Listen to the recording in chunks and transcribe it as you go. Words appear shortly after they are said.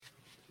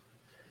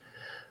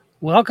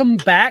Welcome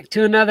back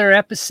to another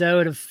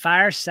episode of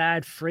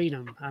Fireside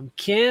Freedom. I'm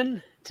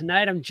Ken.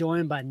 Tonight I'm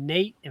joined by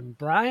Nate and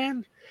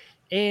Brian,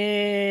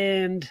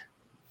 and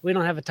we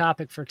don't have a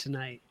topic for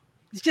tonight.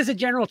 It's just a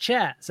general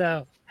chat.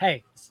 So,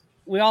 hey,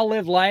 we all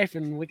live life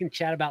and we can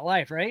chat about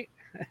life, right?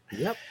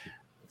 Yep.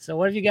 So,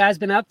 what have you guys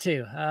been up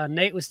to?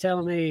 Nate was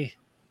telling me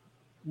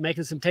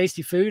making some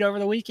tasty food over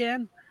the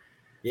weekend.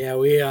 Yeah,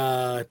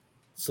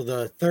 so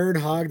the third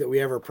hog that we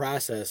ever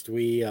processed,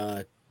 we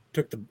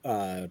took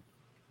the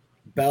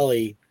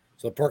belly,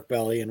 so the pork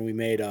belly, and we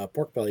made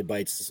pork belly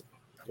bites.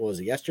 What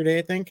was it, yesterday,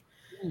 I think?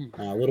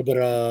 A little bit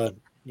of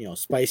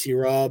spicy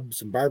rub,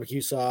 some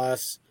barbecue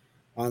sauce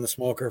on the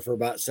smoker for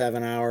about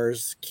 7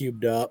 hours,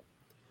 cubed up.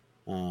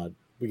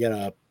 We got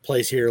a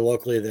place here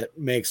locally that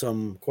makes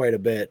them quite a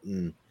bit,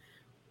 and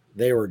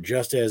they were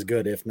just as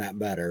good, if not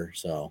better.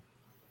 So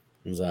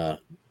it was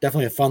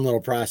definitely a fun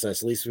little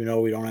process. At least we know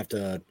we don't have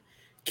to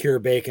cure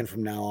bacon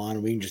from now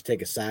on. We can just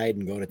take a side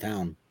and go to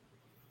town.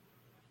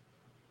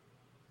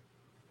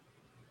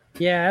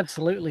 Yeah,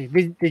 absolutely.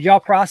 Did y'all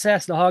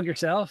process the hog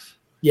yourself?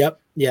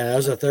 Yep. Yeah, that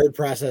was the third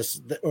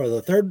process, or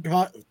the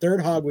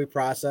third hog we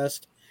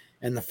processed,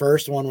 and the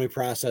first one we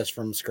processed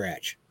from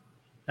scratch.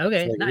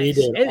 Okay, So nice.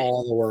 We did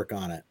all the work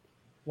on it.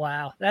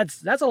 Wow,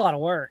 that's a lot of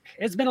work.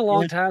 It's been a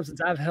long time since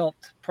I've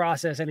helped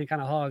process any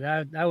kind of hog.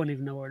 I wouldn't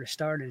even know where to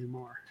start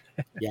anymore.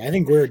 Yeah, I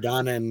think we were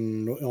done,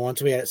 and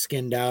once we had it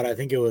skinned out, I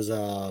think it was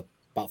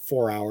about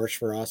 4 hours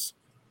for us.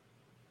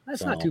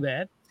 That's not too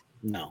bad.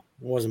 No,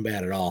 it wasn't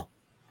bad at all.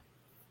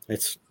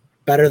 It's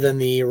better than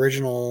the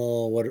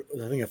original. What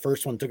I think the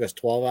first one took us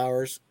 12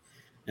 hours,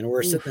 and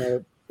we're sitting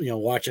there,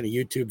 watching a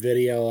YouTube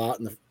video out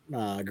in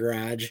the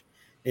garage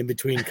in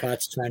between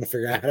cuts, trying to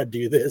figure out how to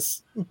do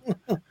this.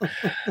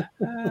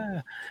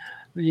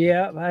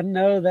 Yeah, I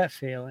know that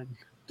feeling.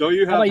 Don't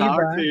you have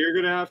hogs that you're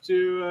going to have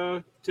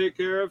to take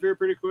care of here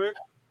pretty quick?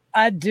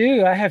 I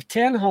do. I have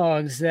 10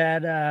 hogs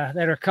that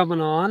are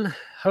coming on.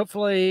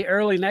 Hopefully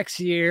early next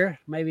year,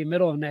 maybe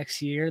middle of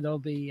next year, they'll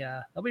be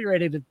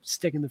ready to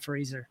stick in the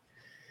freezer.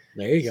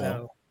 There you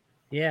go.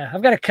 Yeah,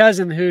 I've got a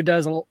cousin who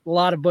does a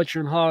lot of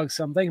butchering hogs,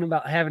 so I'm thinking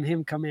about having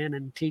him come in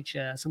and teach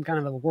some kind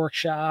of a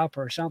workshop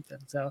or something.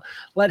 So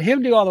let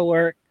him do all the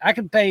work. I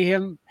can pay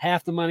him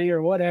half the money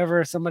or whatever.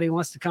 If somebody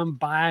wants to come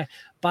buy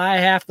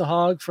half the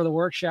hog for the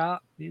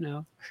workshop,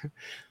 Yeah.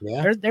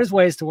 There's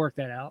ways to work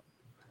that out.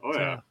 Oh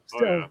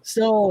yeah.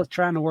 Still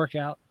trying to work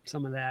out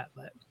some of that,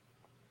 but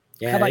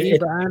yeah. How about you,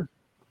 Brian?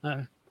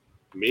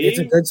 Me? It's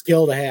a good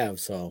skill to have.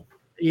 So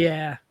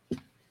yeah.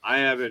 I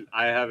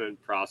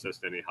haven't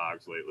processed any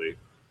hogs lately.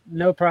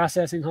 No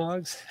processing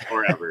hogs?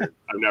 Or ever.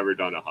 I've never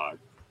done a hog.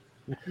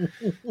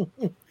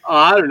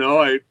 I don't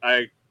know.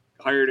 I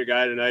hired a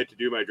guy tonight to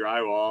do my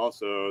drywall,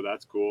 so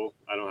that's cool.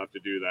 I don't have to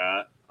do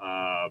that.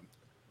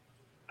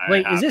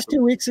 Wait, is this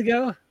 2 weeks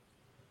ago?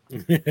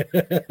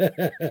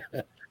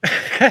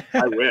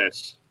 I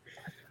wish.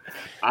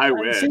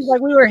 It seems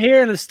like we were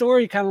hearing a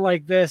story kind of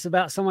like this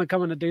about someone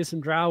coming to do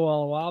some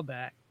drywall a while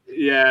back.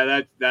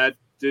 Yeah, that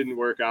didn't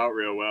work out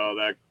real well.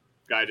 That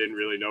guy didn't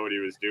really know what he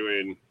was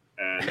doing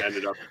and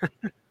ended up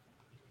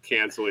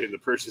canceling the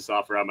purchase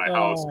offer on my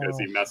house because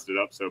he messed it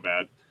up so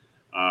bad.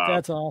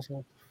 That's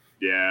awful.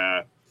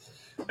 Yeah.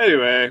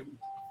 Anyway,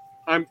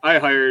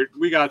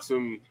 we got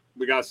some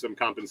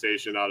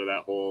compensation out of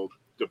that whole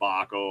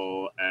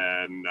debacle,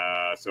 and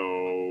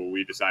so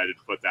we decided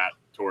to put that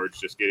towards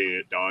just getting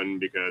it done,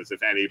 because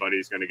if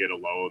anybody's going to get a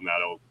loan,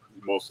 that'll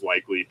most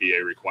likely be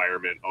a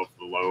requirement of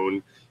the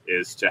loan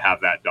is to have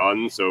that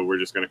done. So we're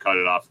just going to cut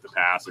it off the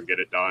pass and get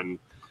it done.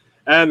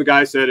 And the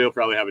guy said he'll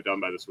probably have it done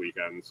by this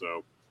weekend.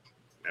 So,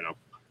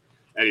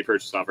 any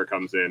purchase offer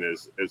comes in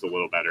is a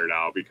little better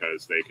now,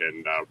 because they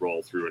can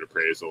roll through an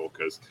appraisal,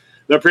 because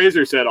the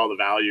appraiser said all the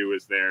value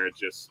is there. It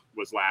just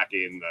was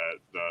lacking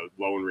the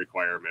loan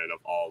requirement of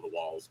all the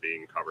walls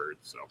being covered.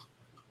 So,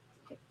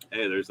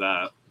 hey, there's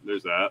that.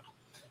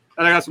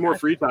 And I got some more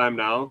free time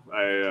now.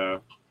 I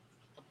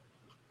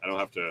don't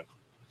have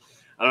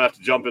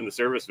to jump in the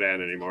service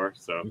van anymore.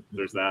 So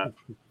there's that.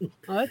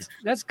 Oh,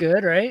 that's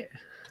good, right?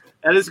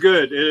 That is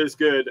good. It is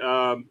good.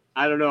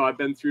 I don't know. I've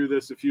been through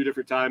this a few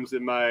different times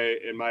in my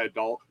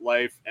adult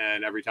life,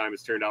 and every time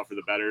it's turned out for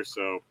the better.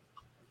 So,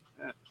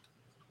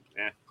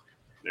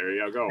 there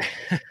you go.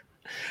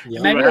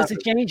 Maybe it's a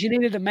change you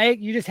needed to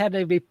make. You just had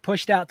to be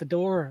pushed out the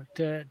door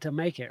to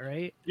make it,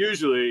 right?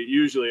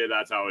 Usually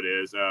that's how it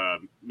is.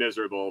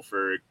 Miserable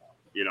for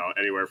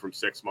anywhere from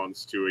 6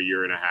 months to a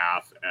year and a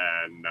half,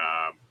 and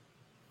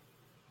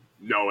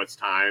know it's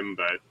time,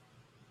 but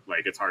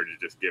like it's hard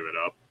to just give it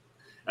up.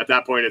 At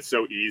that point, it's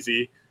so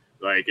easy,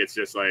 like it's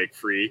just like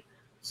free.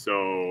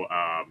 So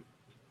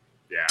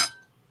yeah,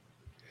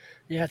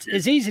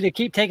 it's easy to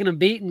keep taking a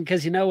beating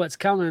because you know what's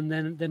coming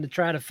than to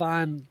try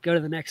to go to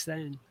the next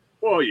thing.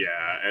 Well,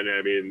 yeah, and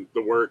I mean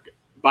the work.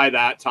 By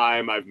that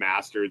time, I've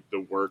mastered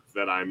the work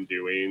that I'm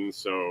doing,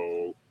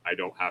 so I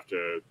don't have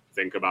to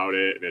think about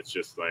it, and it's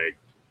just like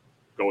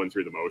going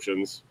through the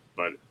motions.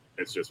 But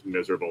it's just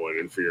miserable and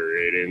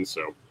infuriating.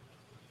 So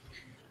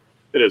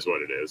it is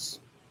what it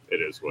is.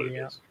 It is what it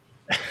is.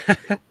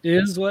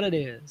 Is what it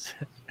is.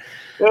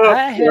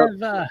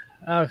 Yep.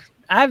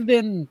 I've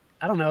been,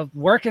 I don't know,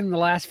 working the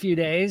last few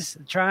days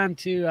trying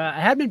to, I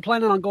had been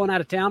planning on going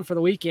out of town for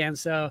the weekend.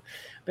 So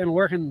been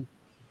working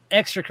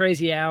extra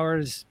crazy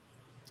hours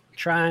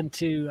trying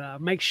to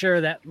make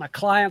sure that my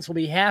clients will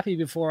be happy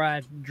before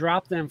I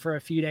drop them for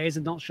a few days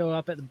and don't show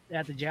up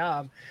at the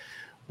job.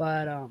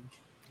 But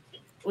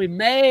we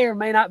may or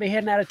may not be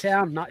heading out of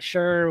town. Not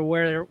sure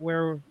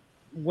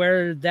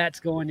where that's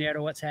going yet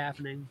or what's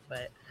happening,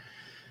 but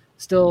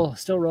still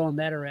rolling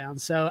that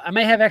around. So I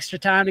may have extra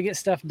time to get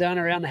stuff done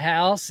around the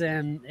house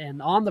and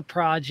on the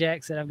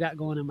projects that I've got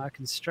going in my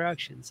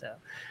construction. So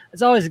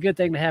it's always a good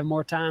thing to have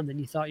more time than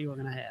you thought you were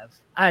going to have.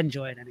 I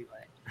enjoy it anyway.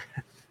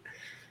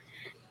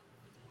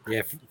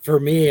 Yeah, for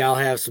me, I'll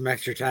have some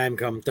extra time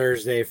come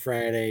Thursday,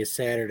 Friday,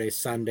 Saturday,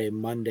 Sunday,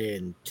 Monday,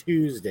 and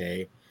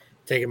Tuesday,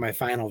 taking my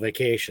final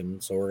vacation.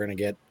 So we're gonna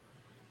get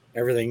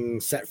everything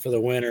set for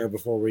the winter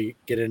before we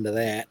get into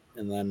that,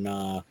 and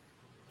then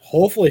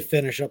hopefully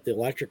finish up the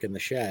electric in the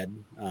shed.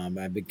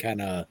 I've been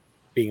kind of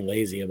being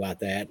lazy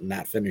about that and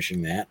not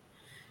finishing that.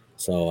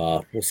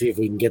 So we'll see if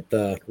we can get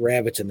the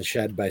rabbits in the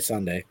shed by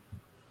Sunday.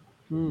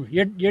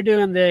 You're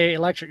doing the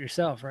electric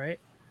yourself, right?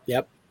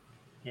 Yep.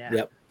 Yeah.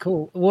 Yep.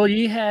 Cool. Well,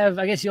 you have,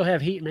 I guess you'll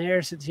have heat and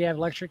air since you have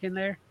electric in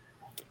there.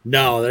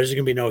 No, there's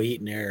gonna be no heat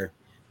and air.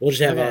 We'll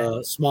just have Okay.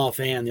 a small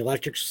fan. The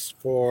electric's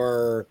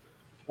for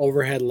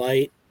overhead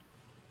light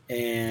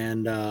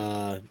and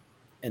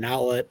an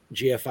outlet,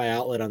 GFI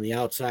outlet on the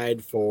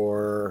outside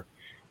for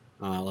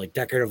like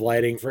decorative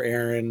lighting for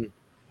Aaron,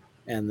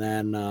 and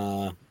then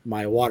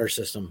my water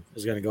system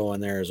is going to go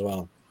in there as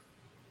well.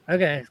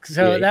 Okay.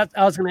 So Yeah, that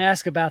I was going to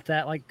ask about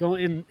that. Like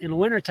going in the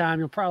wintertime,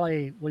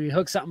 will you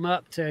hook something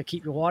up to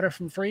keep your water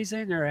from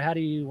freezing, or how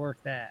do you work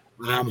that?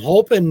 I'm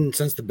hoping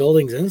since the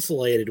building's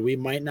insulated, we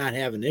might not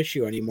have an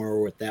issue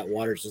anymore with that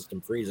water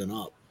system freezing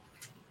up.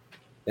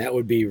 That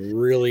would be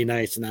really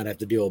nice to not have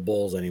to deal with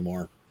bowls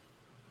anymore.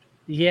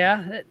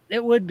 Yeah,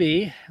 it would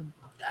be.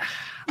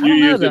 I You don't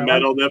know use the though.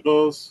 metal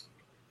nipples.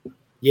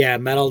 Yeah,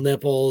 metal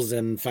nipples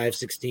and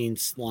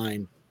 5/16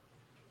 line.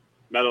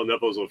 Metal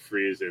nipples will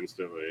freeze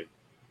instantly.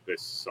 They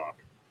suck.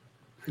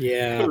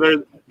 Yeah.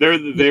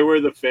 They were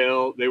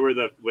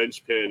the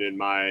linchpin in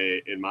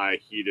my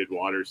heated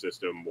water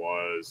system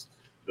was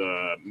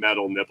the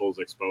metal nipples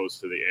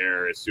exposed to the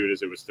air. As soon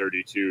as it was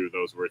 32,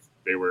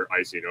 they were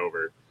icing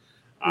over.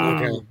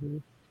 Okay.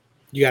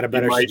 You got a You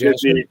better might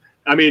just suggestion? need,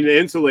 I mean, the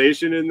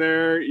insulation in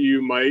there,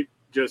 you might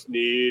just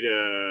need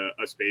a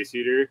space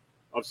heater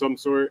of some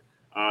sort.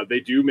 They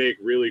do make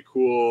really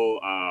cool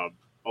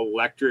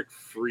electric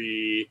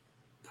free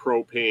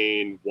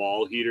propane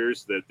wall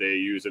heaters that they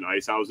use in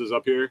ice houses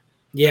up here.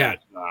 Yeah.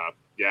 And,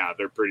 yeah,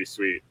 they're pretty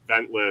sweet.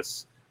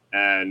 Ventless,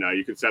 and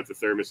you can set the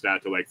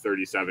thermostat to like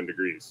 37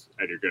 degrees,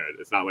 and you're good.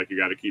 It's not like you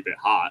got to keep it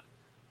hot.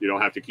 You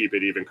don't have to keep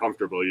it even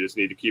comfortable. You just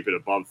need to keep it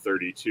above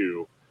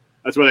 32.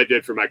 That's what I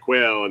did for my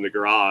quail in the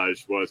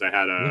garage. Was I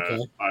had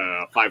a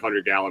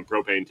 500-gallon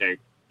propane tank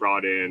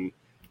brought in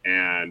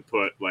and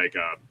put like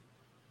a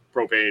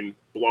propane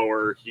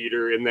blower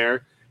heater in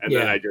there, and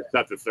then I just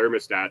set the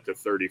thermostat to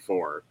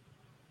 34.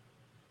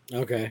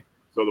 Okay.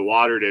 So the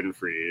water didn't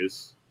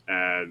freeze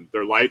and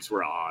their lights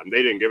were on.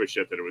 They didn't give a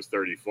shit that it was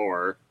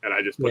 34, and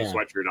I just put a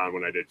sweatshirt on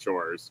when I did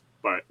chores.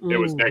 But it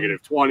was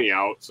negative 20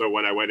 out, so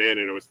when I went in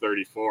and it was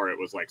 34, it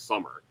was like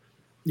summer.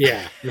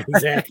 Yeah,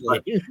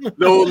 exactly.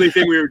 The only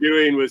thing we were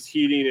doing was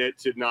heating it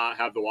to not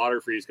have the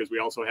water freeze, because we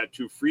also had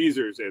 2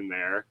 freezers in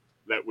there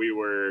that we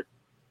were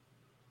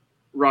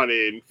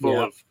running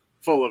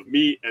full of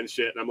meat and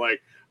shit. And I'm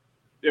like,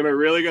 am I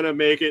really going to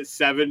make it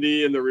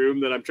 70 in the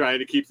room that I'm trying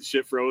to keep the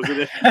shit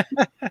frozen in?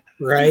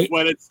 Right.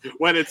 When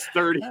it's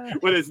 30,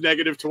 when it's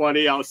negative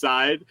 20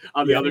 outside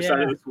on the other side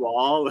of this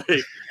wall.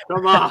 Like,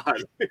 come on.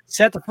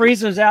 Set the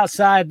freezers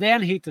outside,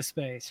 then heat the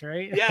space,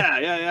 right?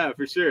 Yeah,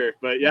 for sure.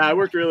 But yeah, it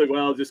worked really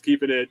well, just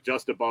keeping it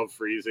just above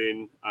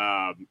freezing.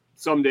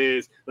 Some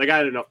days, like I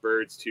had enough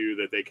birds too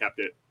that they kept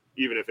it,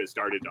 even if it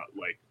started to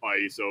like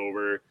ice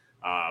over.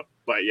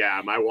 But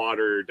yeah, my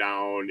water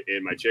down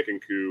in my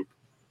chicken coop,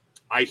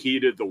 I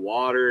heated the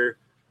water.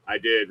 I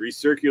did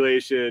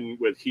recirculation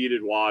with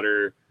heated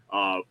water,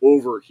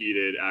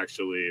 overheated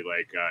actually.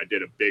 Like I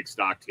did a big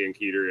stock tank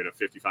heater in a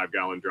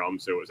 55-gallon drum,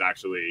 so it was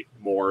actually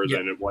more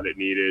than what it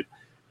needed.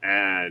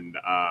 And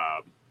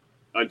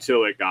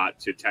until it got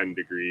to 10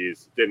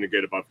 degrees, didn't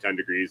get above 10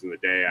 degrees in the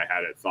day, I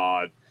had it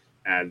thawed,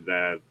 and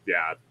then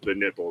the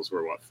nipples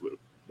were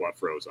what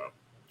froze up.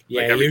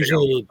 Yeah, like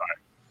usually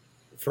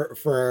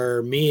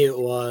for me it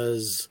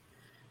was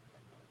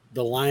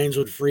the lines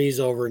would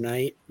freeze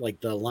overnight, like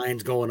the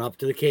lines going up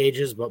to the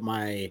cages, but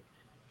my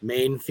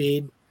main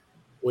feed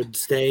would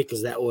stay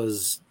because that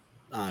was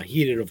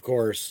heated, of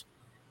course.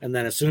 And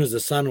then as soon as the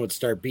sun would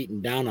start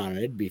beating down on it,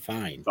 it'd be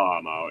fine. Thaw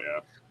them out, yeah.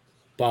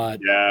 But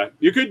yeah,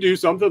 you could do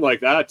something like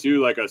that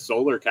too, like a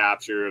solar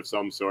capture of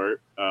some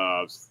sort,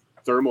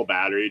 thermal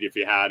battery. If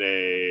you got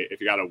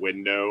a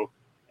window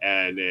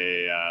and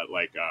a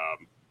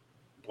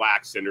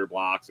black cinder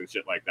blocks and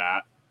shit like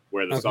that,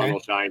 where the sun will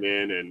shine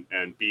in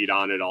and beat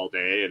on it all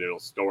day, and it'll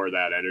store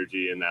that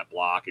energy in that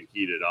block and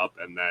heat it up.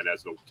 And then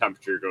as the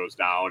temperature goes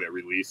down, it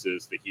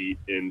releases the heat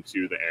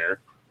into the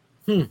air.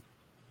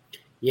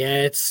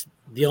 Yeah, it's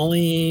the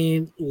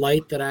only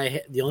light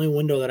that the only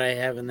window that I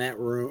have in that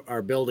room,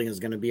 our building, is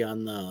going to be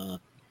on the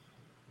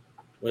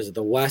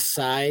west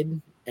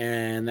side,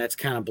 and that's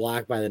kind of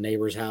blocked by the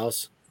neighbor's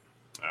house.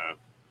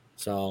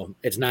 So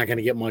it's not going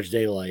to get much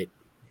daylight.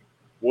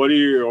 What do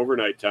your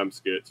overnight temps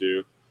get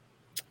to?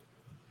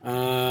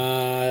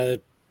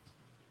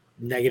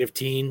 Negative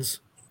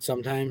teens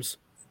sometimes.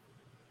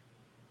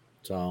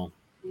 So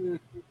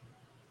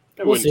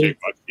That wouldn't take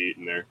much heat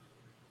in there.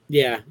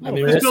 Yeah, I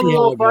mean, there's still a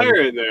little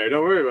fire in there.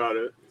 Don't worry about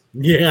it.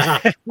 Yeah.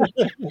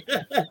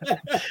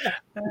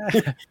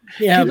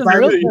 Yeah,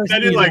 you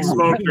said it like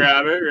smoked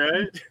rabbit,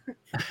 right?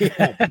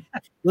 Yeah. A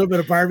little bit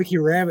of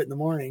barbecue rabbit in the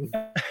morning.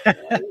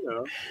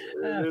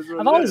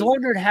 I've always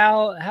wondered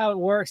how it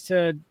works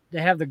to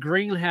have the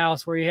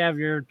greenhouse where you have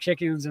your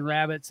chickens and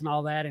rabbits and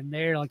all that in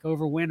there, like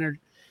overwintered.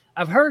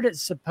 I've heard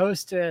it's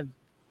supposed to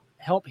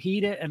help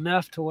heat it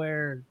enough to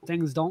where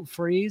things don't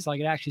freeze,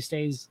 like it actually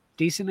stays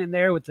decent in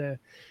there with the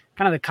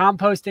kind of the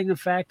composting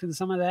effect and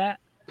some of that.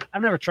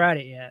 I've never tried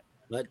it yet.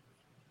 But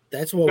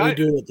that's what we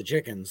do with the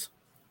chickens.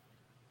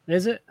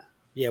 Is it?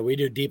 Yeah, we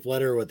do deep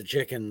litter with the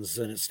chickens,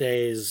 and it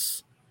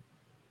stays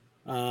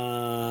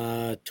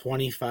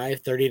 25,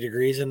 30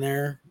 degrees in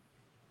there.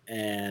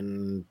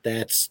 And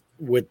that's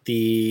with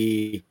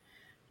the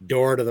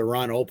door to the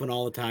run open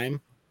all the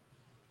time.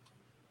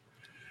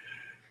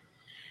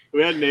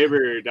 We had a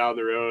neighbor down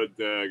the road,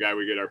 the guy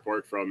we get our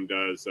pork from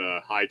does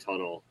high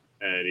tunnel,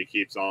 and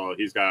he's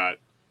got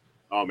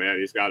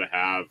to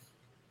have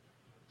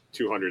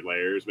 200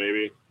 layers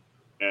maybe.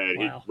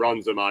 And he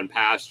runs them on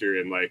pasture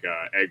in like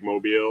a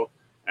eggmobile.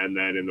 And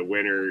then in the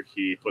winter,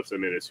 he puts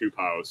them in his hoop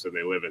house and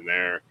they live in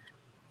there.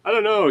 I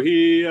don't know.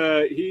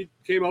 He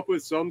came up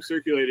with some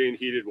circulating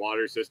heated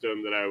water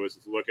system that I was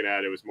looking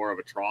at. It was more of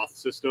a trough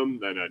system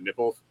than a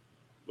nipple.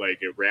 Like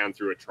it ran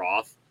through a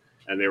trough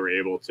and they were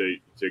able to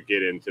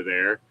get into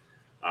there.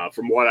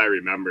 From what I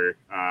remember,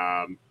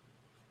 I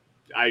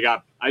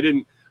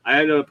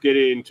ended up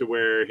getting to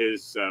where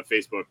his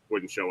Facebook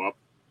wouldn't show up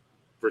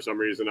for some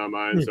reason on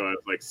mine. So I was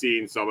like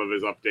seeing some of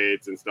his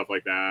updates and stuff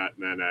like that.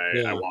 And then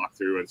I walked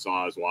through and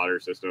saw his water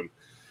system.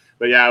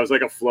 But yeah, it was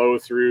like a flow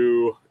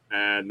through,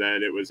 and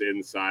then it was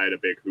inside a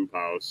big hoop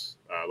house,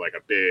 like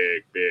a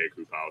big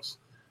hoop house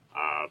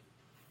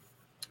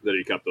that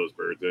he kept those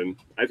birds in.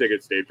 I think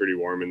it stayed pretty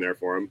warm in there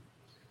for him.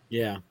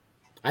 Yeah.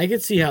 I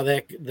could see how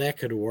that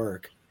could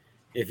work.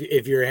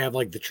 If you have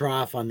like the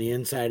trough on the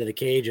inside of the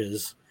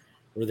cages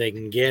where they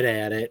can get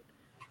at it,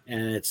 and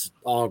it's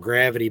all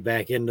gravity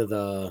back into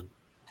the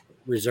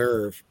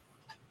reserve,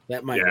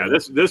 that might work.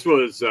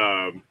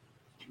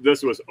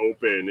 This was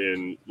open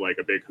in like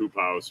a big hoop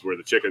house where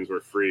the chickens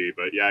were free,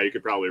 but yeah, you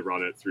could probably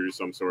run it through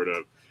some sort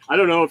of, I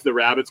don't know if the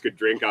rabbits could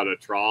drink out of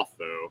trough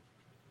though.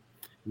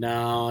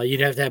 No,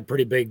 you'd have to have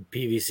pretty big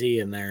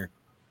PVC in there.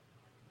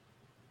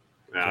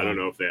 I don't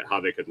know how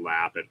they could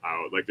lap it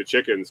out. Like the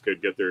chickens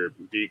could get their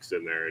beaks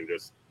in there and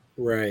just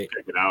pick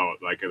it out.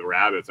 Like the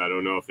rabbits, I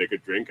don't know if they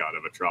could drink out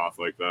of a trough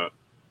like that.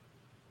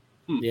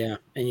 Yeah,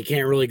 and you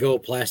can't really go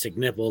plastic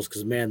nipples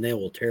because, man, they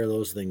will tear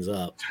those things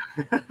up.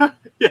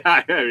 Yeah,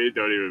 I mean,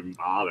 don't even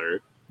bother.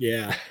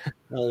 Yeah,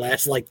 it'll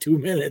last like 2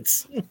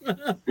 minutes.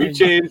 We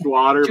changed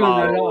water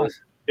bottles.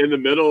 In the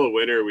middle of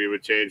winter, we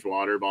would change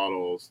water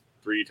bottles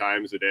 3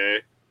 times a day.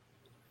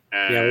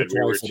 And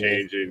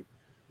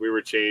we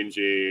were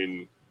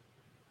changing,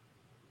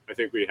 I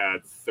think we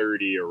had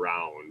 30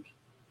 around.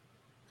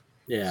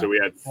 Yeah. So we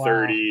had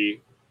 30...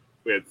 Wow.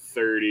 We had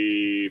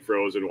 30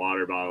 frozen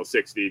water bottles,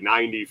 60,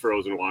 90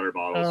 frozen water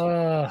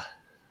bottles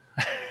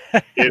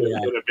in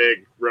a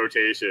big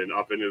rotation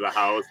up into the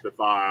house to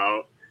thaw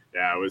out.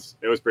 Yeah,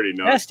 it was pretty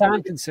nuts. That's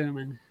time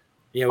consuming.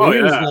 Yeah, we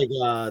use like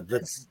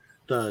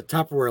the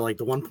Tupperware, like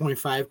the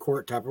 1.5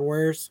 quart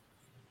Tupperwares.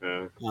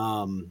 Yeah.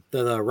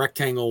 The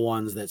rectangle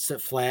ones that sit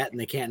flat and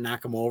they can't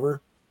knock them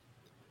over.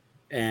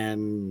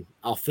 And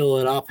I'll fill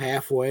it up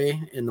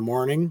halfway in the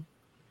morning.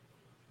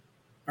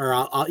 Or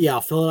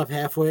I'll fill it up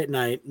halfway at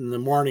night. In the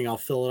morning, I'll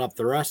fill it up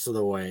the rest of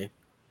the way.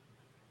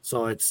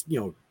 So it's,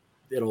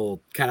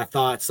 it'll kind of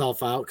thaw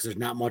itself out because there's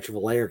not much of a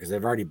layer because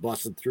they've already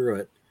busted through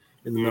it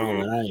in the middle of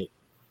the night.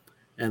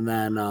 And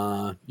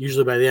then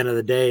usually by the end of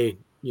the day,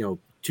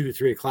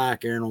 2-3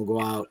 o'clock, Aaron will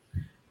go out,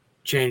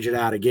 change it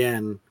out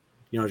again,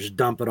 just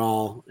dump it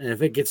all. And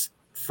if it gets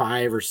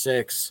 5 or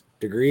 6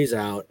 degrees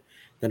out,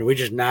 then we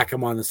just knock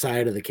them on the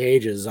side of the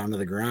cages onto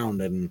the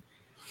ground and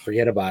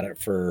forget about it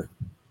for,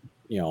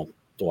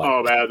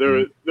 Oh man,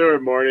 there were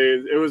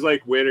mornings. It was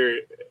like winter.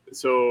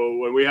 So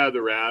when we had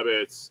the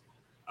rabbits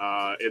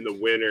in the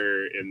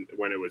winter, and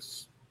when it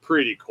was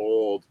pretty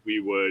cold, we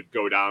would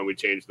go down, we'd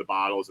change the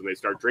bottles, and they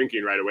start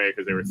drinking right away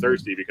because they were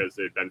thirsty because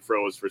they'd been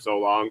froze for so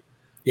long.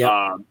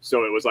 Yeah.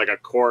 So it was like a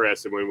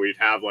chorus, and when we'd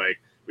have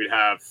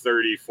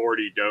 30,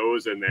 40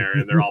 does in there,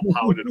 and they're all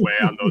pounded away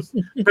on those,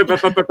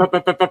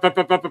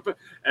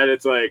 and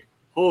it's like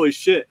holy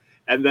shit.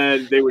 and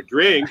then they would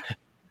drink,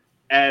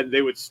 and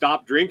they would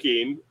stop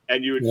drinking,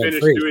 and you would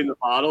finish doing the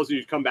bottles, and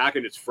you'd come back,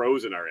 and it's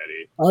frozen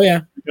already. Oh,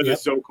 yeah. Because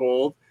it's so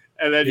cold.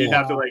 And then you'd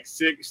have to like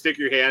stick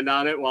your hand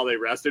on it while they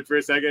rested for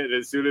a second. And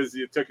as soon as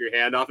you took your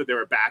hand off it, they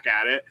were back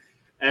at it.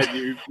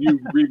 And you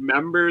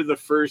remember the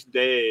first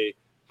day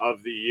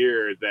of the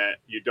year that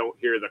you don't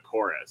hear the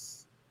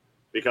chorus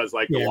because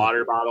like the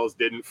water bottles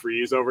didn't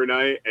freeze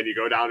overnight. And you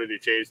go down and you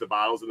change the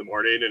bottles in the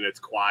morning and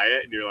it's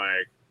quiet. And you're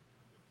like,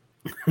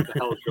 what the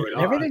hell is going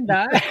on? Everything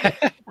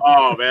died.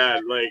 Oh,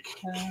 man. Like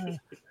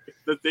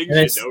the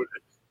things you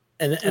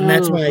notice. And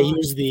that's why I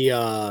use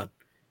the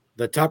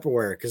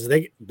Tupperware, because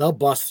they'll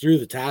bust through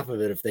the top of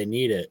it if they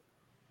need it.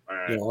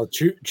 Right. I'll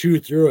chew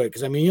through it,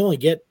 because I mean you only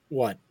get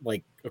what,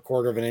 like a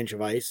quarter of an inch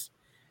of ice.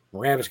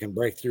 Rabbits can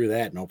break through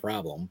that no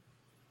problem.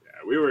 Yeah,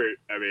 we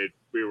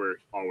were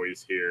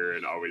always here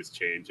and always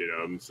changing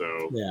them,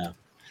 so yeah,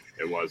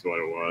 it was what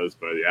it was.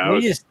 But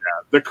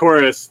the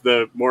chorus,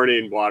 the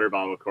morning water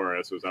bottle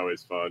chorus, was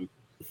always fun.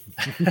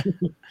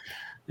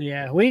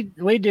 Yeah, we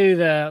do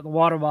the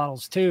water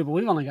bottles too, but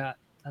we've only got,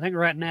 I think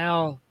right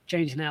now,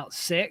 changing out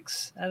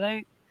 6, I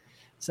think.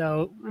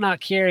 So we're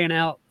not carrying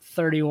out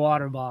 30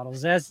 water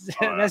bottles. That's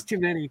too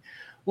many.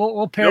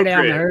 We'll pare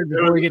down the herd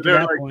before we get to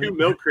that like point. 2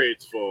 milk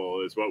crates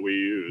full is what we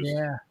use.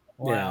 Yeah.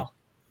 Wow.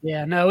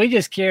 Yeah. No, we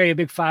just carry a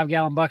big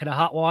 5-gallon bucket of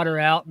hot water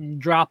out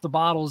and drop the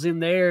bottles in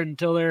there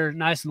until they're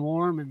nice and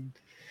warm, and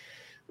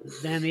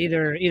then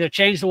either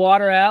change the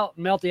water out,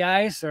 melt the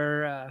ice,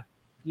 or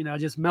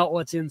just melt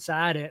what's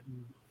inside it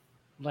and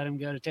let them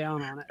go to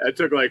town on it. It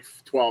took like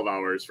 12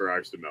 hours for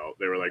ours to melt.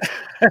 They were like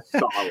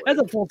solid. That's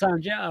a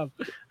full-time job.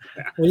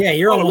 Well, yeah,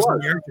 you're almost in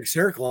the Arctic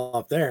Circle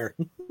up there.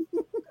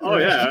 Oh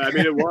yeah, I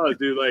mean it was,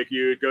 dude. Like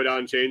you go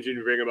down changing,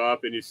 you bring them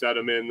up, and you set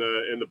them in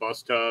the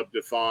bus tub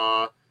to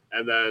thaw,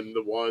 and then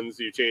the ones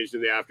you changed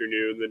in the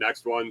afternoon, the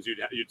next ones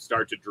you'd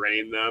start to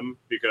drain them,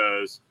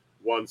 because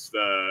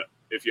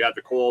if you had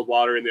the cold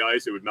water in the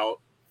ice, it would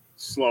melt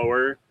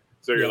slower.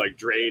 So you're like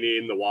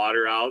draining the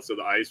water out, so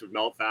the ice would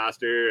melt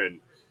faster, and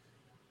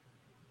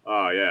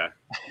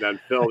then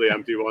fill the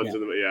empty ones.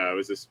 It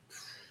was just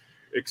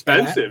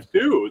expensive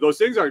too. Those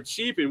things aren't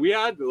cheap, and we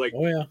had like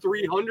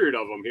 300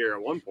 of them here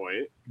at one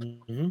point.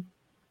 Mm-hmm.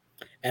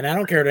 And I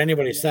don't care what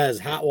anybody says,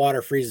 hot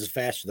water freezes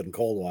faster than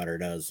cold water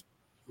does.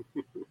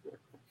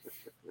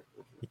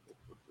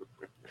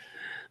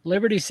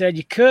 Liberty said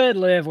you could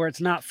live where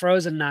it's not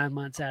frozen 9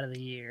 months out of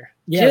the year.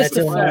 Yeah, that's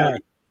the plan.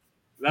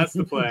 That's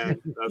the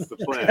plan. That's the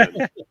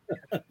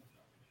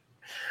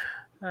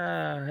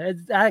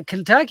plan.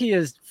 Kentucky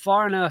is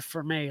far enough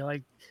for me.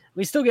 Like,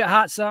 we still get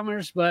hot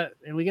summers,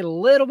 and we get a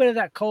little bit of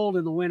that cold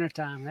in the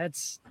wintertime.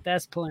 That's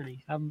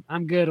plenty.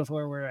 I'm good with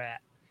where we're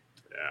at.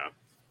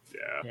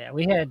 Yeah.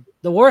 We had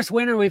the worst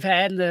winter we've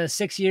had in the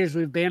 6 years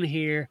we've been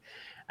here.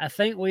 I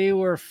think we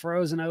were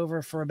frozen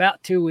over for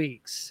about 2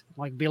 weeks,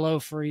 like below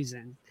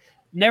freezing.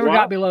 Never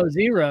got below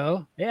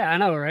 0. Yeah, I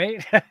know,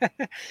 right?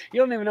 You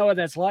don't even know what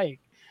that's like.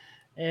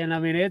 And I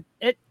mean,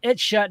 it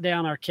shut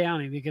down our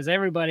county because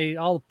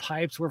all the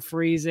pipes were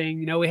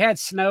freezing. We had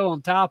snow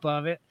on top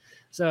of it.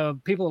 So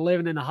people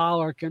living in the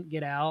holler couldn't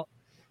get out.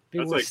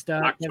 People were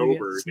stuck.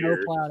 October snow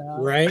plowed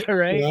out. Right.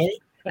 Right.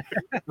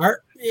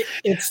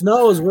 It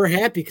snows. We're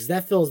happy because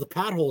that fills the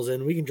potholes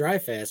in. We can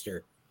drive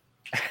faster.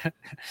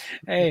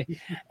 Hey,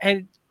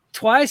 and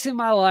twice in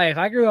my life,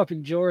 I grew up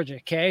in Georgia.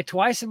 Okay.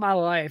 Twice in my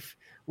life,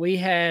 we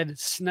had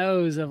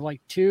snows of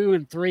like 2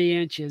 and 3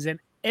 inches, and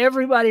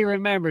everybody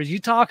remembers. You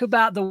talk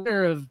about the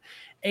winter of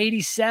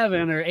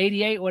 87 or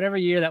 88, whatever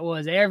year that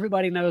was.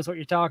 Everybody knows what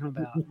you're talking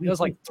about. It was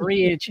like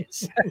 3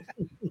 inches.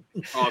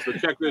 So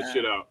check this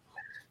shit out.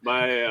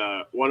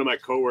 My one of my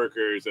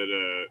coworkers at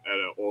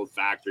an old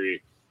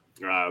factory,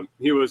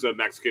 he was a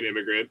Mexican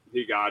immigrant.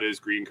 He got his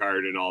green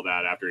card and all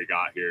that after he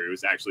got here. He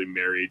was actually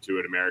married to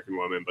an American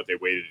woman, but they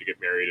waited to get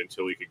married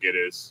until he could get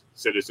his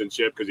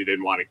citizenship because he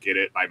didn't want to get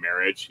it by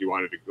marriage. He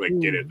wanted to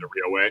get it the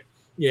real way.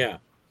 Yeah.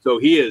 So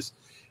he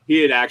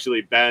had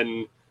actually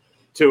been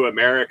to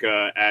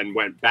America and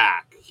went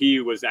back. He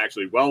was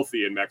actually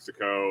wealthy in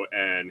Mexico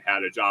and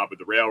had a job with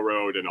the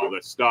railroad and all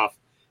this stuff.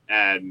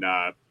 And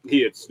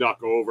he had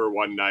snuck over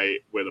one night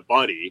with a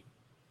buddy,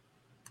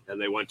 and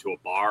they went to a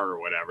bar or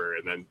whatever,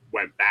 and then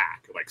went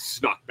back, like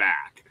snuck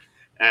back.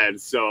 And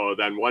so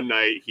then one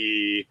night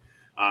he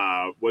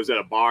was at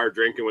a bar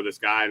drinking with this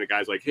guy, and the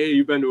guy's like, "Hey,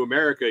 you've been to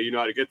America. You know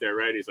how to get there,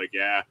 right?" And he's like,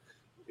 "Yeah."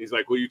 He's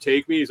like, "Will you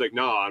take me?" He's like,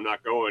 "No, I'm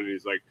not going." And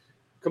he's like,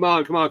 Come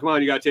on.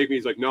 You got to take me.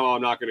 He's like, "No,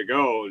 I'm not going to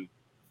go." And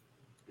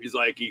he's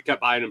like, he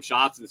kept buying him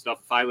shots and stuff.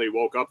 Finally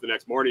woke up the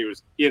next morning. He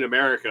was in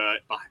America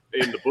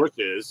in the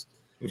bushes,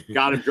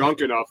 got him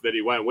drunk enough that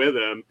he went with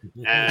him.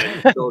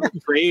 And so the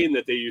train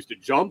that they used to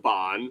jump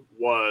on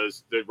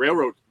was the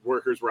railroad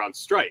workers were on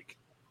strike.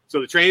 So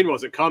the train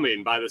wasn't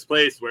coming by this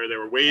place where they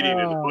were waiting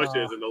in the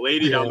bushes. And the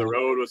lady down the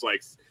road was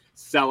like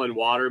selling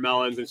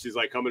watermelons. And she's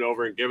like coming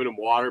over and giving him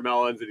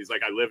watermelons. And he's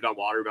like, "I lived on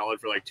watermelon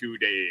for like 2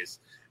 days."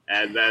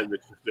 And then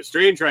the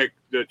train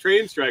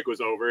strike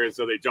was over, and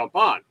so they jump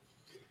on.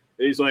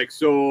 And he's like,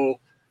 "So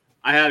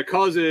I had a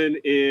cousin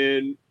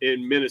in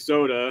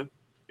Minnesota,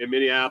 in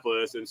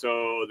Minneapolis, and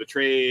so the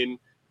train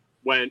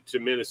went to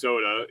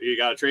Minnesota. He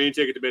got a train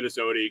ticket to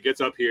Minnesota. He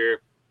gets up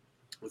here.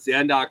 It's the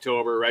end of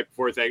October, right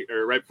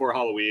before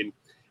Halloween,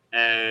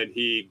 and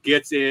he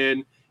gets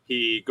in.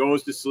 He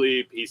goes to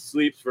sleep. He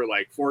sleeps for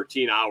like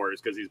 14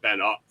 hours because he's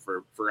been up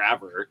for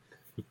forever.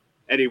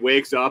 And he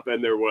wakes up,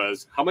 and there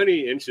was, how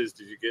many inches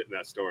did you get in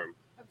that storm?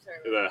 I'm sorry.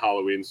 The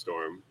Halloween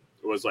storm.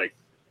 It was like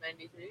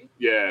 93?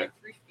 Yeah. Like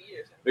 3 feet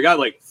or something. They got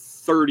like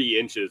 30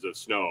 inches of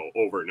snow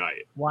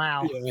overnight.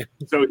 Wow. Yeah.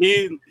 So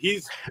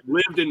he's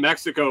lived in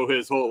Mexico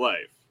his whole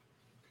life.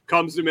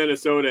 Comes to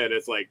Minnesota, and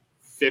it's like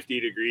 50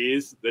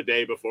 degrees the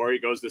day before he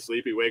goes to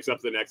sleep. He wakes up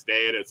the next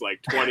day, and it's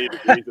like 20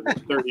 degrees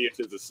and 30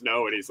 inches of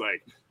snow. And he's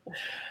like,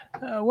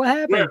 what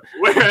happened?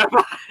 Where am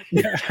I?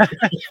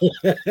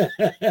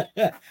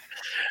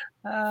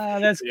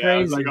 That's Yeah, crazy.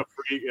 it was like a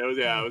freak.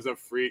 It was a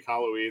freak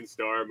Halloween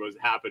storm. It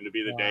happened to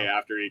be the day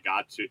after he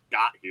got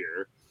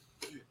here.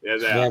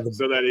 And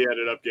so then he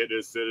ended up getting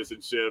his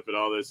citizenship and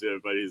all this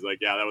shit. But he's like,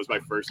 yeah, that was my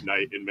first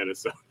night in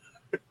Minnesota.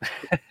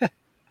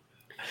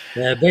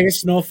 The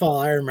biggest snowfall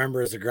I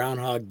remember is the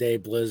Groundhog Day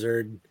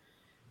blizzard,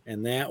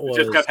 and that was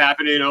It just kept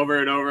happening over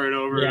and over and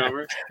over and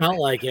over. Felt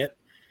like it.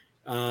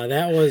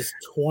 That was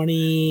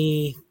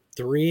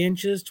 23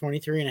 inches,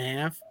 23 and a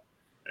half.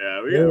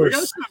 Yeah, we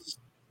got some.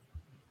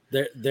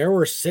 There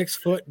were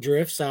 6-foot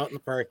drifts out in the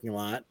parking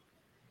lot.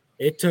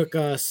 It took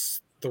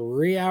us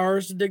 3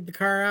 hours to dig the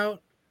car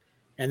out,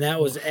 and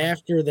that was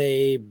after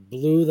they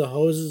blew the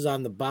hoses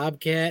on the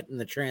Bobcat and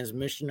the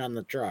transmission on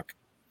the truck.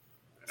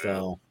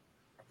 So,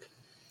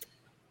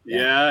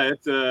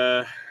 it's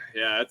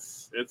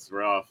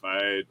rough.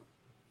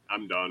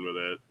 I'm done with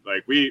it.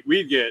 Like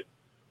we'd get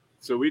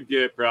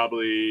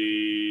probably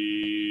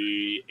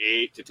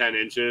 8 to 10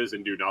 inches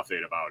and do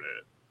nothing about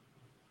it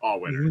all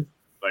winter. Mm-hmm.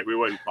 Like we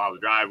wouldn't plow the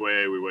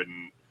driveway.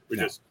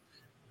 Just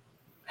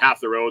half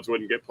the roads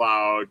wouldn't get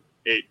plowed.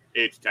 8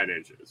 to 10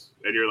 inches,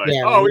 and you're like,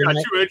 we got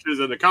 2 inches,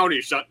 and the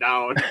county's shut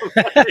down.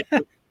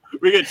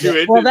 We get 2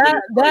 inches. Well,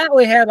 that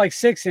we had like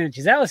 6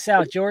 inches. That was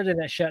South Georgia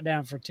that shut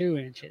down for 2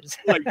 inches.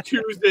 Like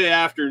Tuesday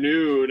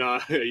afternoon,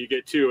 you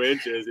get 2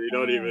 inches, and you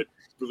don't even.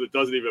 It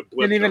doesn't even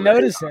blip. Didn't even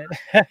notice it.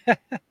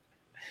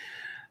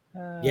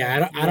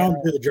 I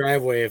don't do the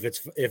driveway if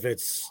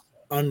it's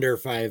under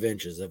 5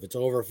 inches. If it's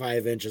over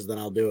 5 inches, then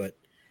I'll do it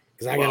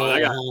because I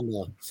got a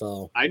Honda.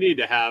 So I need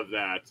to have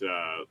that.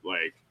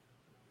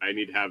 I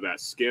need to have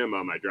that skim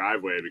on my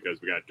driveway because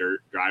we got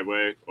dirt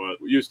driveway. Well, it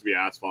used to be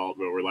asphalt,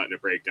 but we're letting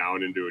it break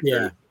down into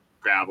dirt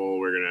gravel.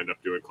 We're going to end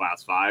up doing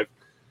class 5,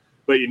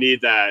 but you need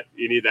that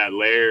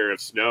layer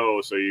of snow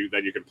so you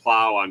can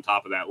plow on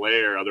top of that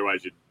layer.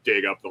 Otherwise you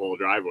dig up the whole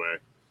driveway.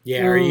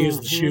 Yeah. Or you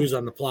use the shoes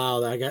on the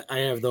plow. I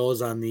have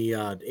those on the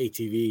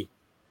ATV.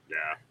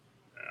 Yeah.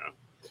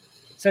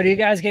 So do you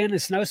guys get into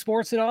snow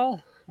sports at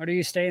all? Or do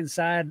you stay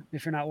inside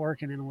if you're not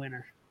working in the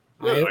winter?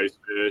 Ice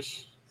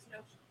fish.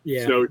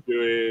 Yeah.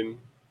 Snowshoeing.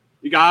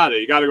 You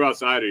gotta go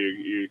outside or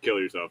you kill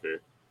yourself here.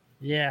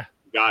 Yeah.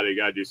 You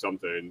gotta do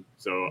something.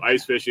 So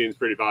ice fishing is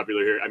pretty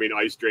popular here. I mean,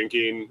 ice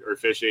drinking or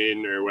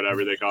fishing or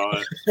whatever they call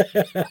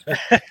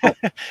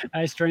it.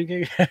 Ice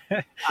drinking.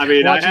 I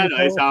mean, I had an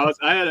ice house.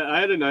 I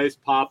had a nice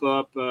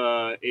pop-up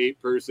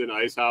 8-person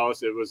ice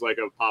house. It was like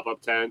a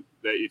pop-up tent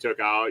that you took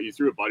out. You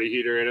threw a buddy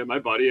heater in it. My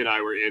buddy and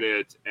I were in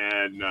it,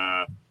 and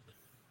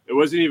it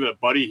wasn't even a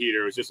buddy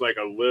heater. It was just like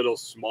a little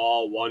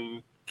small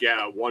 1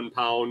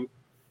 pound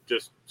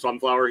just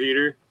sunflower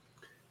heater.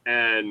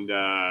 And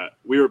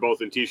we were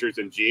both in t-shirts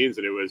and jeans,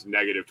 and it was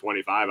negative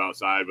 25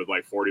 outside with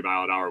like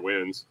 40-mile-an-hour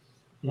winds.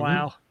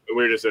 Wow. And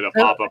we were just in a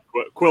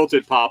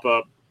quilted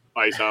pop-up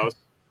ice house.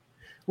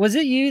 Was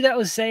it you that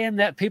was saying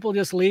that people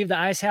just leave the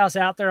ice house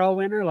out there all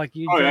winter? Like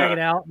you drag it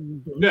out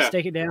and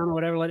stake it down or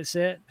whatever, let it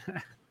sit?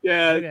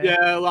 Yeah,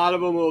 a lot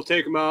of them will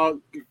take them out,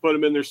 put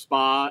them in their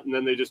spot, and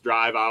then they just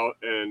drive out,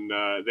 and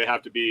they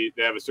have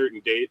a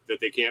certain date that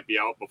they can't be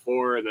out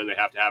before, and then they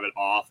have to have it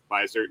off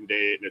by a certain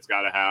date, and it's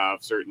got to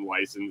have certain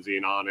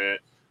licensing on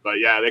it. But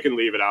yeah, they can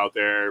leave it out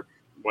there,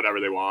 whatever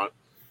they want.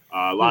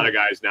 A lot of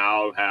guys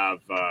now have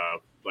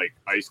like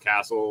ice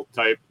castle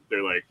type.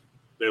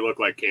 They look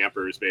like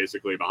campers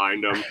basically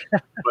behind them,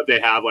 but they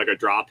have like a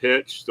drop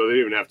hitch, so they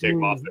don't even have to take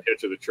them off the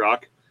hitch of the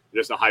truck.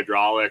 Just a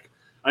hydraulic.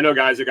 I know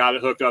guys that got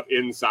it hooked up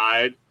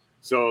inside.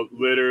 So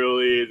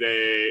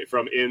literally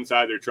from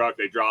inside their truck,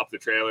 they drop the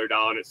trailer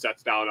down. It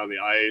sets down on the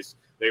ice.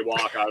 They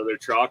walk out of their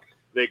truck.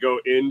 They go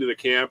into the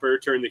camper,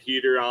 turn the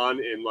heater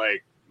on in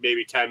like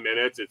maybe 10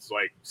 minutes. It's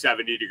like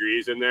 70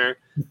 degrees in there.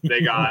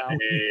 They got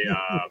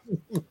a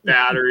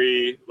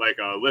battery, like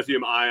a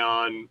lithium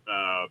ion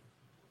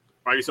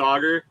ice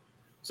auger.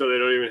 So they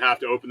don't even have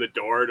to open the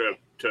door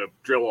to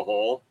drill a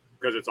hole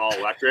because it's all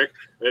electric.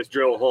 They just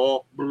drill a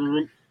hole,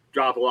 boom,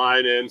 drop a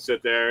line in,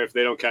 sit there. If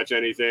they don't catch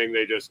anything,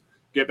 they just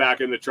get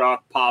back in the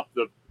truck, pop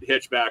the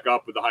hitch back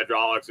up with the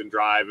hydraulics and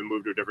drive and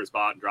move to a different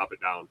spot and drop it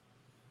down.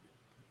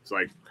 It's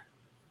like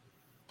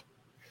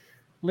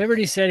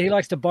Liberty said he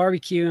likes to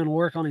barbecue and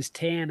work on his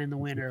tan in the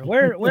winter.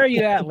 Where are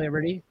you at,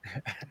 Liberty?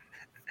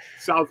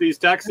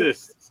 Southeast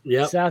Texas.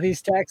 Yep.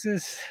 Southeast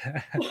Texas.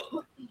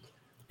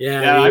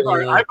 Yeah,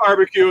 I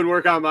barbecue and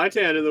work on my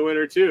tan in the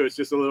winter too. It's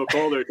just a little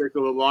colder. It takes a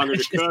little longer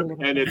to cook,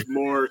 and it's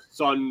more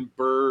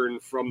sunburn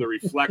from the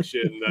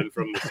reflection than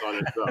from the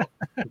sun itself.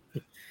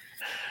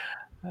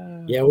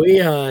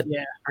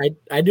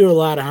 I do a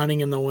lot of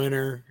hunting in the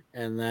winter,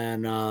 and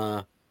then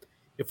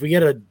if we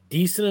get a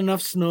decent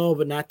enough snow,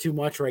 but not too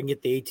much, where I can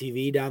get the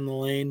ATV down the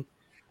lane,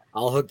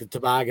 I'll hook the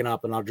toboggan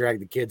up and I'll drag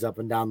the kids up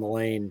and down the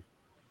lane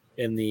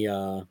in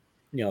the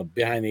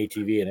behind the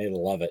ATV, and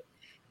they'll love it.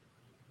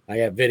 I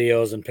got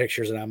videos and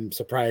pictures, and I'm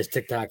surprised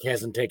TikTok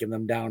hasn't taken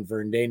them down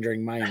for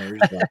endangering minors.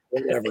 But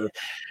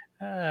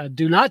whatever.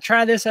 Do not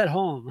try this at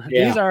home.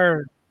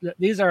 Yeah.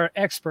 These are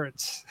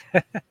experts.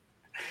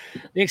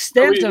 The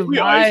extent of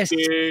my ice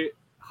skate,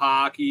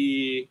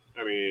 hockey.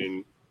 I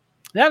mean,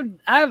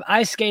 I've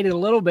ice skated a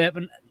little bit,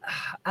 but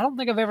I don't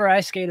think I've ever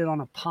ice skated on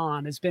a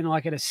pond. It's been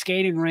like at a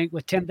skating rink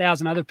with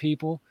 10,000 other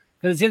people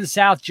because it's in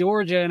South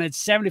Georgia and it's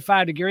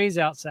 75 degrees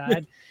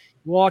outside.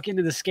 Walk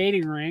into the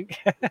skating rink.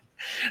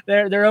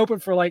 They're open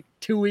for like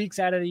 2 weeks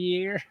out of the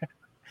year.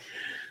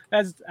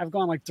 I've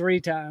gone like 3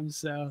 times,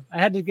 so I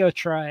had to go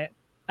try it.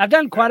 I've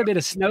done quite a bit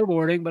of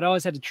snowboarding, but I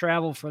always had to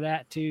travel for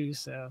that too.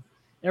 So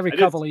every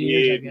couple of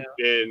years I go.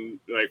 In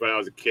like when I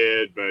was a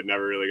kid, but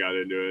never really got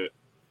into it.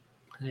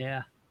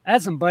 Yeah, I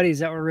had some buddies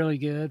that were really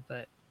good,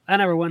 but I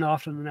never went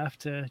often enough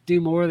to do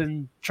more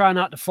than try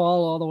not to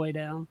fall all the way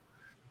down.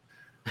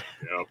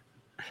 Yep.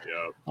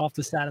 Off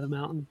the side of the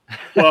mountain.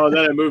 Well,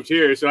 then I moved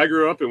here. So I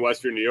grew up in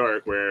Western New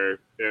York where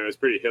it was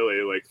pretty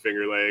hilly, like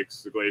Finger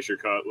Lakes, the Glacier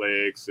Cut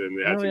Lakes, and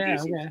they had some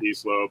decent ski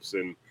slopes.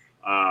 And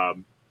I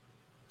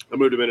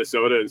moved to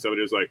Minnesota, and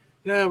somebody was like,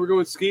 yeah, we're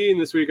going skiing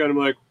this weekend. I'm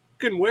like,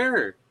 fucking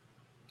where?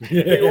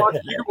 You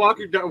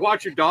can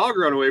watch your dog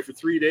run away for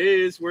 3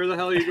 days. Where the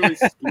hell are you going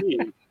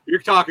skiing? You're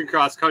talking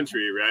cross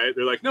country, right?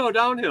 They're like, no,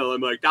 downhill.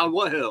 I'm like, down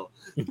what hill?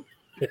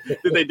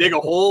 Did they dig a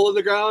hole in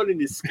the ground and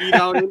you ski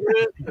down into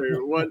it,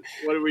 or what?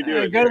 What are we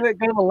doing? Go to the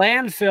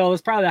landfill.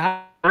 It's probably the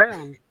high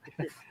ground.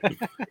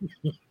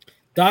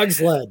 Dog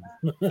sled,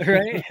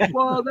 right?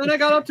 Well, then I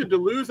got up to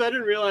Duluth. I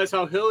didn't realize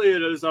how hilly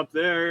it is up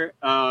there,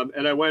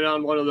 and I went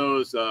on one of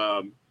those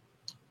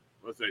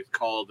what's it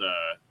called,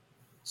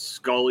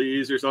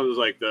 Scullies or something. It was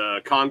like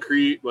the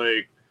concrete,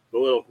 like the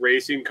little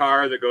racing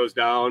car that goes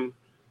down.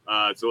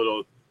 It's a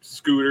little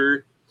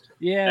scooter.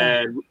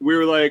 Yeah, and we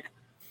were like.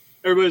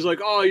 Everybody's like,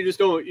 oh, you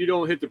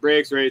don't hit the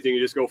brakes or anything. You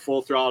just go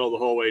full throttle the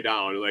whole way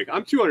down. Like,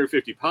 I'm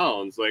 250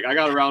 pounds. Like, I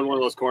got around one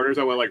of those corners.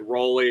 I went like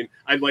rolling.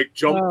 I'd like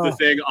jumped the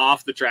thing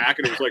off the track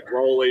and it was like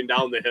rolling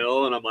down the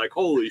hill. And I'm like,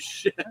 holy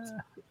shit.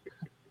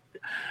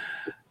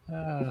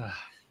 The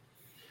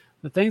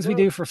things we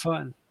do for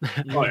fun.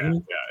 Oh, yeah,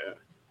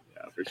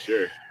 for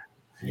sure.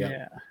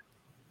 Yeah.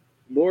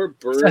 More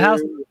birds. So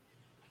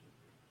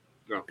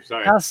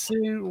how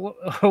soon?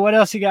 What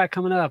else you got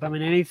coming up? I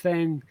mean,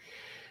 anything...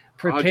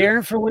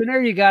 Preparing for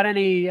winter? You got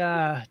any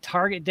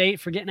target date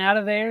for getting out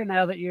of there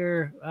now that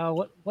you're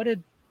what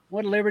did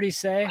Liberty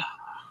say?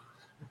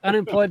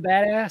 Unemployed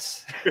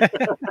badass?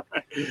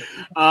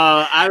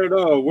 I don't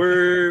know.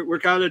 We're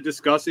kind of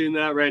discussing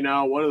that right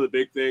now. One of the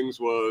big things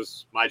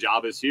was my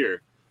job is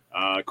here.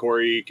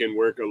 Corey can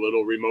work a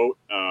little remote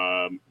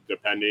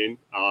depending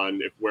on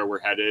where we're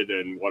headed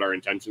and what our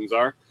intentions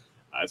are.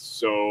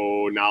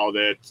 So now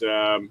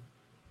that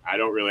I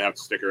don't really have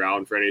to stick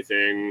around for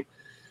anything.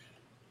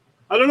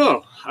 I don't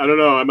know.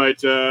 I might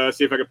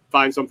see if I can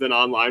find something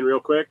online real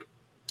quick.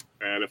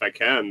 And if I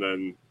can,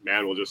 then,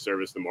 man, we'll just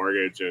service the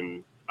mortgage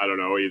and, I don't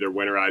know, either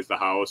winterize the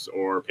house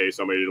or pay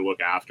somebody to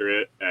look after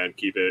it and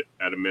keep it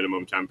at a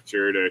minimum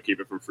temperature to keep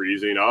it from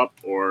freezing up.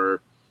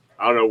 Or,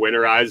 I don't know,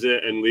 winterize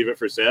it and leave it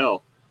for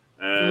sale.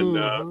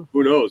 And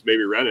who knows,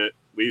 maybe rent it,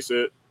 lease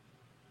it.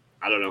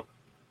 I don't know.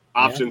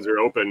 Options are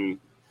open.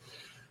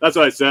 That's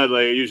what I said.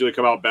 Like, usually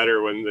come out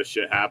better when this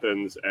shit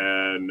happens.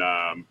 And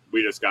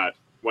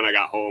when I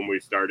got home, we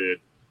started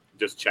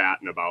just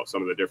chatting about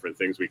some of the different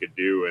things we could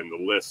do. And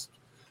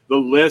the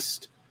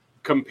list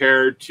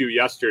compared to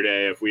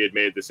yesterday, if we had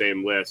made the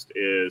same list,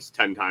 is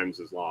 10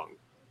 times as long.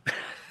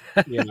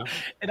 Yeah,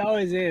 it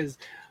always is.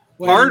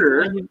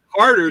 Harder.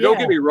 Don't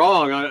get me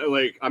wrong.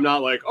 I'm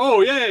not like, oh,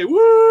 yay,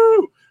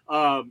 woo.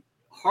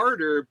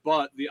 Harder,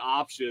 but the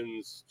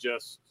options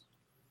just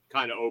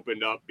kind of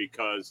opened up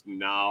because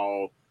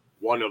now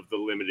one of the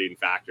limiting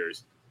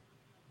factors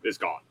is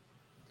gone.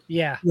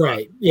 Yeah.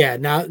 Right. Yeah.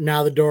 Now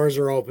the doors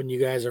are open. You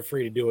guys are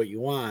free to do what you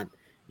want.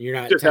 You're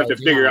not just have to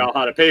figure out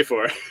how to pay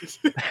for it.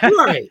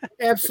 Right.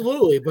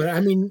 Absolutely. But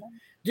I mean,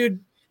 dude,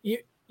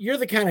 you're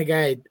the kind of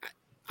guy.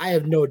 I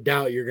have no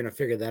doubt you're going to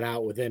figure that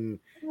out within.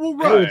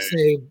 Right. I would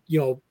say,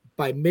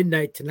 by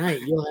midnight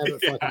tonight, you'll have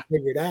it fucking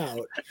figured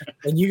out,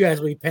 and you guys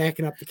will be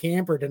packing up the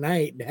camper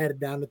tonight and headed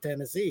down to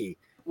Tennessee.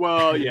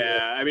 Well,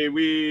 yeah. I mean,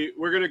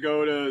 we're gonna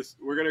go to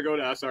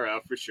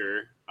SRF for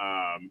sure.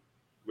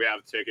 We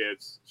have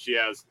tickets. She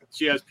has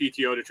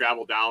PTO to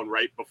travel down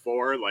right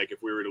before, like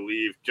if we were to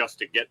leave just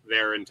to get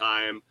there in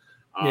time.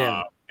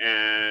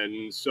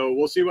 And so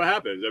we'll see what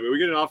happens. I mean, we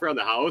get an offer on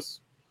the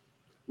house.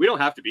 We don't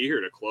have to be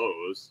here to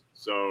close.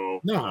 So,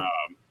 no.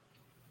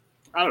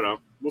 I don't know.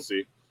 We'll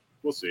see.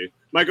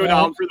 Might go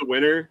down for the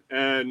winter,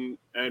 and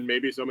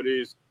maybe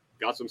somebody's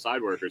got some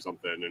side work or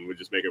something, and we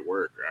just make it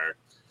work. Or,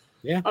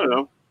 Yeah, I don't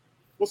know.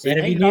 We'll see.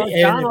 Hey,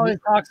 John always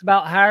talks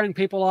about hiring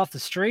people off the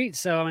street,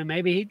 so I mean,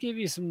 maybe he'd give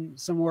you some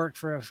work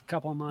for a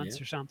couple of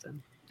months or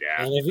something.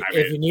 Yeah, and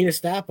if you need a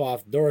stop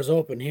off, doors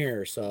open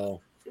here,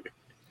 so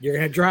you're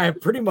gonna drive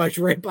pretty much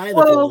right by the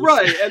place.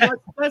 Right, and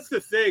that's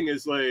the thing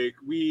is like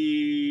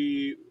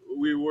we've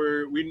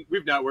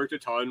networked a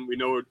ton. We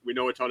know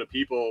a ton of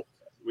people.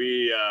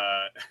 We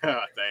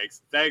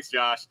thanks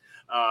Josh.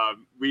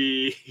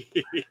 We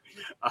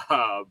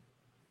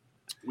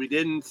we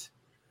didn't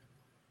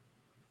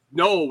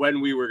know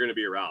when we were going to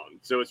be around,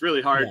 so it's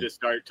really hard to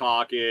start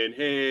talking.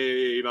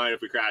 Hey, you mind if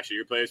we crash at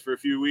your place for a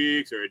few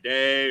weeks or a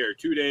day or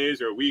 2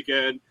 days or a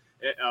weekend?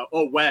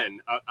 When?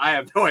 I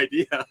have no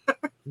idea.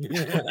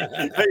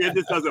 It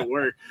just doesn't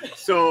work.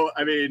 So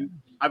I mean,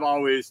 I've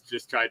always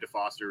just tried to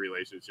foster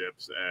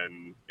relationships,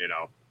 and it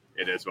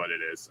is what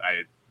it is.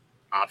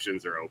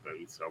 Options are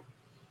open, so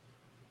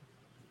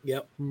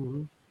yep.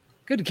 Mm-hmm.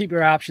 Good to keep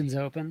your options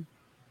open.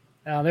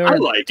 I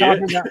like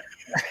it.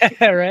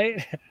 About,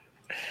 right?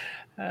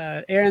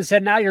 Aaron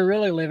said, "Now you're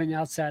really living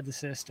outside the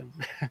system."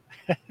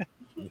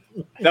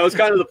 That was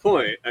kind of the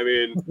point. I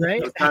mean, right?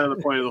 That was kind of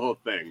the point of the whole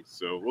thing.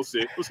 So we'll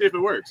see. We'll see if it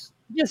works.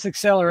 Just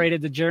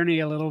accelerated the journey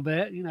a little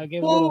bit.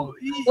 Gave a little.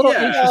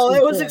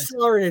 It was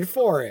accelerated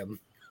for him.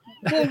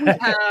 Well,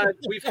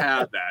 we've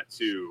had that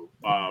too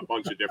a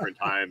bunch of different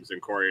times,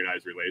 and Corey and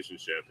I's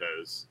relationship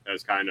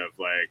has kind of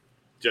like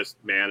just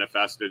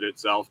manifested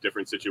itself,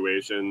 different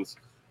situations.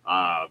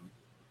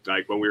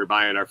 Like when we were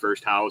buying our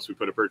first house, we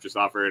put a purchase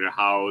offer in a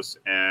house,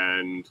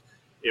 and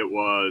it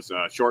was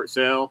a short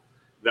sale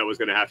that was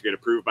going to have to get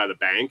approved by the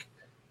bank,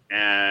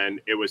 and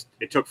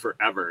it took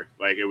forever.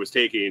 Like it was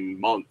taking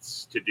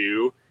months to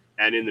do,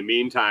 and in the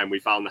meantime, we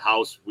found the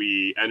house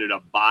we ended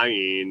up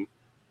buying.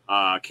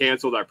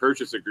 Canceled our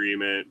purchase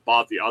agreement,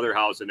 bought the other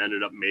house, and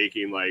ended up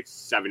making like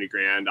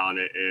 $70,000 on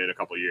it in a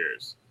couple of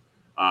years.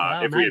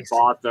 If we had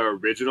bought the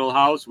original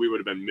house, we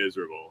would have been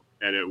miserable,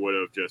 and it would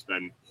have just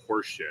been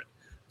horseshit.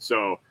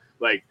 So,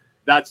 like,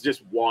 that's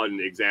just one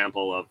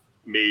example of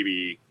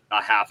maybe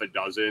a half a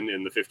dozen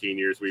in the 15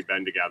 years we've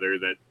been together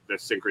that the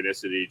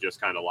synchronicity just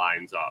kind of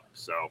lines up.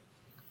 So,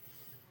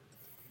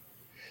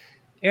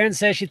 Erin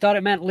says she thought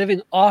it meant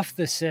living off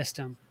the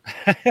system.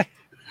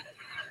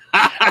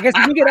 I guess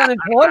if you get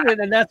unemployment,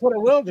 then that's what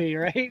it will be,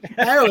 right?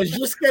 I was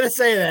just going to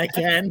say that,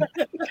 Ken.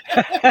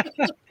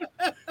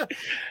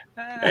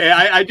 Hey,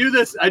 I do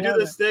this. I do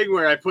this thing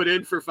where I put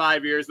in for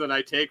 5 years, then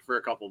I take for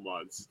a couple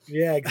months.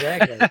 Yeah,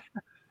 exactly.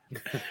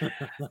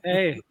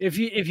 Hey, if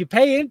you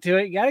pay into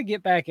it, you got to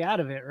get back out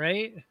of it,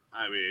 right?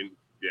 I mean,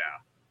 yeah,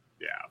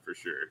 for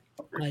sure.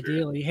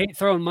 Ideally, you hate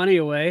throwing money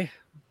away.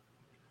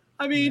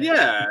 I mean,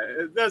 yeah,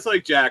 that's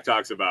like Jack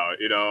talks about.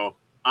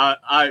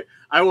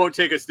 I won't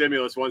take a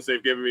stimulus once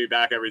they've given me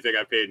back everything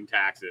I paid in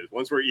taxes.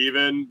 Once we're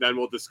even, then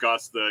we'll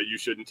discuss you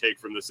shouldn't take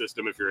from the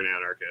system if you're an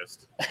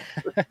anarchist.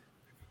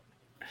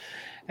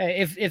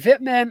 Hey, if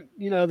it meant,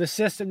 the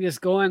system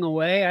just going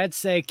away, I'd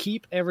say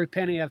keep every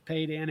penny I've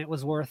paid in. It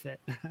was worth it.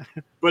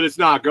 But it's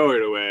not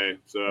going away.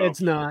 So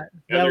it's not.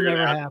 That'll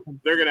never happen.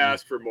 They're going to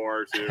ask for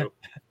more too.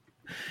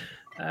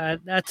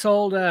 I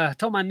told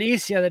my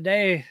niece the other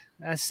day,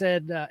 I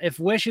said, if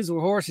wishes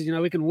were horses,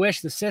 we can wish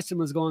the system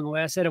was going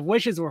away. I said, if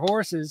wishes were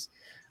horses,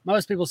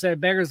 most people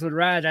said beggars would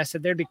ride. I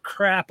said, there'd be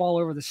crap all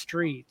over the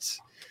streets.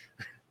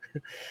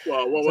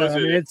 Well, what was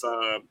it?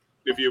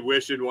 If you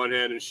wish in one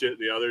hand and shit in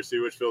the other, see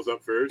which fills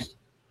up first.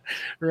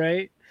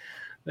 Right.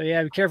 But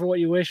yeah, be careful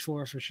what you wish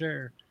for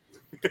sure.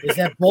 Is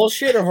that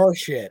bullshit or horse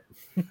shit?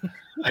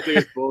 I think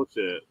it's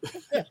bullshit.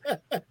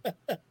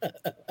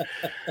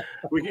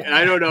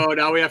 I don't know.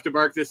 Now we have to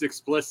mark this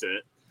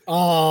explicit.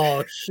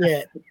 Oh,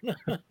 shit.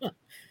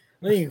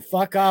 Well, you can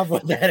fuck off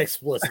with that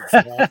explicit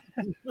stuff.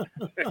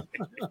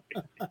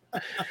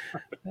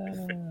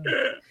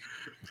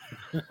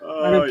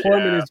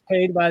 Unemployment is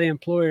paid by the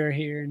employer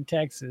here in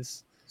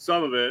Texas.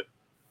 Some of it.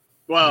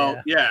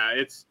 Well,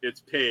 it's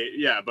paid.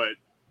 Yeah, but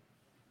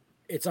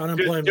it's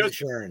unemployment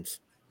insurance.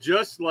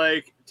 Just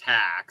like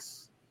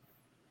tax,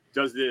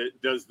 does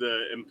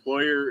the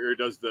employer or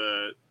does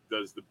the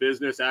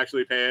business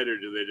actually pay it, or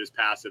do they just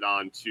pass it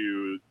on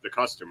to the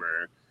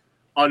customer?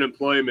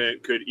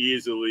 Unemployment could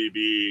easily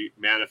be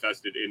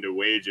manifested into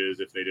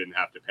wages if they didn't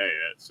have to pay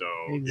it. So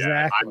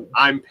exactly.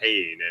 I'm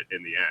paying it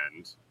in the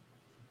end.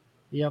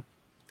 Yep.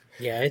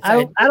 Yeah.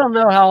 I don't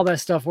know how all that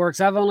stuff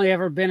works. I've only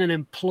ever been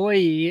an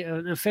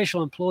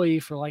official employee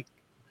for like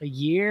a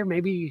year,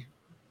 maybe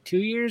 2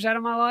 years out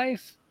of my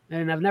life.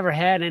 And I've never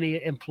had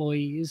any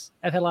employees.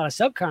 I've had a lot of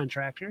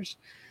subcontractors,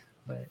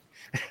 but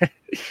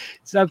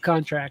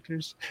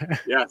subcontractors.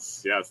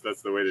 Yes,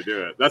 that's the way to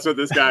do it. That's what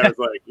this guy was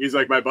like. He's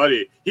like, my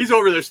buddy, he's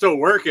over there still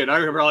working.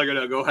 I'm probably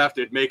gonna have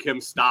to make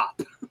him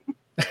stop.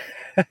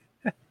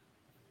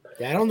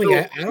 Yeah, I don't think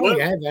I've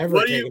ever.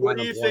 What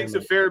do you think's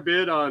a fair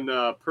bid on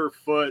per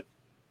foot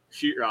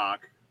sheetrock?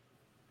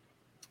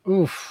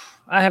 Oof,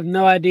 I have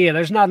no idea.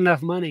 There's not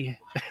enough money.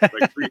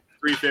 Like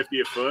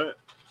 $350 a foot.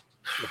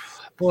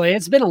 Boy,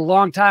 it's been a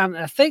long time.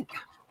 I think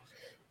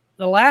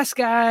the last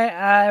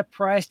guy I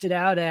priced it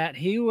out at,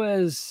 he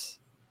was,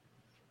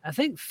 I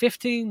think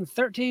 $13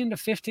 to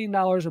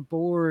 $15 a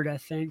board, I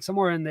think,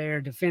 somewhere in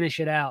there to finish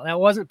it out. That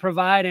wasn't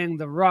providing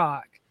the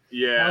rock.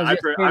 Yeah, I'm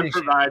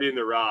providing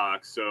the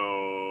rock,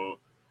 so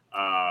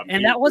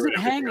and that wasn't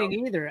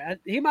hanging either.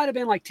 He might have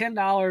been like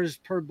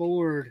 $10 per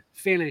board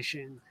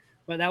finishing,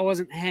 but that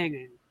wasn't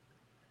hanging.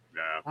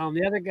 Yeah.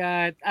 The other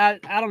guy,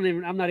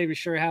 I'm not even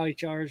sure how he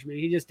charged me.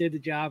 He just did the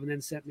job and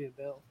then sent me a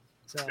bill.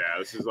 So yeah,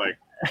 this is like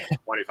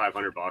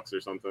 $2,500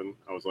 or something.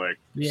 I was like,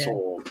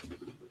 sold.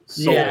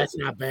 Yeah, it's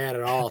not bad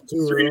at all.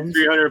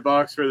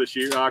 $300 for the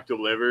sheetrock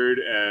delivered,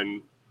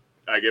 and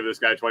I give this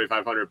guy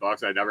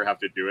 $2,500. I never have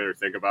to do it or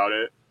think about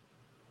it.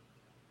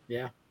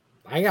 Yeah,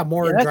 I got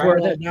more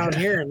drywall down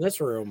here in this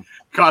room.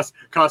 Cost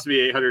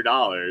me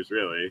 $800,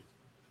 really,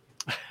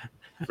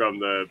 from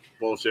the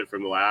bullshit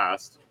from the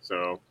last.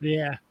 So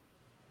yeah,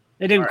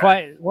 it didn't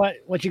quite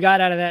what you got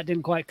out of that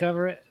didn't quite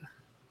cover it.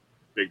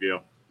 Big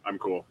deal. I'm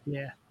cool.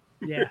 Yeah.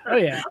 Oh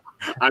yeah.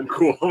 I'm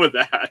cool with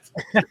that.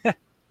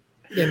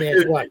 Yeah,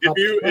 man,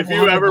 if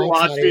you ever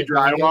watched me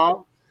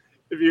drywall,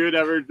 if you had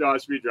ever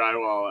watched me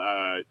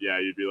drywall, yeah,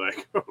 you'd be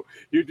like, oh,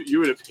 you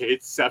would have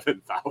paid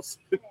 $7,000.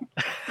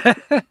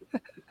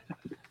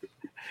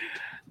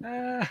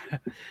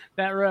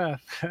 That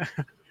rough.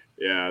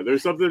 Yeah,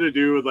 there's something to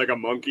do with like a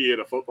monkey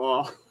and a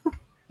football.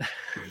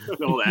 An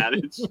old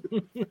adage.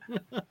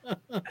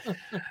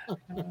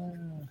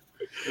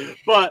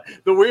 But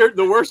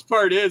the worst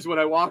part is when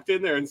I walked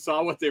in there and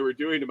saw what they were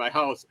doing to my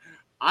house,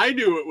 I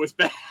knew it was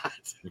bad.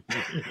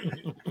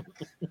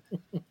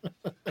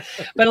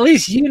 But at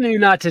least you knew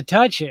not to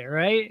touch it,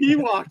 right? He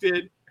walked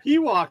in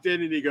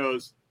and he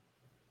goes,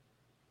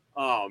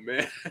 "Oh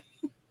man."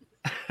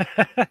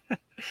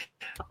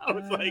 I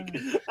was like,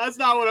 that's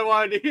not what I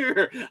wanted to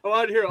hear. I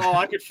wanted to hear, oh,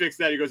 I could fix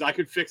that. He goes, I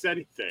could fix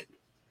anything.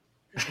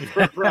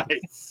 For a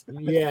price.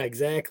 Yeah,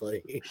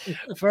 exactly.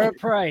 For a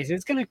price.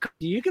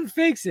 You can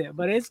fix it,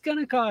 but it's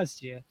gonna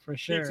cost you for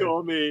sure. He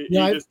told me, he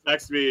just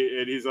texted me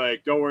and he's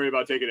like, don't worry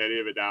about taking any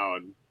of it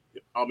down.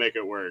 I'll make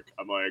it work.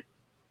 I'm like,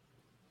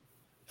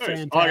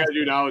 all I gotta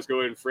do now is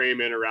go and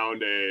frame in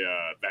around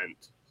a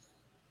vent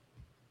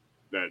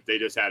that they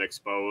just had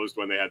exposed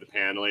when they had the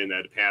paneling, and they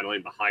had the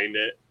paneling behind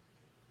it.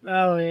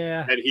 Oh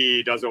yeah. And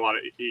he doesn't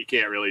want to, he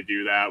can't really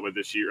do that with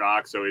the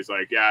sheetrock, so he's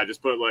like, yeah,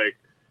 just put like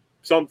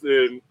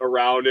something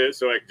around it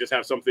so I can just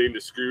have something to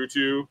screw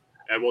to,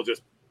 and we'll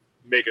just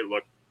make it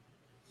look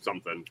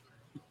something.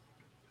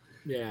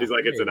 Yeah, he's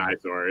like, it's an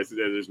eyesore.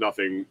 There's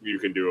nothing you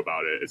can do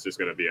about it. It's just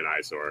going to be an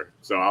eyesore.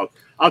 So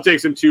I'll take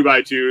some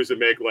 2x2s and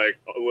make like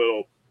a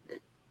little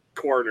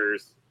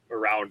corners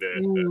around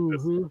it.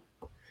 Mm-hmm.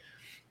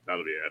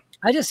 That'll be it.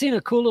 I just seen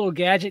a cool little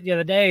gadget the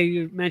other day.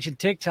 You mentioned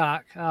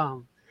TikTok.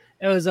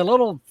 It was a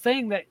little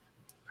thing that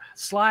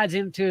slides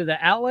into the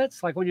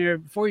outlets. Like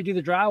before you do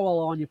the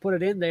drywall on, you put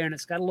it in there and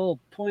it's got a little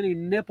pointy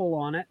nipple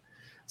on it.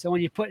 So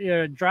when you put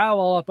your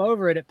drywall up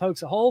over it, it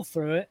pokes a hole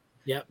through it.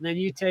 Yep. And then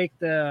you take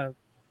the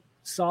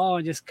saw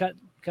and just cut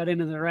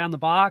around the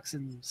box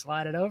and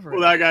slide it over.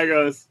 Well, that guy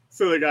goes,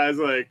 so the guy's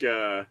like,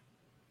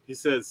 he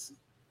says,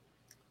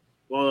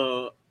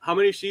 well, how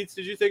many sheets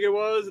did you think it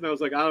was? And I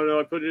was like, I don't know.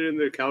 I put it in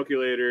the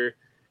calculator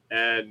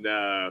and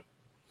and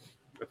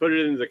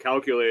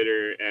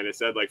it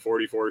said like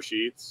 44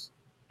 sheets.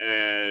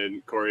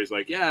 And Corey's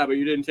like, yeah, but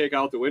you didn't take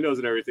out the windows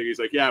and everything. He's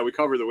like, yeah, we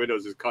covered the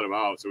windows and cut them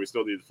out, so we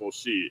still need the full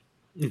sheet.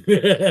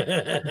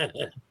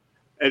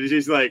 And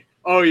she's like,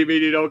 oh, you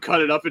mean you don't cut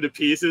it up into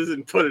pieces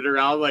and put it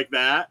around like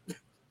that?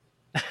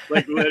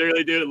 Like,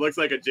 literally, dude, it looks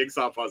like a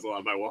jigsaw puzzle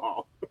on my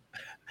wall.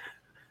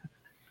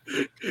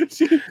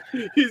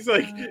 He's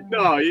like,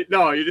 no,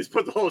 you just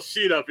put the whole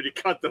sheet up and you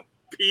cut the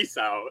piece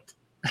out.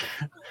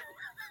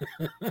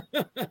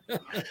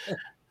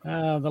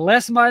 The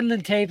less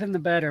muddling taping, the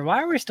better.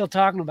 Why are we still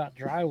talking about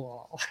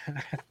drywall?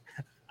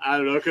 I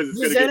don't know, because it's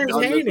going to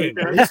entertaining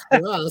for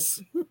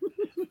us.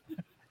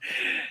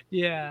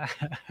 Yeah.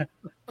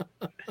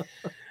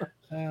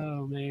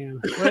 Oh man.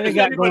 What if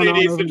anybody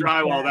needs to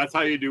drywall, that's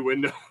how you do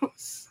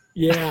windows.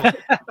 Yeah.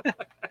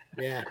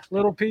 Yeah.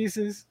 Little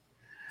pieces.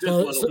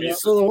 So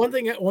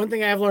the one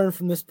thing I've learned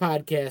from this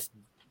podcast: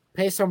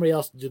 pay somebody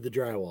else to do the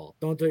drywall.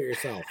 Don't do it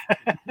yourself.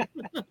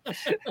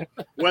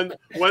 When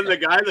the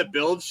guy that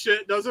builds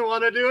shit doesn't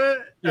want to do it,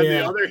 and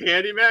the other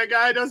handyman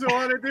guy doesn't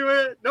want to do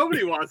it,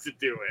 nobody wants to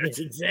do it.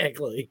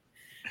 Exactly.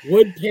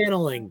 Wood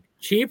paneling,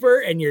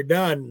 cheaper, and you're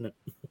done.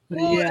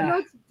 Well,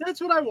 yeah,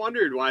 that's what I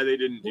wondered, why they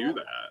didn't do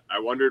that. I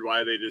wondered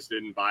why they just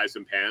didn't buy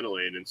some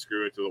paneling and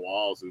screw it to the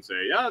walls and say,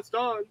 yeah, it's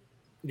done.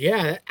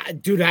 Yeah,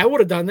 dude, I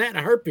would have done that in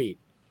a heartbeat.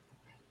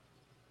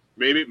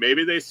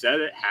 Maybe they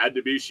said it had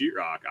to be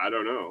sheetrock. I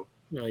don't know.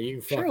 No,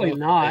 you can surely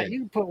not. You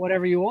can put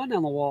whatever you want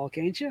on the wall,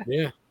 can't you?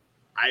 Yeah.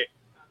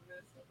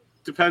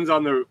 Depends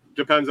on for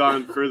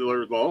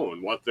their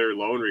loan, what their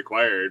loan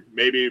required.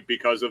 Maybe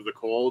because of the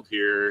cold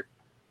here,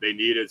 they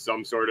needed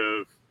some sort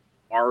of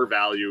R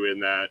value in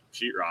that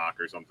sheetrock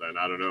or something.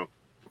 I don't know.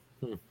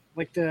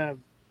 Like the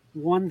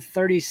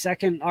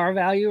 1/32 R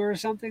value or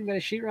something that a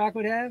sheetrock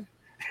would have.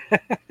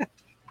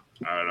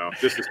 I don't know,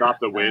 just to stop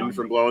the wind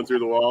from blowing through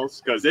the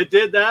walls, because it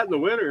did that in the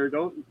winter.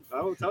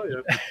 I will tell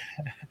you.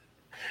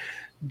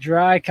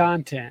 Dry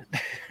content.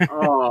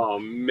 Oh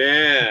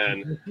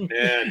man,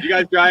 you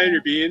guys drying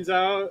your beans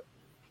out?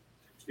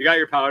 You got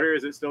your powder?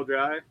 Is it still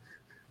dry?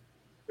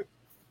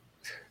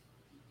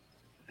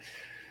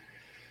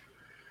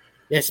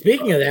 Yeah,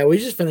 speaking of that, we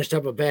just finished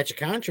up a batch of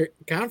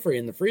confrey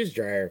in the freeze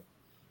dryer.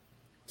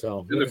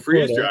 So In the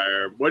freeze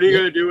dryer. What are you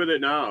gonna do with it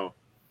now?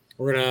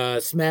 We're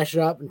gonna smash it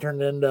up and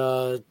turn it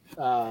into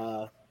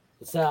the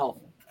south.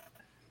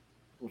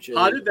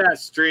 How did that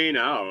strain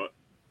out?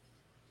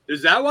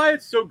 Is that why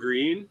it's so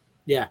green?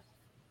 Yeah.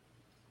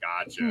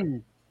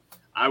 Gotcha.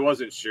 I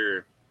wasn't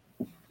sure.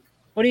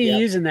 What are you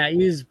using that?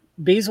 You use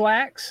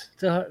beeswax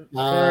to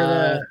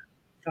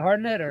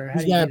harden it, or how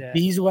do you do that?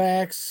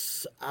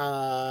 Beeswax,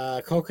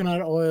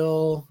 coconut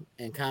oil,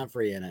 and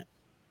comfrey in it.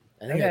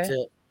 I think that's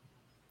it.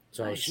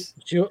 So nice.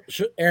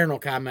 Erin will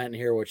comment and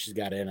hear what she's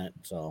got in it.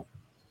 So,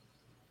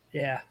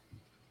 yeah.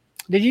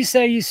 Did you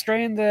say you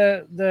strained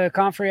the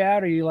comfrey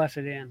out, or you left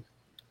it in?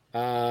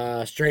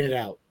 Strain it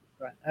out.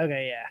 Right.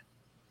 Okay. Yeah.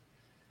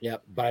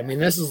 Yep. But I mean,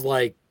 this is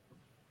like,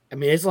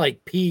 it's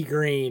like pea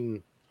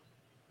green.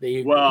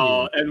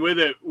 And with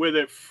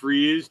it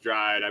freeze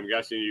dried, I'm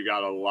guessing you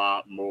got a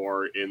lot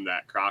more in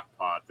that crock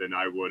pot than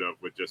I would have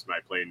with just my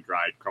plain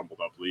dried crumpled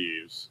up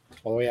leaves.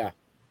 Oh yeah.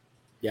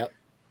 Yep.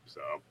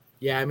 So.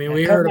 Yeah, I mean,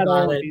 we heard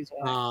about it.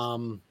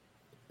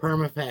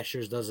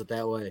 Permapastures does it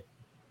that way.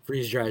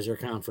 Freeze dries their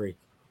comfrey.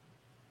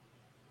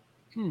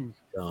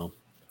 So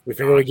we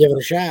figured we'd give it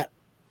a shot.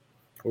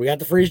 We got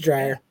the freeze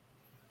dryer.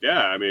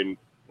 Yeah, I mean,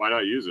 why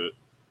not use it?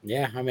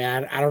 Yeah, I mean,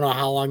 I don't know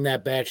how long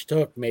that batch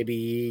took.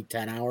 Maybe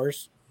 10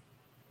 hours.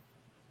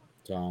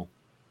 So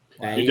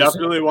you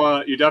definitely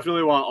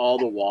want all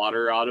the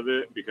water out of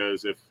it,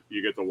 because if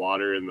you get the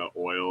water in the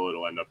oil,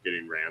 it'll end up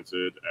getting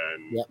rancid,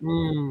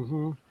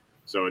 and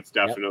so it's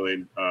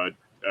definitely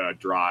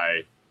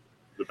dry.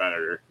 The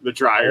better. The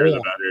drier,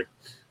 the better.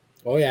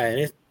 Oh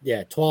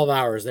yeah, 12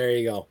 hours. There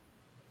you go.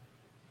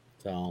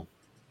 So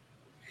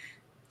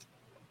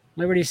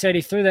Liberty said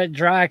he threw that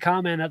dry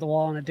comment at the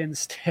wall and it didn't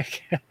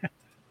stick.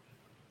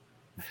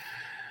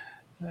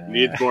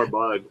 Needs more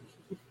bud.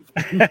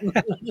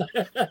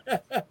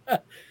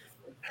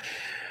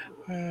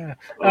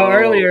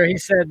 Earlier he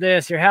said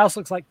this: your house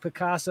looks like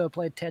Picasso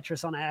played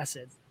Tetris on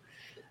acid.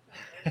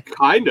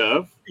 Kind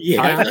of.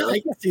 Yeah, I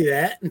can see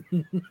that.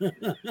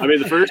 I mean,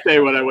 the first day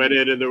when I went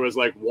in and there was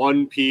like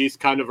one piece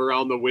kind of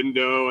around the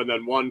window and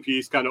then one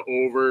piece kind of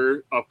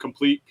over, a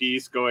complete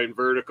piece going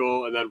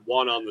vertical, and then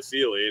one on the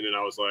ceiling. And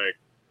I was like,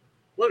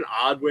 what an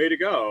odd way to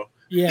go.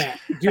 Yeah,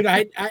 dude,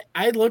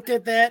 I looked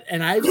at that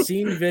and I've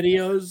seen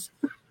videos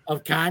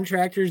of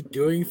contractors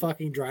doing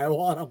fucking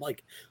drywall. And I'm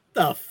like,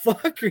 the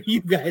fuck are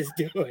you guys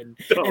doing?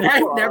 And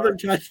I've never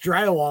touched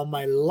drywall in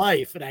my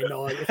life, and I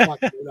know I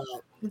fucked it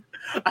up.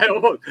 I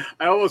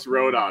almost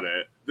wrote on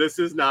it, this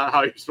is not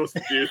how you're supposed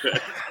to do this.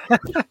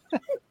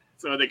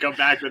 So when they come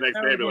back the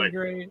next day, be like,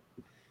 great.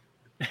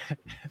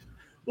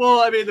 Well,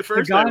 I mean, the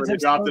first time when they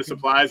dropped the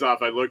supplies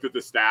off, I looked at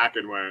the stack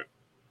and went,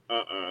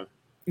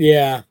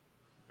 Yeah.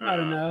 Not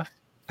enough.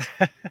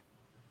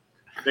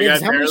 They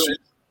got how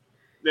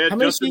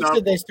many sheets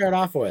did they start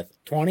off with?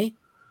 20?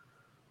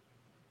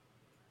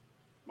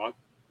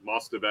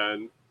 Must have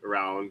been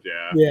around,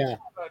 yeah. Yeah.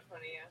 About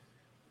 20, yeah.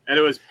 And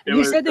it was.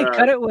 You said they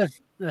cut it with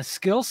a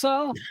skill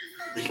saw?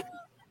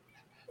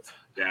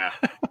 Yeah.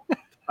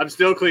 I'm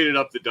still cleaning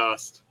up the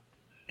dust.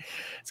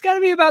 It's got to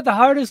be about the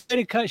hardest way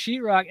to cut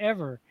sheetrock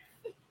ever.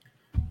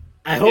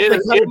 I hope they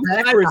cut it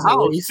backwards at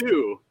least.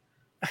 Too.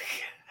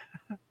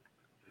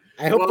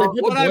 I hope they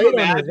put what the I'm blade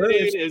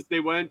imagining is they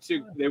went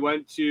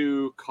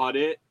to cut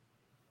it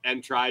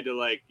and tried to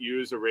like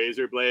use a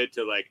razor blade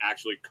to like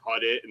actually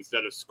cut it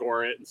instead of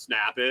score it and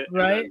snap it.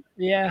 Right.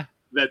 Yeah.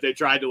 That they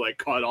tried to like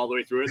cut all the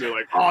way through it. And they're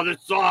like, oh,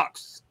 this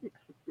sucks.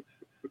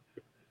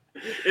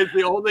 It's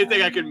the only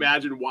thing I can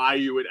imagine why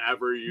you would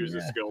ever use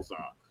a skill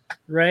saw.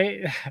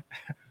 Right.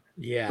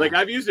 Yeah. Like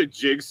I've used a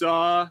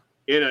jigsaw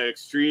in an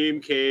extreme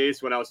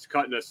case when I was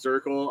cutting a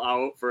circle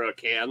out for a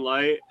can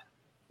light,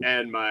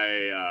 and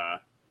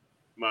my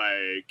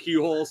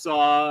keyhole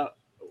saw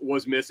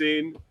was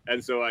missing,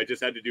 and so I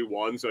just had to do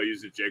one, so I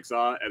used a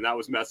jigsaw, and that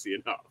was messy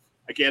enough.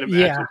 I can't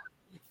imagine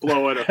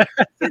blowing a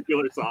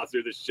circular saw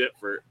through the shit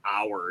for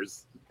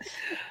hours.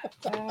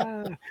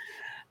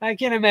 I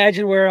can't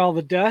imagine where all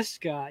the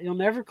dust got. You'll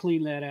never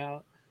clean that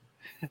out.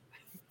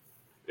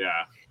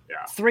 Yeah.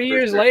 3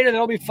 years later,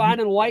 they'll be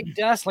finding white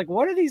dust. Like,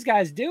 what are these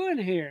guys doing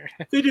here?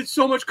 They did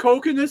so much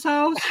coke in this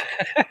house.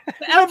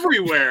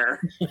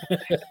 Everywhere.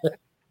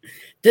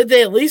 Did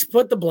they at least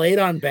put the blade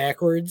on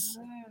backwards?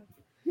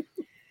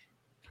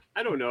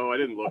 I don't know. I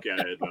didn't look at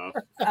it enough.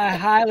 I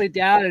highly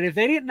doubt it. If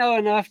they didn't know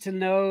enough to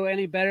know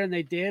any better than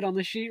they did on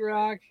the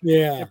sheetrock,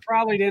 they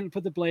probably didn't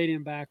put the blade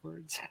in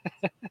backwards.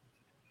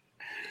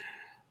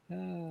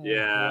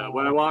 Yeah,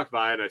 when I walked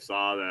by and I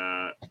saw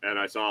that, and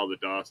I saw all the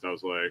dust, I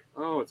was like,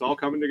 oh, it's all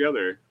coming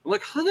together. I'm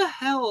like, how the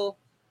hell?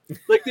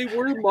 Like, they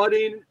were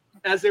mudding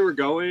as they were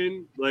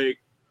going. Like,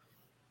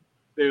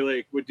 they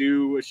like would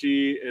do a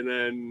sheet, and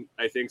then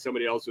I think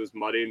somebody else was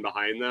mudding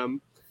behind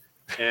them,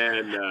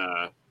 and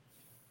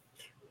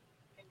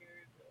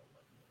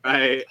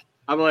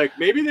I'm like,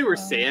 maybe they were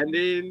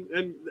sanding,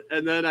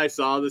 and then I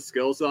saw the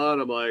skill saw,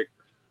 and I'm like,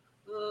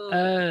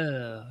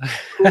 Oh,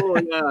 cool,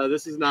 yeah,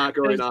 this is not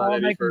going It's on all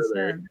any making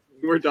further. sense.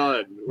 We're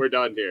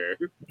done here.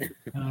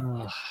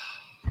 Oh,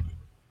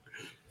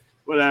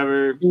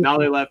 Whatever. Now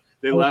they left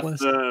Hopeless.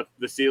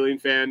 the ceiling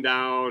fan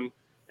down,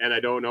 and I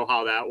don't know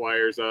how that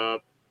wires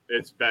up.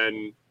 It's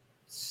been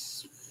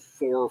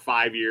 4 or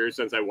 5 years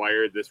since I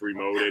wired this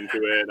remote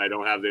into it, and I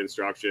don't have the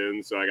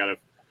instructions, so I gotta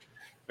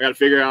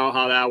figure out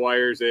how that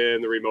wires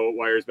in. The remote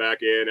wires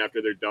back in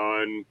after they're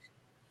done.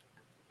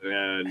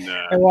 And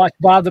I watched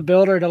Bob the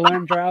Builder to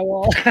learn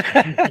drywall.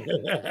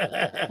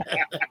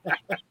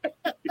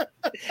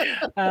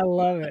 I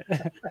love it. For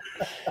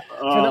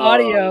the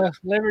audio,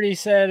 Liberty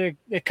said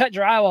it cut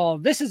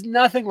drywall. This is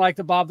nothing like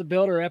the Bob the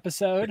Builder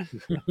episode.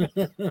 yeah.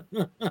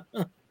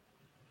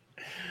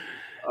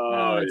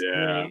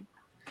 Great.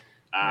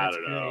 I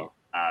don't know.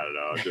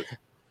 Just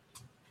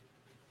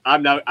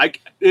I'm not.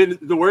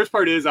 The worst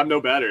part is I'm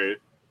no better,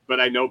 but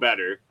I know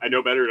better. I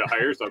know better to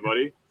hire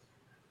somebody.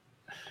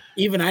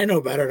 Even I know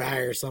better to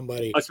hire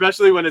somebody,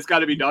 especially when it's got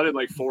to be done in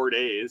like 4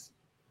 days.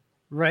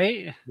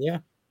 Right? Yeah.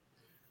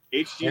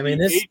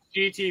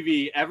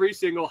 HGTV, every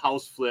single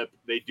house flip,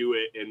 they do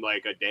it in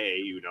like a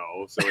day,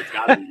 so it's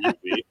got to be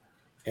easy.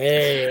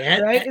 Hey,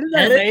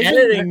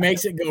 editing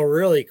makes it go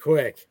really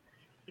quick.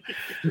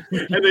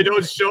 And they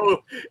don't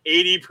show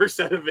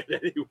 80% of it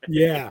anyway.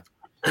 Yeah.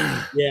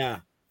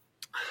 Yeah.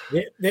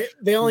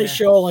 They only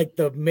show like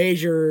the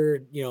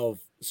major,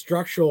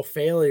 structural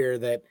failure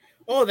that,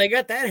 they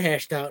got that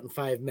hashed out in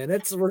 5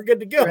 minutes. We're good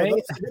to go. Right?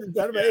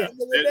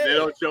 They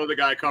don't show the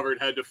guy covered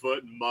head to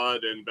foot in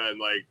mud and been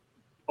like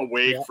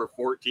awake for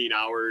 14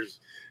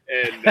 hours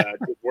and just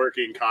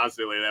working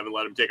constantly. They haven't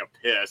let him take a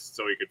piss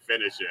so he could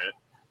finish it.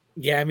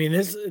 Yeah, I mean,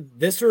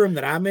 this room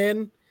that I'm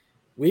in,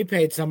 we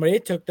paid somebody.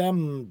 It took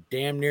them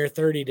damn near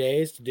 30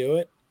 days to do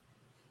it.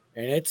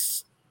 And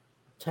it's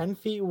 10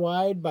 feet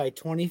wide by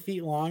 20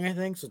 feet long, I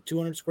think. So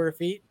 200 square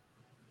feet.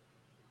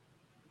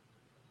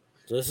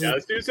 So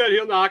this dude said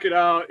he'll knock it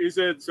out. He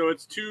said, so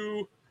it's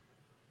two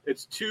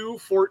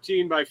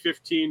 14 by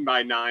 15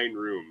 by 9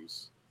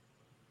 rooms.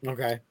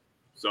 Okay.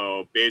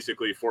 So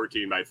basically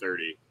 14 by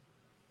 30,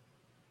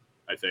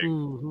 I think.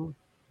 Mm-hmm.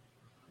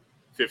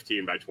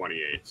 15 by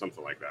 28,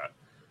 something like that.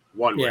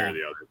 One way or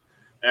the other.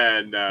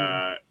 And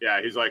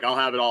he's like, I'll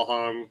have it all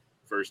hung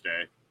first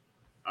day.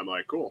 I'm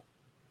like, cool.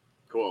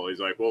 He's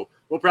like, we'll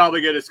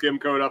probably get a skim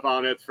coat up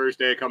on it the first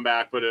day, come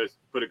back, put a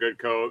good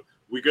coat.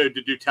 We good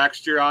to do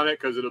texture on it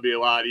because it'll be a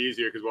lot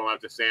easier because we won't have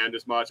to sand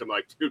as much. I'm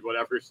like, dude,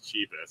 whatever's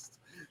cheapest.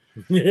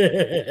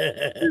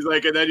 He's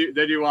like, and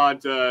then you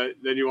want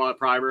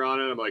primer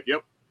on it. I'm like,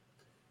 yep.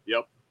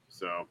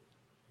 So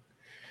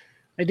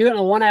they do it in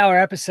a 1 hour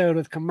episode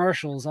with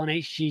commercials on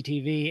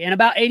HGTV, and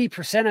about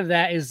 80% of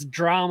that is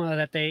drama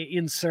that they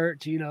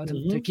insert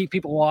to keep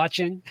people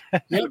watching.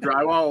 The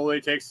drywall only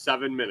takes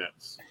 7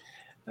 minutes.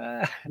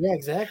 Yeah,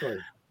 exactly.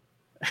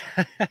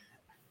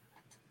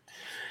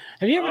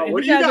 Have you ever?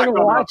 What do you got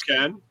going up,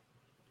 Ken?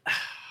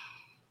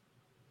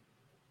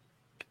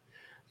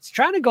 It's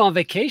trying to go on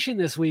vacation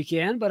this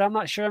weekend, but I'm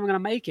not sure I'm going to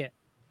make it.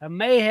 I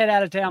may head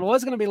out of town. I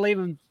was going to be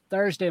leaving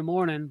Thursday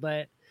morning,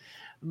 but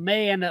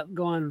may end up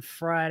going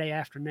Friday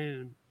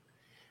afternoon.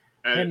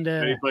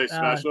 Any place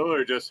special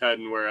or just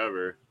heading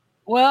wherever?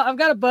 Well, I've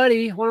got a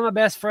buddy, one of my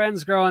best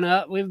friends growing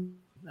up.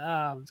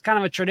 It's kind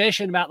of a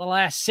tradition about the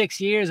last 6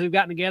 years we've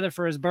gotten together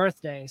for his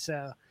birthday.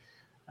 So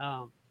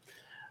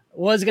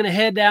was going to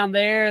head down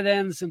there.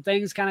 Then some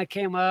things kind of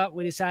came up.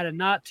 We decided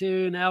not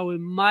to. Now we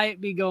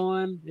might be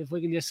going if we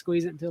can just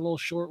squeeze it into a little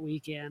short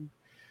weekend.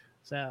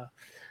 So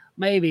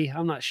maybe,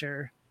 I'm not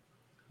sure.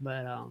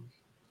 But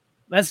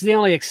that's the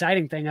only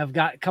exciting thing I've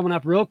got coming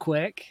up real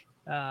quick.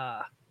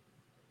 I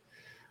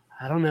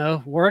don't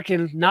know.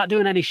 Working, not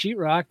doing any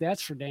sheetrock.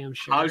 That's for damn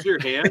sure. How's your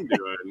hand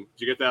doing? Did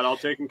you get that all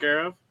taken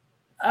care of?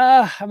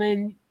 I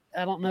mean,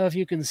 I don't know if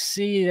you can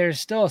see. There's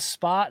still a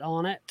spot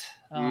on it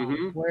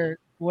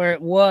where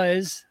it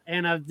was,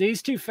 and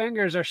these 2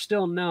 fingers are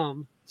still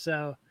numb.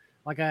 So,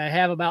 like, I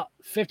have about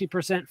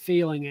 50%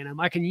 feeling in them.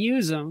 I can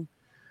use them,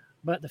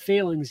 but the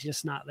feeling's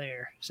just not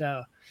there.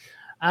 So,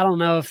 I don't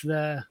know if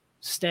the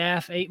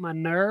staff ate my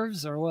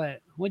nerves or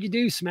what. What'd you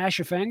do? Smash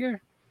your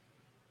finger?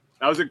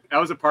 That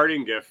was a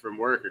parting gift from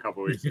work a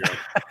couple weeks ago.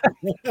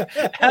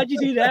 How'd you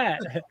do that?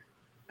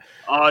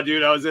 Oh,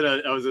 dude, I was in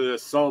a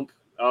sump.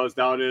 I was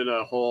down in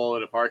a hole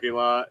in a parking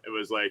lot. It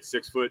was like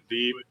 6 foot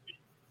deep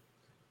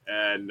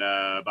and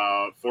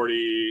about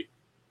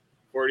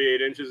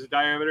 48 inches of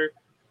diameter.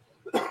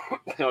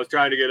 I was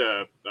trying to get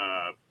a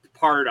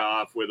part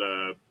off with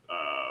a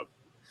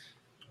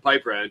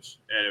pipe wrench,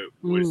 and it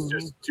was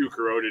just too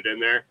corroded in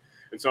there.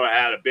 And so I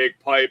had a big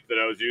pipe that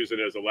I was using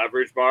as a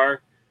leverage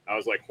bar. I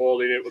was like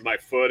holding it with my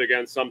foot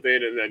against something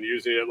and then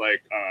using it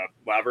like a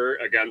lever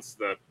against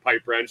the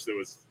pipe wrench that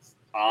was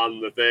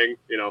on the thing,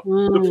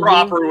 the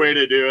proper way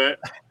to do it.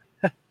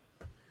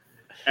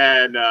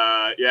 And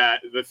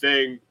the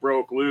thing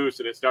broke loose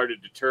and it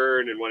started to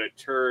turn. And when it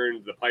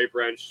turned, the pipe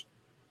wrench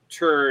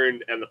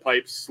turned and the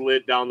pipe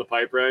slid down the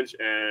pipe wrench,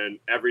 and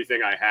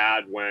everything I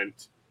had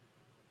went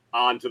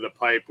onto the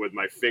pipe with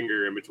my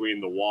finger in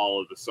between the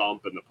wall of the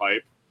sump and the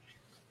pipe.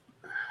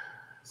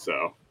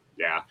 So,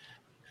 yeah.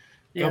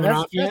 Yeah,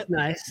 that's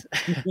nice.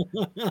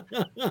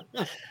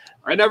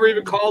 I never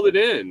even called it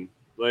in.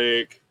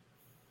 Like,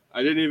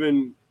 I didn't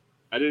even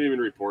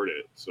report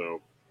it.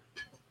 So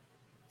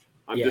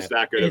I'm just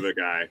that good of a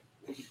guy.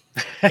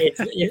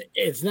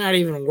 It's not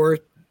even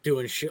worth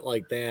doing shit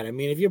like that. I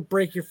mean, if you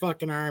break your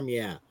fucking arm,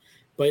 yeah,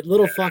 but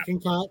little fucking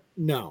cut,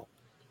 no.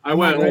 I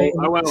went home.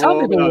 I was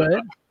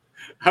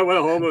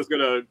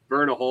gonna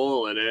burn a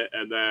hole in it,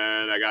 and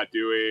then I got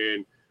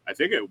doing. I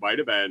think it might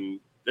have been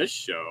this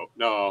show.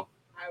 No,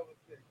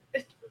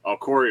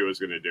 Corey was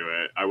gonna do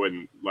it. I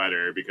wouldn't let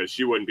her because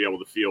she wouldn't be able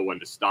to feel when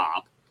to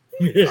stop.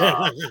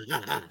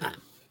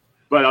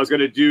 But I was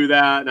gonna do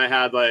that, and I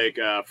had like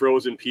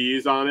frozen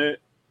peas on it,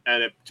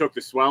 and it took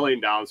the swelling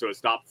down, so it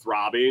stopped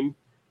throbbing.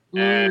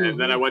 And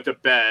then I went to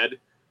bed,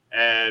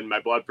 and my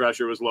blood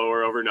pressure was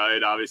lower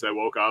overnight. Obviously, I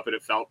woke up and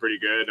it felt pretty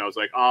good, and I was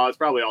like, "Oh, it's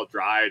probably all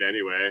dried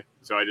anyway."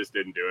 So I just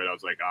didn't do it. I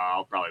was like, "Oh,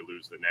 I'll probably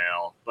lose the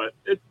nail," but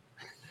it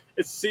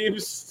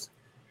seems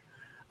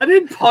I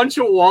didn't punch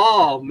a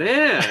wall,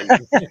 man.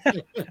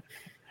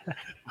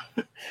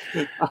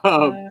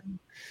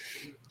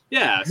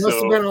 Yeah,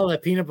 must have been all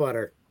that peanut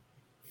butter.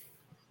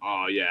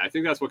 Oh yeah, I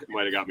think that's what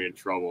might have got me in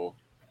trouble.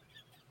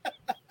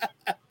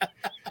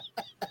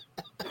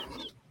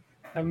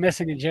 I'm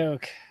missing a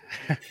joke.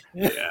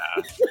 Yeah.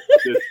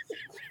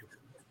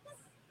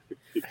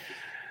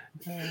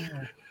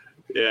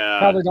 Yeah.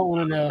 Probably don't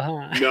want to know,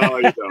 huh? No,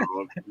 you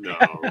don't. No.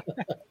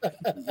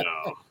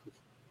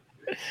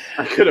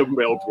 I could have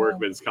milked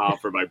workman's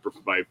comp for my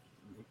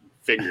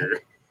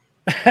finger.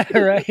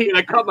 Right. And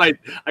I cut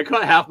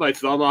half my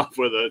thumb off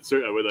with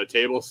a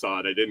table saw,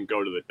 and I didn't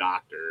go to the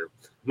doctor.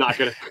 I'm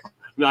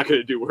not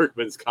gonna do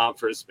workman's comp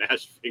for a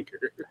smashed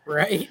finger.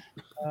 Right.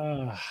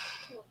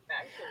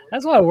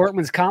 That's why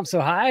workman's comp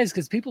so high, is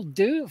because people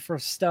do it for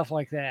stuff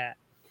like that.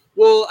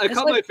 Well, I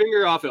cut my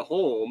finger off at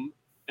home,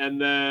 and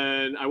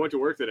then I went to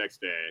work the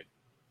next day.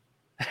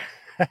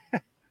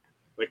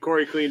 Like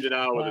Corey cleaned it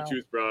out with a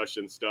toothbrush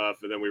and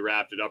stuff, and then we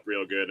wrapped it up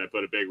real good. And I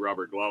put a big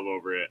rubber glove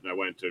over it, and I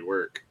went to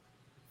work.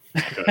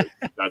 Because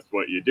that's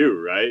what you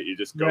do, right? You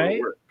just go to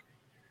work.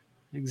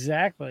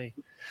 Exactly.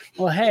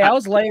 Well, hey, I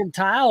was laying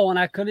tile and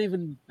I couldn't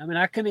even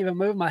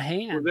move my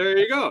hand. Well, there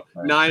you go.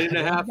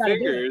 9.5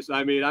 fingers.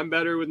 I mean, I'm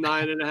better with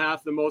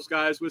 9.5 than most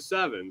guys with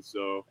 7.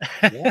 So,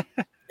 yeah.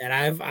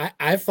 And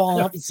I've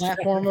fallen off the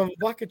platform of a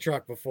bucket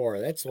truck before.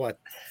 That's what,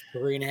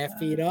 3.5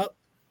 feet up.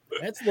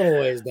 That's a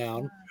little ways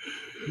down.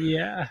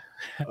 Yeah.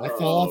 I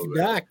fell off the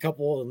dock what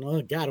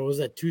was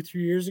that 2-3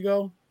 years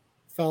ago?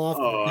 Fell off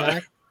the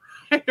dock.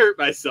 I hurt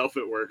myself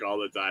at work all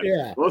the time.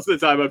 Yeah. Most of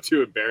the time, I'm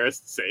too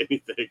embarrassed to say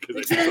anything.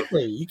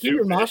 Exactly. You keep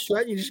your mouth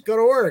shut and you just go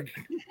to work.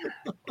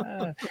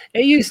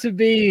 It used to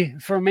be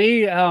for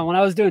me when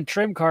I was doing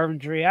trim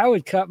carpentry, I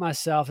would cut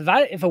myself.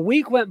 If a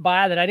week went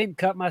by that I didn't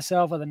cut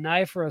myself with a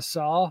knife or a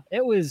saw,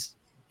 it was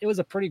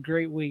a pretty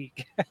great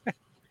week.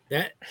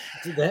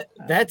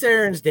 That's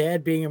Aaron's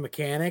dad being a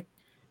mechanic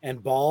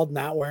and bald,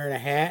 not wearing a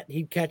hat.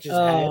 He'd catch his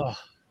head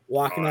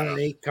walking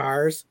underneath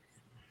cars.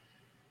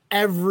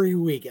 Every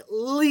week, at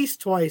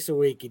least twice a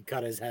week, he'd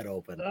cut his head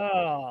open.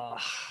 I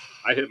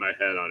hit my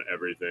head on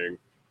everything.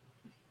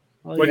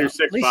 Well, when you're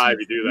 6'5",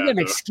 you do that. You get an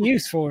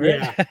excuse for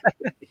it.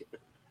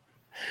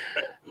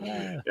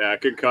 Yeah,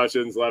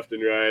 concussions left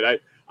and right.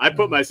 I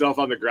put myself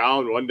on the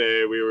ground one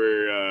day. We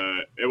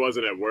were it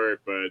wasn't at work,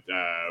 but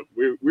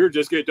we were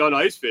just getting done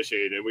ice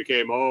fishing, and we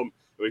came home.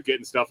 We were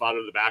getting stuff out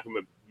of the back of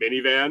a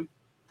minivan,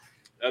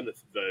 and the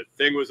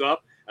thing was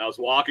up. I was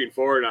walking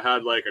forward, and I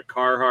had like a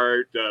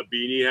Carhartt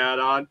beanie hat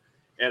on,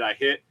 and I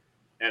hit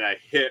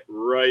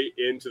right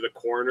into the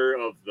corner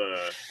of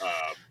the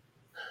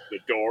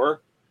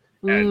door,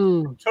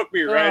 and took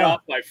me right off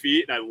my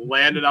feet, and I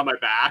landed on my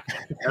back,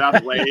 and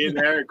I'm laying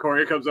there, and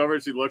Corey comes over,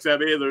 and she looks at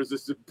me, and there's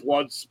this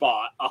blood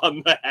spot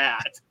on the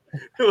hat.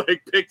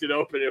 Like picked it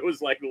open, it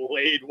was like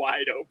laid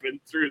wide open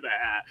through the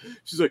hat.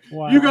 She's like,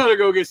 "You gotta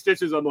go get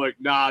stitches." I'm like,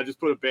 "Nah, just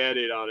put a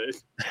Band-Aid on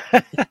it."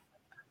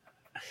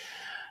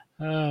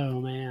 Oh,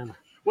 man.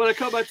 When I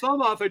cut my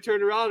thumb off, I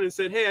turned around and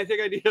said, "Hey, I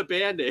think I need a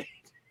Band-Aid."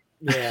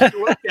 Yeah. She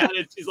looked at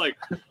it. She's like...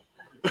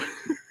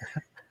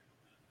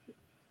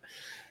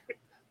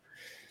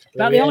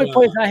 About the only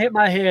place I hit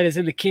my head is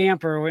in the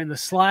camper, in the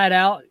slide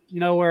out,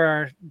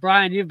 where,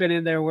 Brian, you've been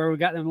in there where we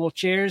got them little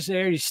chairs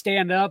there. You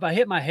stand up. I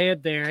hit my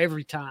head there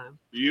every time.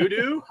 You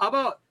do? How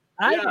about...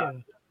 I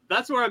do.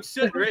 That's where I'm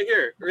sitting right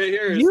here. Right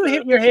here. You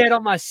hit your head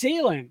on my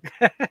ceiling.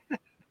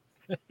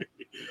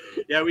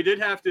 Yeah, we did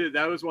have to.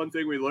 That was one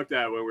thing we looked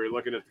at when we were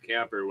looking at the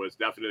camper, was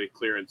definitely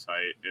clearance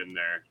height in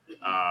there.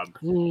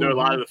 There were a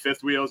lot of the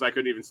fifth wheels. I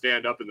couldn't even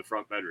stand up in the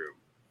front bedroom.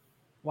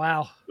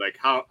 Wow. Like,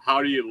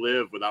 how do you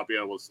live without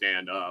being able to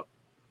stand up?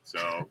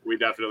 So we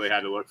definitely had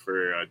to look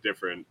for a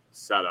different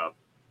setup.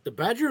 The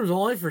bedroom's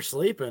only for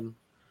sleeping.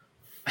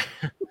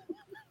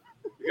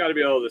 You got to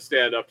be able to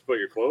stand up to put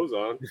your clothes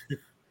on.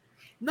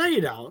 No,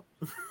 you don't.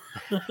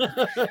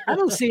 I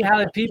don't see how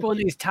the people in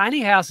these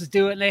tiny houses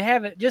do it, and they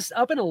have it just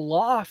up in a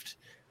loft,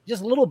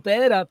 just a little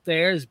bed up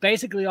there is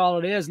basically all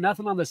it is,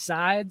 nothing on the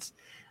sides.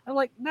 I'm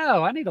like,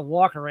 no, I need to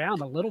walk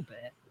around a little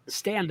bit,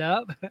 stand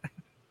up.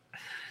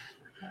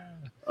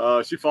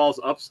 She falls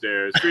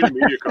upstairs. Freedom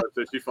Media Card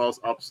says she falls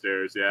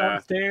upstairs. Yeah.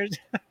 Upstairs.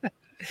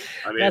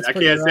 I mean, That's I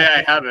pretty can't say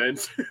rough. I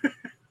haven't.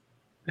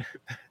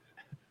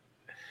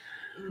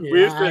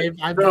 Yeah,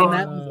 I've done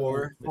that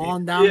before.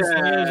 Falling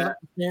downstairs, Yeah.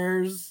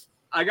 upstairs.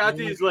 I got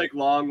these like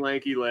long,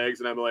 lanky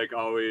legs, and I'm like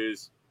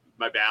always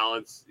my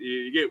balance.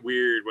 You get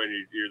weird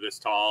when you're this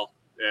tall,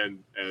 and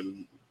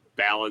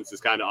balance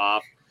is kind of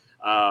off.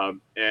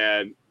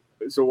 And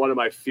so one of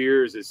my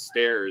fears is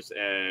stairs.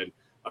 And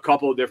a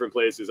couple of different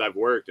places I've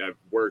worked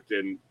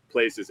in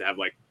places that have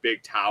like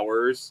big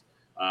towers,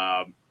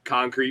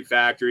 concrete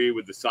factory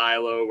with the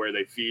silo where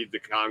they feed the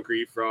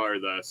concrete from or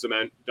the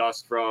cement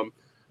dust from.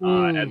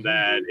 And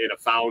then in a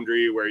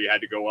foundry where you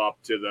had to go up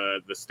to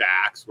the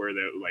stacks where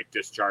they're like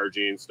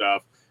discharging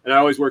stuff. And I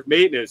always work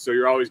maintenance, so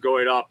you're always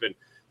going up. And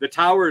the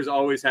towers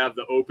always have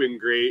the open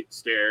grate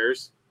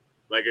stairs.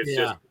 Like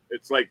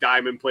it's like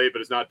diamond plate,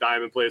 but it's not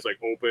diamond plate. It's like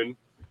open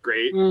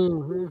grate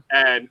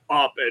and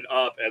up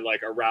and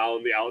like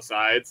around the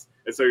outsides.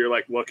 And so you're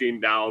like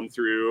looking down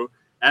through.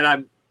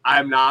 And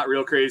I'm not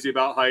real crazy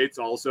about heights.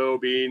 Also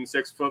being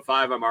 6'5",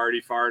 I'm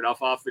already far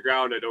enough off the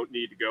ground. I don't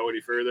need to go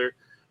any further.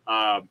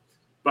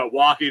 But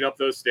walking up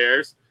those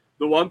stairs,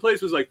 the one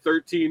place was like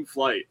 13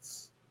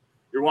 flights.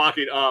 You're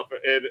walking up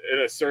in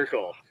a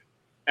circle.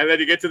 And then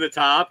you get to the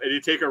top and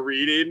you take a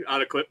reading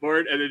on a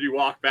clipboard and then you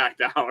walk back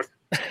down.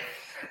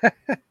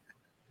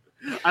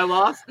 I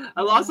lost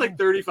like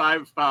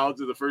 35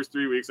 pounds in the first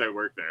 3 weeks I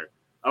worked there.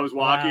 I was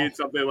walking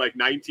something like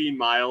 19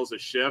 miles a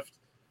shift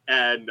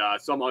and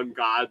some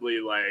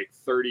ungodly like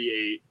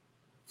 38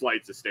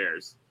 flights of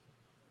stairs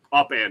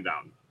up and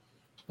down.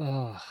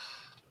 Oh.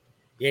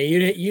 Yeah,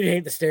 you'd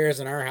hate the stairs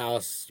in our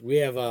house. We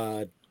have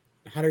a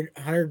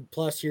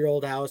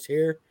 100-plus-year-old house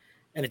here,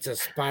 and it's a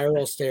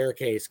spiral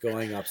staircase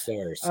going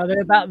upstairs. Are they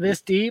about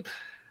this deep?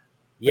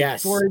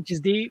 Yes. Like 4 inches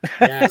deep?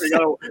 Yes.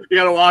 You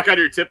gotta walk on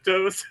your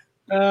tiptoes.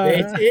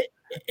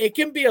 It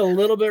can be a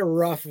little bit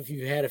rough if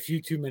you've had a few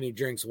too many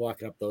drinks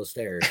walking up those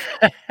stairs.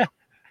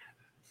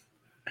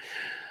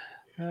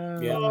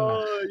 Yeah.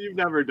 Oh, you've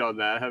never done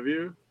that, have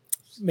you?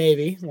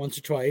 Maybe once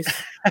or twice.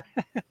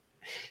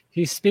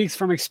 He speaks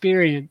from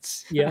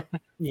experience. Yep.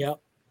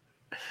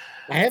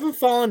 I haven't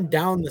fallen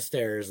down the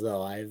stairs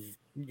though. I've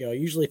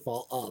usually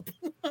fall up.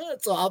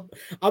 So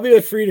I'll be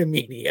with Freedom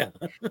Media.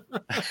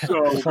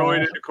 So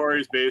going into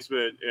Corey's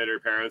basement at her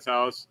parents'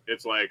 house,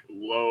 it's like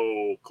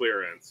low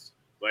clearance.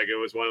 Like it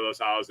was one of those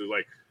houses.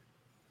 Like,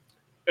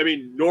 I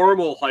mean,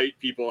 normal height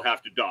people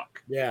have to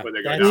duck. Yeah, when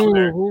they go down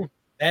there.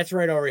 That's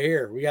right over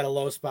here. We got a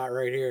low spot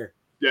right here.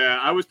 Yeah,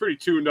 I was pretty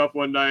tuned up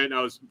one night, and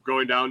I was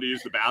going down to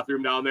use the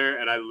bathroom down there,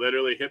 and I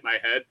literally hit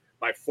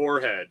my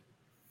forehead.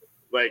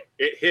 Like,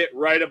 it hit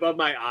right above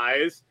my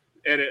eyes,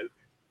 and it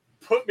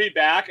put me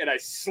back, and I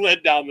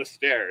slid down the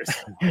stairs.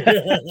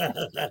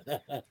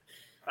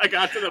 I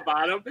got to the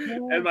bottom,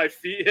 and my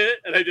feet hit,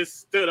 and I just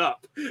stood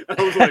up. And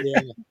I was like,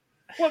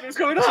 what is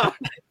going on?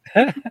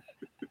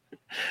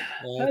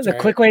 That's a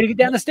quick way to get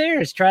down the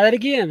stairs. Try that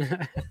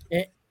again.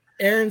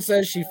 Erin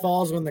says she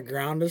falls when the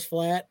ground is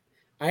flat.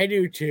 I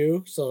do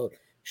too. So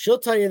she'll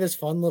tell you this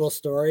fun little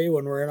story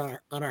when we're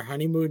on our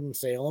honeymoon in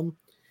Salem.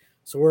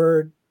 So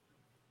we're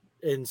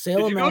in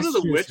Salem. Did you go to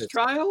the witch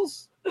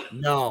trials?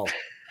 No,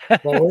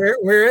 but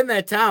we're in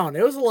that town.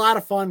 It was a lot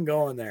of fun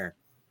going there.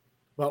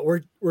 But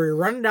we're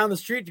running down the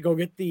street to go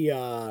get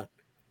the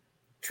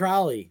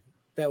trolley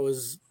that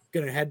was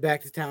going to head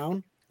back to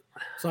town.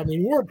 So I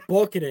mean, we're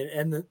booking it,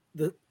 and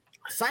the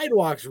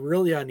sidewalk's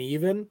really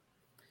uneven.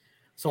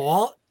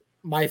 So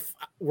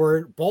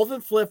we're both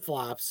in flip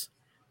flops.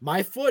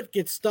 My foot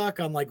gets stuck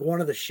on like one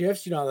of the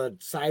shifts, the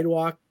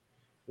sidewalk,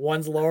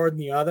 one's lower than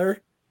the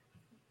other.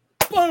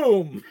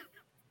 Boom!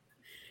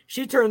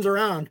 She turns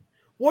around.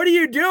 What are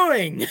you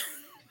doing?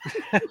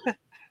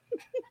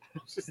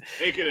 Just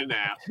taking a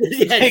nap.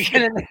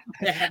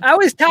 I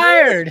was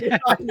tired.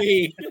 I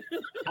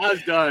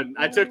was done.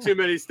 I took too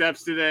many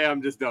steps today.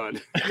 I'm just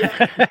done.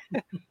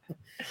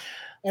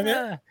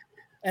 Yeah.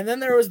 And then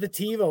there was the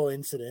TiVo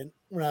incident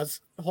when I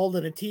was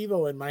holding a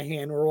TiVo in my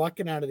hand. We're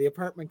walking out of the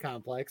apartment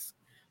complex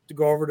to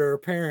go over to her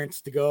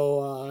parents to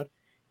go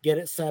get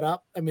it set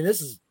up. I mean,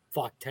 this is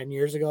 10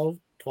 years ago,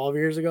 12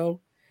 years ago.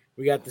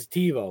 We got this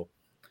TiVo.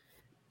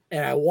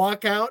 And I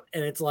walk out,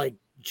 and it's like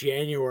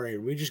January.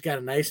 We just got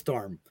a nice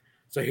storm.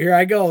 So here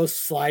I go,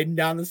 sliding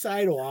down the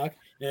sidewalk,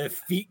 and the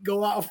feet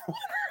go out.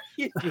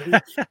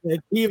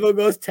 The TiVo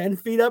goes 10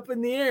 feet up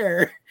in the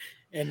air.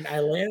 And I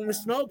land in a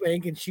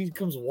snowbank, and she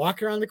comes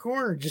walking around the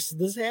corner just as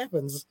this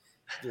happens,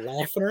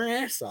 laughing her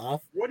ass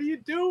off. What are you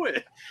doing?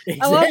 Exactly.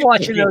 I love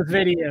watching those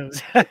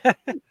videos.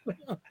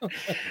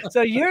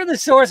 So you're the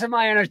source of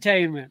my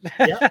entertainment.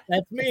 Yep,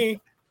 that's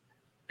me.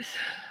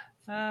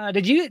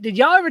 Did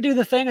y'all ever do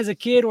the thing as a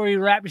kid where you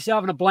wrap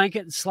yourself in a blanket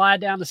and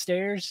slide down the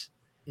stairs?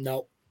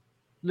 Nope.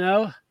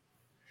 No.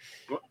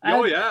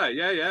 Oh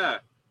yeah.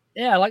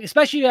 Yeah, like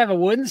especially if you have a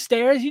wooden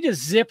stairs, you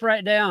just zip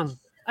right down.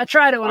 I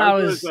tried it when I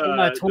was in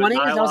my 20s.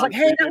 I was like,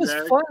 hey, that was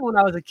fun when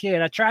I was a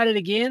kid. I tried it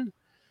again.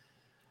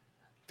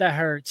 That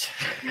hurts.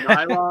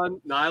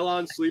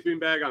 nylon sleeping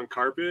bag on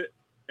carpet,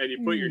 and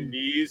you put your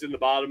knees in the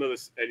bottom of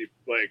this, and you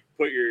like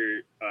put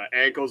your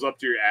ankles up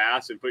to your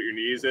ass and put your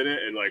knees in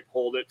it and like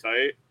hold it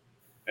tight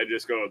and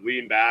just go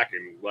lean back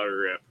and let her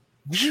rip.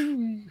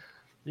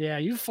 Yeah,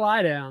 you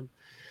fly down.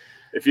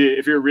 If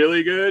you're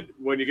really good,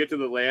 when you get to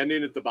the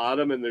landing at the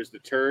bottom and there's the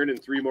turn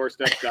and 3 more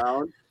steps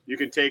down, you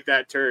can take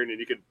that turn and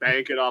you can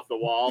bank it off the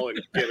wall and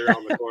get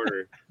around the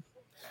corner.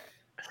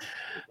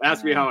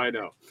 Ask me how I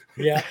know.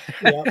 Yeah.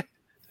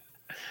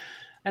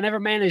 I never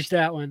managed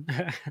that one.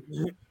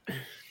 It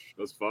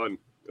was fun.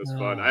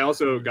 I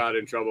also got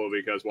in trouble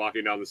because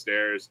walking down the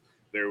stairs,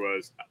 there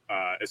was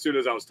as soon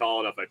as I was tall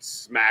enough, I'd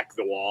smack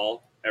the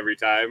wall every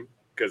time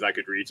because I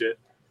could reach it.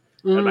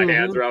 And my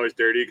hands were always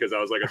dirty because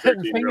I was like a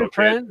 13-year-old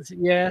kid.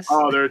 Yes.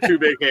 Oh, there were 2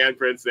 big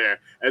handprints there.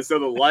 And so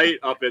the light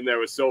up in there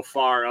was so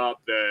far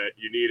up that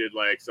you needed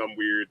like some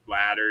weird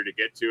ladder to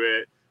get to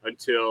it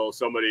until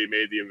somebody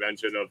made the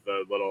invention of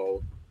the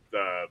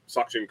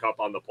suction cup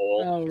on the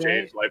pole to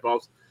change light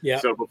bulbs. Yeah.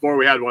 So before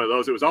we had one of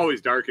those, it was always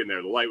dark in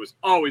there. The light was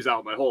always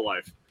out my whole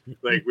life.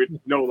 Like with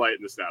no light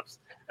in the steps.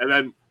 And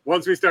then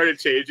once we started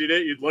changing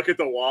it, you'd look at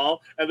the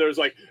wall and there was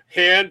like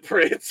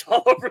handprints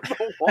all over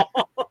the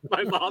wall.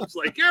 My mom's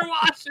like, "You're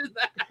washing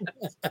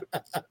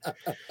that."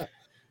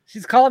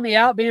 She's calling me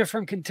out being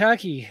from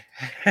Kentucky.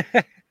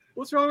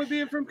 What's wrong with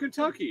being from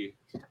Kentucky?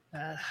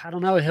 I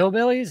don't know,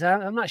 hillbillies.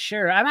 I'm not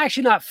sure. I'm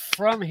actually not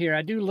from here.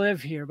 I do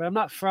live here, but I'm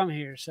not from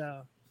here,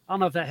 so I don't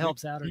know if that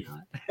helps out or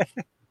not.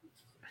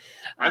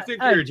 I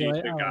think you're a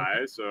decent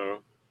guy,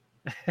 so.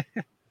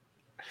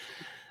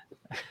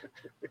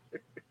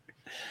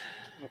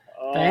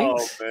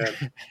 Thanks. Oh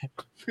man,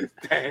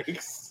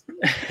 thanks.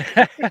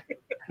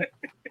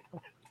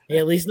 Hey,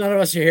 at least none of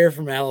us are here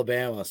from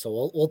Alabama,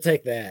 so we'll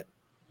take that.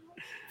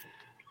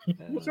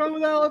 What's wrong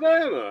with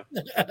Alabama?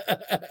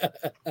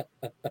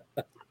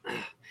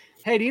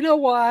 Hey, do you know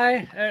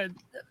why?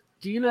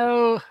 Do you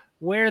know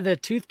where the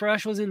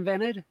toothbrush was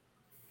invented?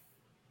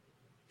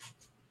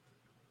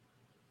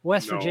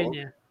 West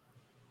Virginia.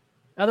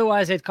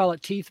 Otherwise, they'd call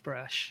it teeth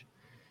brush.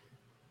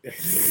 Do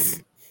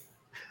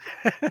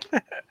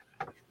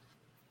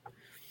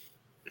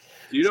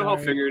you know how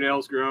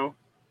fingernails grow?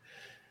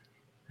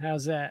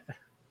 How's that?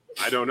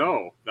 I don't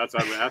know. That's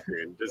what I'm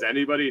asking. Does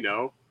anybody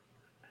know?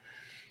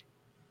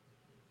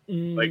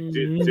 Like,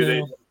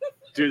 do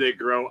they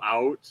grow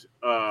out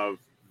of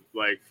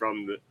like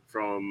from the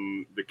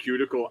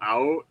cuticle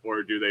out,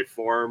 or do they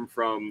form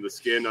from the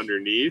skin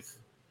underneath?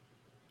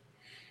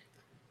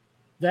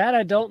 That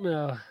I don't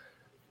know.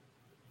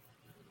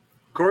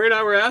 Corey and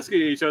I were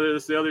asking each other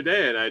this the other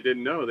day, and I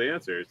didn't know the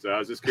answer. So I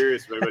was just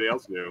curious if anybody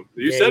else knew.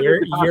 You said we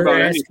could talk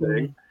about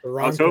anything. I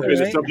was hoping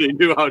that somebody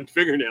knew how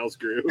fingernails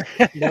grew.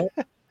 Nope.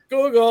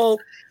 Google.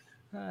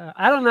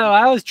 I don't know.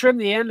 I always trim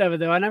the end of it,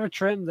 though. I never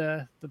trimmed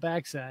the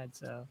backside.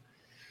 So.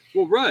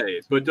 Well,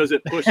 right. But does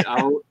it push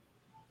out?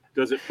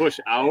 Does it push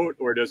out,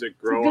 or does it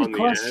grow on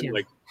the end?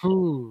 Like,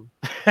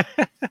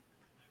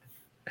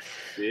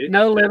 see?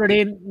 No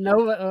liberty.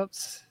 No.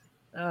 Oops.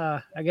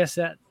 I guess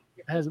that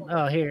hasn't.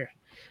 Oh, here.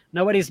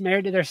 Nobody's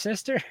married to their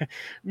sister.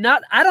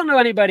 I don't know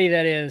anybody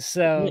that is.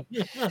 So,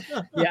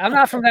 yeah, I'm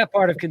not from that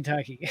part of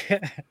Kentucky.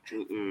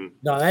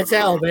 No, that's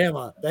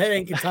Alabama. That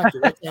ain't Kentucky.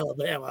 That's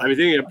Alabama. I'm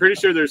pretty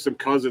sure there's some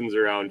cousins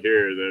around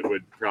here that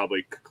would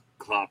probably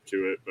clop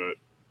to it. But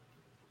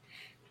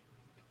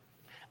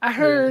I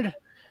heard,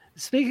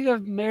 speaking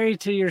of married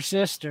to your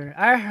sister,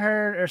 I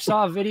heard or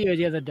saw a video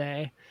the other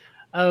day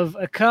of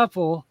a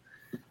couple.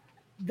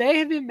 They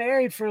had been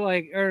married for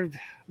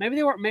maybe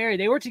they weren't married.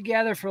 They were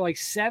together for like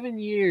 7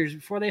 years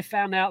before they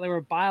found out they were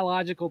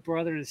biological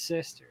brother and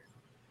sister.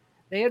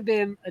 They had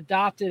been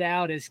adopted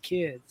out as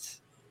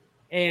kids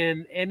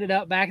and ended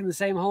up back in the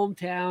same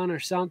hometown or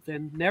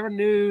something. Never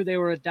knew they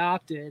were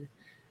adopted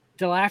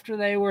till after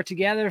they were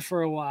together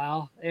for a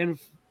while. And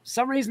for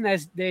some reason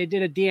they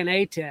did a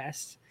DNA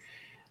test,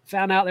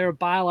 found out they were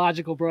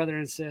biological brother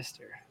and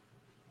sister.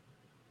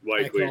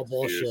 Likely. I call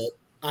bullshit.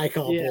 I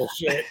call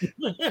bullshit.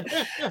 So,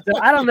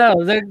 I don't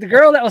know. The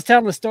girl that was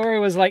telling the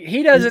story was like,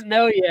 he doesn't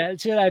know yet.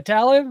 Should I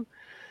tell him?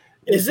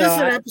 Is this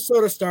an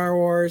episode of Star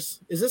Wars?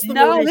 Is this the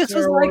movie this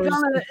Star was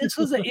Wars? This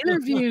was an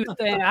interview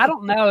thing. I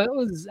don't know.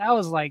 I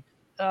was like,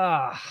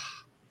 yeah.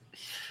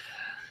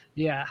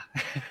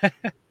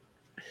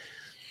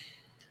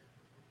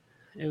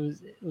 It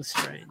was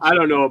strange. I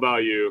don't know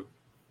about you.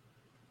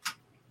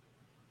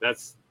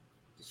 That's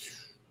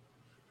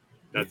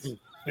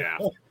yeah.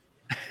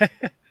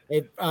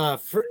 Hey,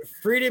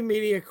 Freedom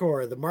Media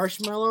Corps, the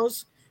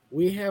marshmallows,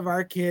 we have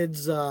our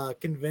kids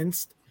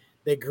convinced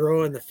they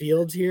grow in the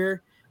fields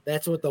here.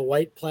 That's what the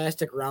white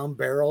plastic round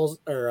barrels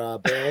are.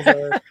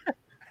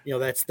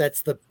 That's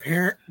the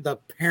parent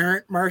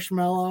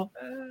marshmallow.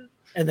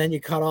 and then you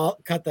cut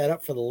that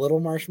up for the little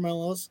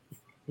marshmallows.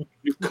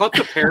 You cut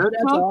the parents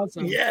That's up?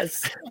 awesome.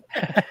 Yes.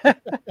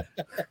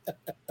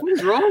 What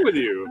is wrong with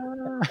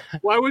you?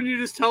 Why wouldn't you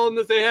just tell them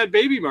that they had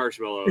baby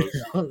marshmallows?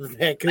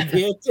 That could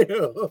be it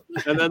too.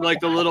 And then like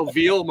the little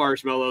veal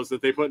marshmallows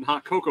that they put in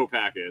hot cocoa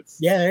packets.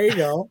 Yeah, there you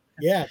go.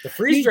 Yeah, the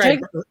freeze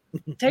dried.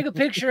 Take a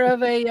picture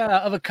of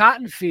a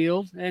cotton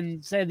field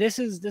and say this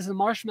is a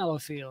marshmallow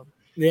field.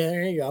 Yeah,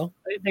 there you go.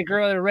 They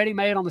grow it ready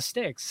made on the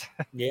sticks.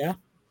 Yeah.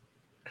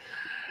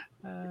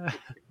 I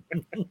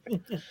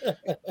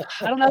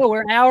don't know.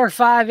 We're an hour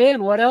 5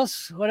 in. What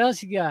else? What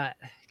else you got?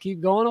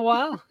 Keep going a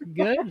while.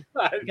 Good.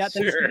 Got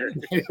Sure.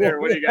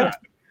 What do you got?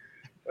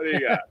 What do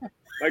you got?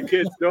 My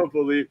kids don't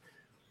believe.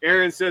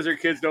 Erin says her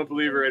kids don't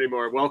believe her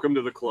anymore. Welcome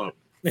to the club.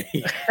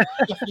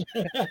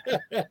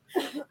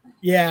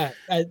 Yeah.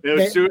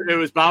 It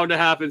was bound to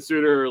happen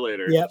sooner or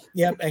later.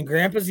 Yep. And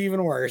Grandpa's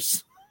even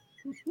worse.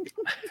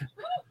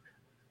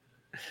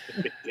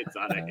 It gets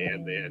out of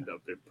hand. They end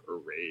up in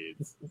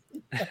parades.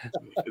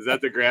 Is that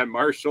the Grand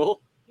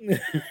Marshal?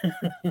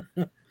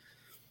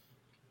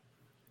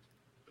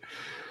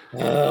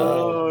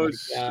 Oh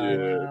shit!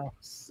 Wow.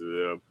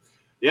 So,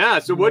 yeah.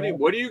 So what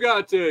do you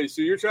got to?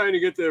 So you're trying to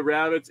get the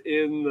rabbits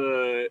in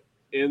the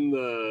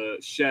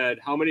shed.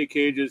 How many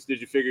cages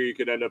did you figure you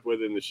could end up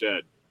with in the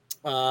shed?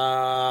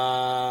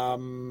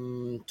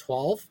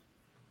 12,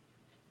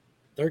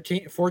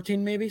 13,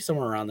 14, maybe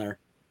somewhere around there.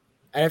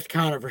 I have to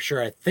count it for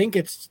sure. I think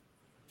it's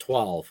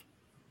 12.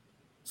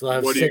 So I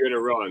have what are you going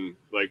to run?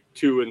 Like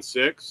 2 and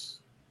 6?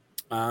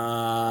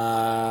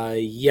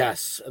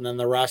 Yes, and then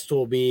the rest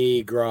will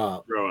be grow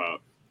out.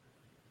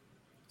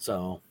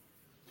 So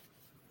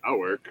that'll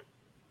work.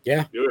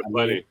 Yeah, you have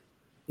plenty.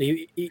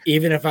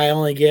 Even if I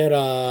only get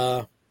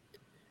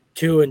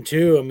 2 and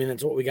 2, I mean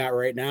that's what we got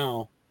right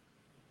now,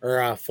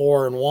 or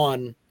 4 and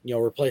 1.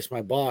 Replace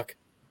my buck.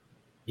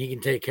 He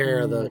can take care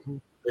of the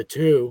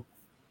 2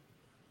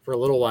 for a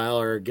little while,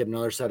 or get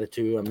another set of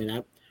 2. I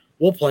mean,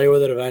 we'll play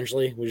with it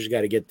eventually. We just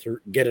got to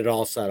get it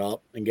all set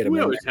up and get them.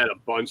 We always had a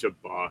bunch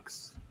of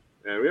bucks,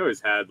 and we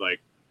always had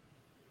like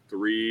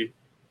 3,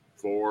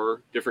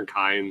 4 different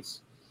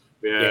kinds.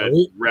 We had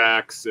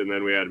Rex, and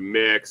then we had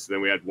Mix, then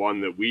we had one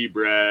that we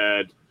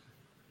bred.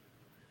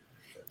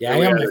 Yeah,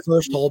 I got my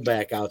first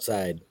holdback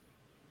outside,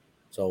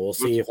 so we'll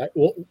see if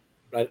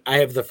I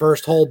have the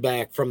first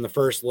holdback from the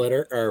first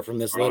litter, or from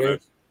this litter.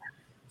 Nice.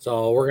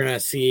 So we're gonna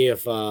see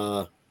if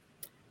I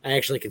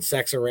actually can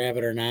sex a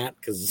rabbit or not,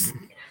 because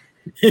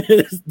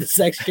the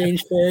sex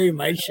change fairy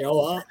might show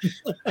up.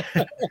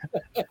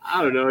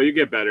 I don't know. You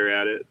get better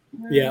at it.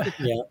 Yeah.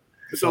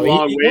 It's a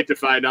long wait to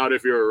find out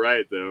if you were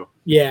right, though.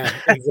 Yeah,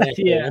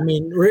 exactly. Yeah. I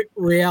mean,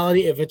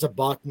 reality, if it's a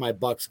buck, my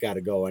buck's got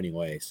to go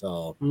anyway.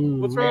 So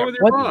what's wrong with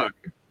your buck?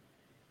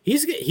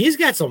 He's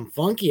got some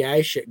funky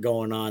eye shit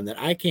going on that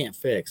I can't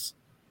fix.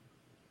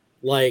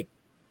 Like,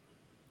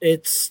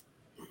 it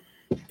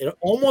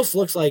almost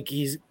looks like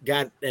he's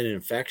got an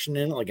infection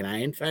in it, like an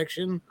eye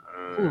infection.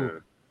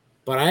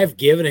 But I've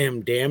given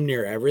him damn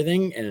near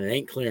everything, and it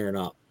ain't clearing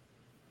up.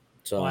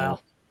 So, wow.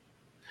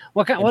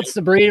 What's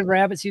the breed of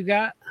rabbits you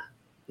got?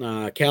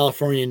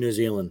 California, New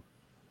Zealand.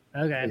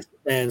 Okay.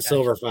 And gotcha.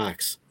 Silver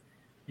fox.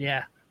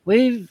 Yeah,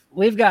 we've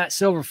got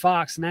silver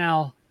fox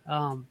now.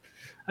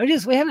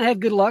 We haven't had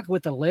good luck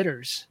with the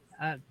litters.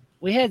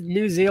 We had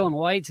New Zealand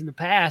whites in the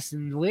past,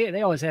 and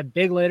they always had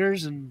big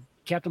litters and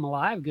kept them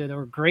alive good. They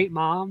were great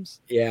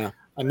moms. Yeah,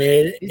 I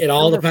mean it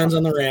all depends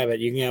on the rabbit.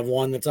 You can have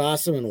one that's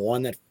awesome and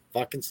one that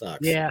fucking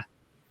sucks. Yeah.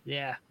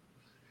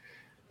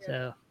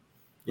 So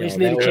we just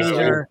need to change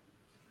our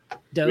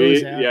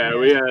does out. Yeah,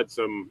 we had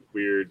some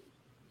weird.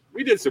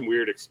 We did some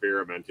weird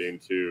experimenting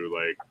too,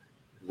 like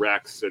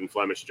Rex and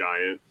Flemish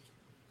Giant.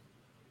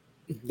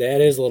 That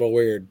is a little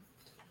weird.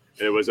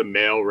 And it was a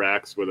male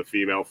Rex with a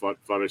female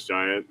Flemish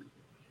Giant.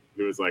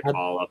 It was like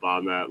all up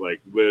on that,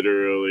 like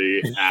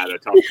literally at a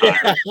tough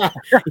time.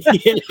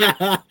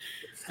 Yeah.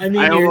 I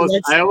mean, I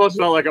almost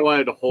felt like I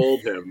wanted to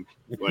hold him,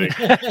 like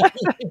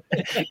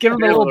give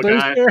him a little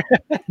booster.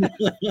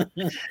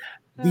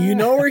 Do you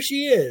know where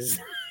she is?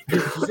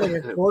 She's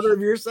like a quarter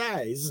of your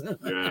size.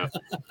 Yeah,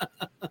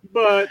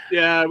 but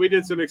yeah, we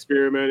did some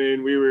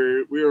experimenting. We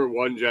were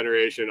one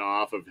generation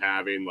off of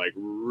having like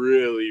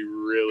really,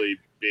 really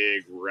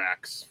big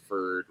Rex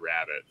furred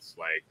rabbits,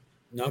 like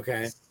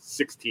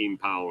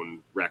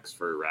 16-pound Rex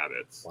fur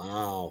rabbits.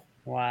 Wow.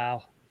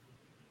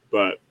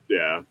 But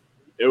yeah,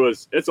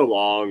 it's a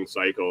long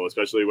cycle,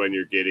 especially when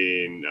you're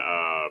getting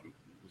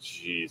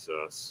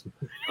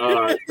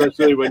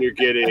especially when you're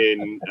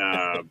getting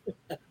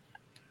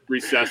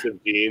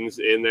recessive genes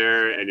in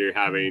there, and you're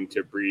having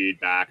to breed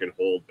back and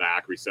hold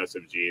back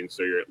recessive genes,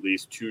 so you're at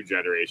least 2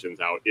 generations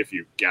out if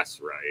you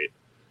guess right.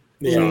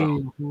 Yeah.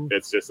 So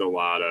it's just a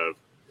lot of.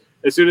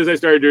 As soon as I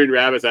started doing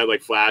rabbits, I had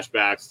like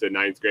flashbacks to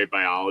 9th grade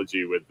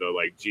biology with the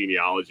like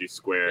genealogy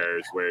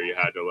squares where you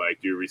had to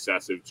like do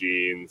recessive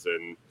genes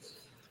and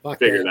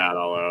figure that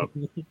all out.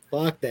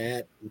 Fuck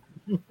that.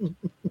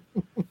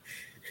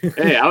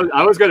 Hey,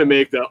 I was gonna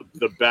make the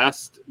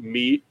best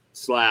meat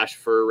 /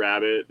 fur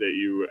rabbit that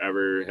you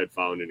ever had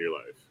found in your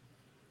life.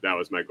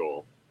 my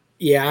goal.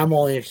 Yeah, I'm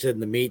only interested in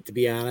the meat, to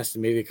be honest,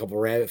 and maybe a couple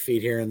rabbit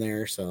feet here and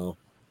there. So,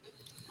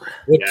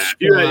 if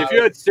you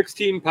had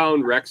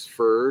 16-pound Rex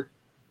fur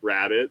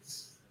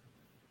rabbits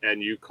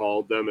and you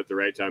called them at the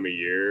right time of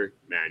year,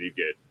 man, you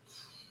get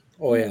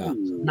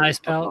nice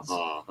pelts.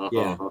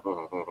 Yeah.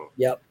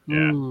 Yep. Yeah.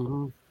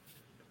 Mm-hmm.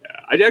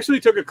 Yeah. I actually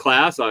took a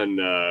class on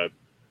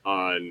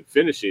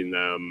finishing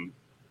them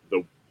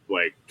the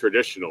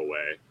traditional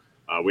way.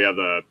 We have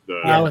the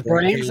with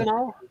brains and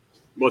all.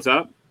 What's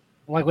that?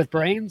 Like with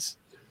brains?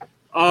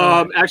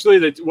 Actually,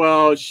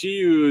 she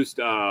used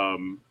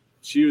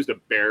a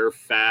bear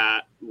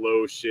fat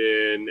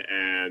lotion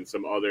and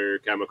some other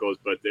chemicals,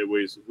 but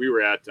we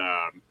were at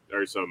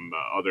or some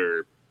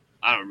other,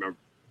 I don't remember.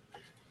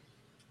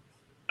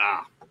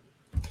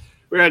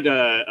 We had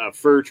a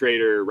fur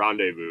trader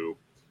rendezvous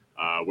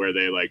where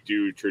they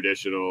do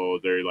traditional.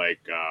 They're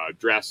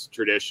dressed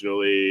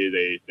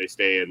traditionally. They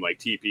stay in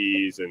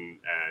teepees and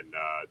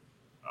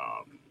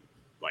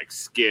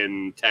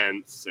skin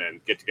tents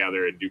and get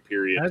together and do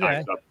period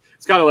time stuff.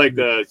 It's kind of like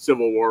the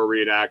Civil War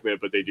reenactment,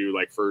 but they do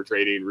fur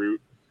trading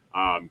route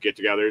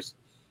get-togethers.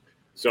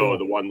 So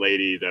the one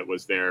lady that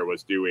was there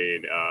was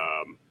doing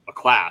a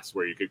class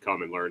where you could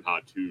come and learn how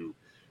to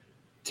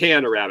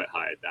tan a rabbit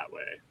hide that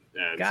way.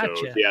 And so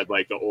she had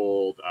the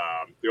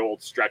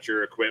old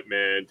stretcher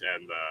equipment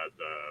and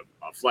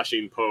the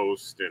fleshing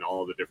post and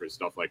all the different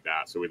stuff like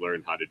that. So we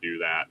learned how to do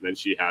that. And then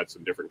she had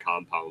some different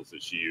compounds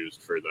that she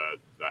used for the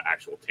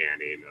actual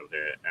tanning of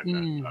it, and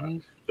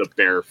then the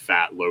bear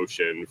fat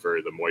lotion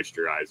for the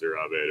moisturizer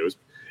of it. It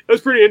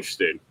was pretty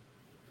interesting.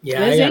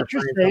 Yeah, I gotta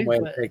find some way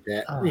to take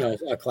that,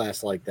 a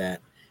class like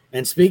that.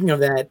 And speaking of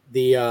that,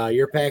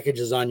 your package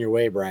is on your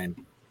way,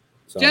 Brian.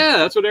 So. Yeah,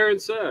 that's what Aaron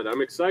said.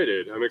 I'm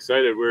excited.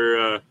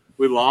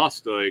 We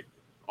lost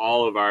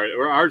all of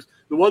ours.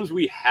 The ones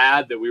we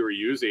had that we were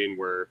using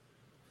were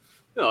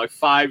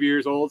 5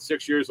 years old,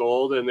 6 years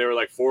old, and they were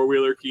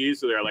 4-wheeler keys,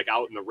 so they're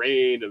out in the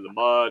rain and the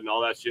mud and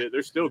all that shit.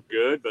 They're still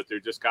good, but they're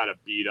just kind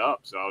of beat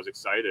up. So I was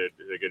excited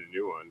to get a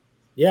new one.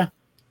 Yeah,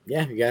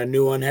 you got a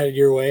new one headed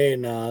your way,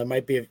 and it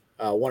might be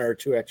one or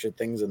two extra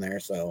things in there.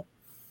 So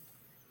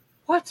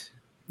what?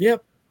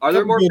 Yep. Are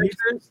there more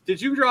pictures?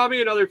 Did you draw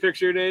me another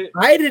picture, Nate?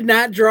 I did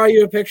not draw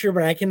you a picture,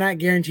 but I cannot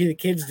guarantee the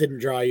kids didn't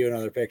draw you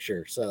another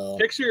picture. So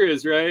picture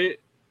is right.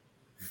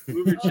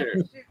 Move your chair.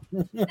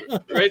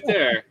 Right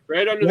there.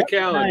 Right under the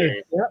calendar.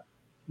 Yep.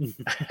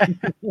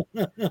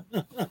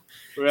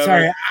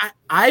 Sorry,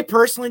 I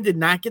personally did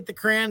not get the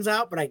crayons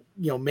out, but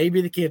maybe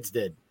the kids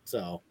did.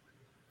 So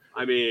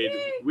I mean,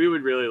 we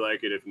would really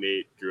like it if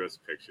Nate drew us a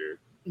picture.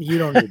 You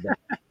don't need that.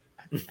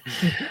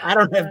 I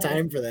don't have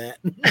time for that.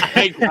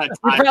 You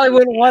probably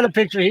wouldn't want a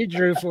picture he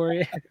drew for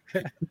you.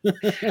 Who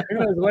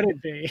knows what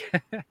it'd be?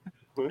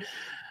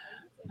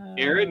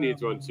 Aaron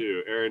needs one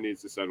too. Aaron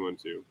needs to send one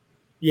too.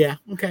 Yeah.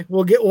 Okay.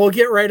 We'll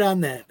get right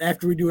on that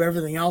after we do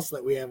everything else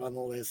that we have on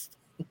the list.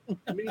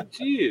 I mean,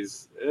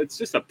 geez, it's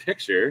just a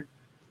picture.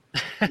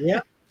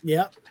 Yeah.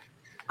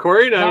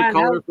 Corey and I would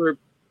call her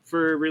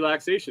for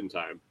relaxation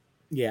time.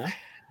 Yeah.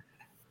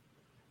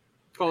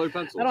 Call her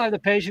pencils. I don't have the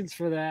patience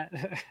for that.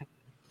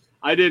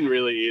 I didn't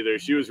really either.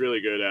 She was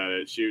really good at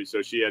it.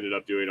 So she ended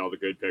up doing all the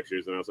good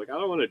pictures, and I was like, I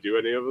don't want to do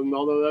any of them,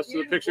 although the rest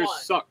of the pictures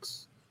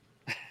sucks.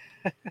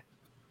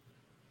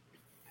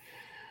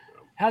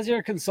 How's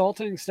your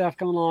consulting stuff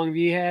coming along? Have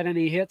you had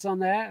any hits on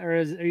that, or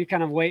are you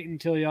kind of waiting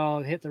until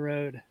y'all hit the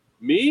road?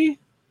 Me?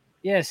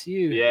 Yes,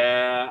 you.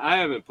 Yeah, I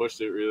haven't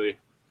pushed it really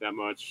that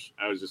much.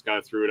 I was just kind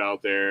of threw it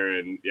out there,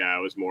 and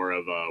it was more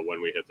of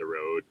when we hit the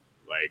road.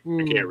 I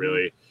can't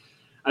really.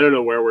 I don't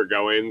know where we're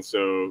going,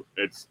 so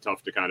it's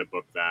tough to kind of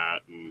book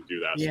that and do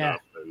that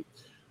stuff. And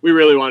we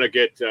really want to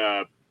get.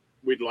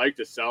 We'd like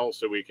to sell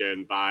so we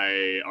can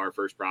buy our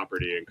first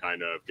property and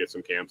kind of get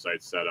some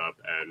campsites set up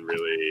and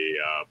really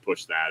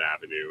push that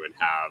avenue and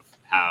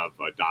have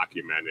a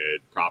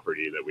documented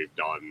property that we've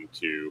done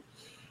to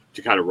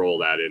kind of roll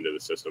that into the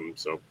system.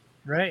 So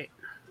right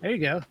there you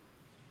go.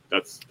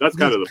 That's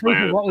kind of the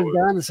plan. Of what we've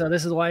done. So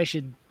this is why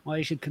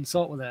you should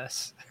consult with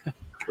us.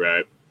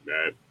 Right.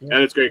 Right. Yeah.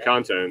 And it's great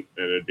content,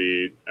 and it'd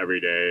be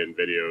every day and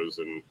videos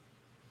and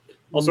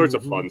all sorts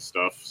of fun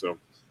stuff. So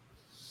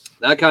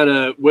that kind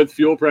of, with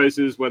fuel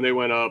prices when they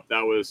went up,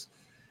 that was,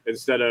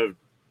 instead of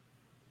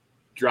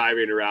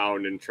driving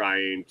around and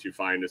trying to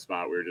find a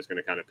spot, we were just going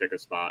to kind of pick a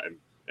spot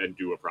and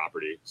do a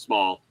property,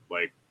 small,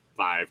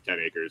 5-10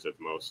 acres at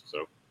the most.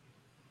 So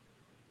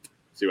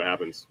see what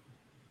happens.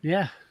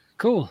 Yeah,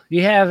 cool.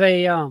 You have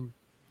a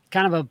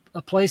kind of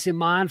a place in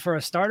mind for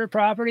a starter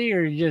property,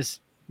 or you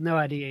just no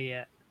idea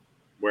yet?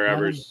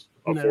 Wherever's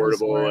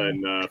affordable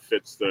and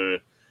fits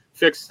the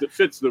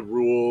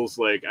rules.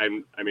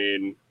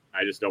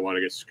 I just don't want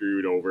to get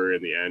screwed over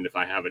in the end. If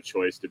I have a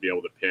choice to be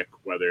able to pick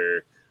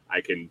whether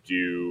I can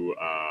do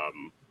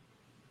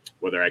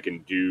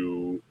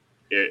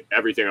it,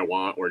 everything I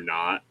want or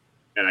not,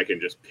 and I can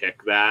just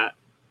pick that,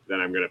 then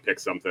I'm going to pick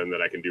something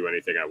that I can do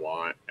anything I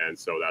want. And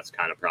so that's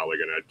kind of probably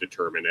going to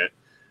determine it.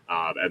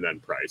 And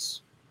then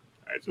price.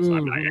 I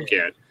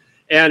can't.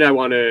 And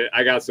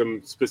I got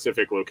some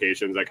specific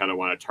locations I kind of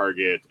want to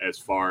target as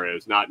far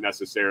as not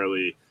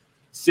necessarily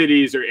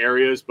cities or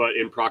areas, but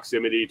in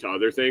proximity to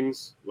other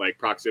things, like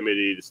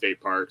proximity to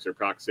state parks or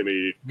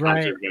proximity to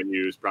concert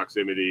venues,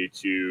 proximity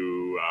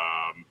to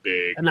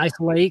big a nice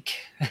lake,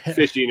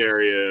 fishing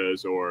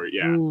areas, or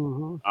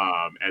Mhm.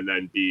 And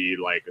then be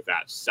like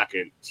that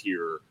second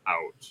tier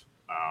out,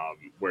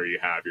 where you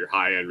have your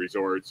high-end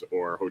resorts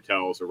or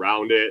hotels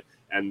around it,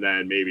 and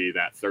then maybe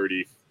that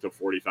 30 to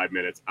 45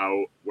 minutes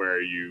out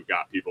where you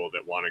got people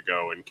that want to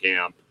go and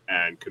camp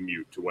and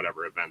commute to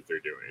whatever event they're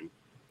doing.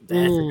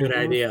 That's a good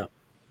idea.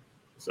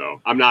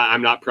 So I'm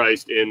not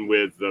priced in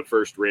with the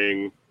first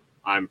ring.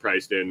 I'm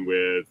priced in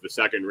with the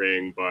second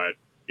ring, but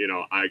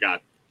I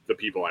got the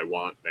people I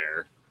want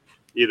there.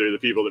 Either the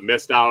people that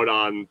missed out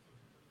on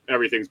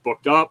everything's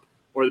booked up,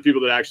 or the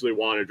people that actually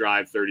want to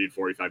drive 30 to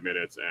 45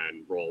 minutes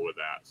and roll with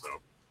that. So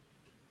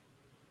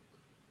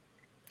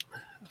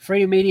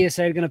Free Media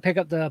said going to pick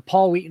up the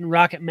Paul Wheaton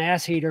Rocket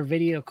Mass Heater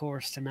video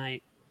course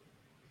tonight.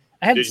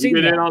 I haven't Did you seen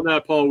get that. in on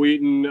that Paul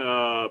Wheaton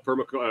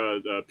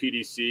the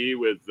PDC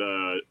with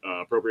the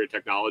appropriate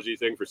technology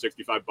thing for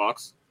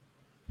 $65?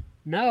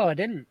 No, I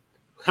didn't.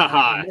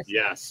 Haha,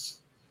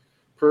 yes.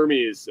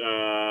 Permies.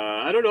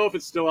 I don't know if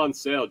it's still on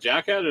sale.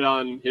 Jack had it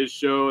on his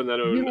show, and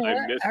then I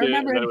missed it. I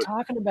remember him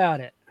talking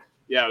about it.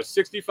 Yeah, it was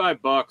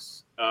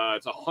 $65.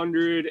 It's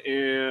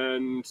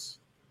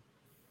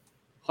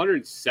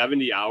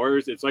 170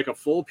 hours. It's like a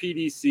full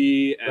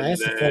PDC, and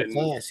that's a full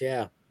class,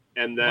 yeah.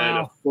 And then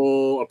a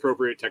full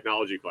appropriate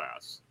technology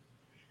class.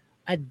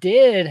 I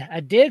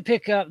did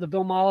pick up the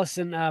Bill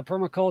Mollison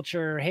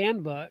permaculture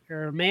handbook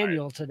or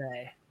manual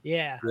today.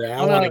 Yeah.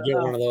 Yeah, I want to get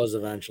one of those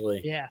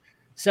eventually. Yeah.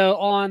 So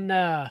on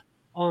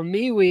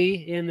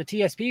MeWe in the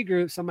TSP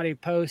group, somebody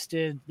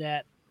posted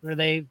that, or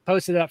they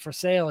posted up for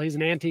sale. He's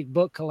an antique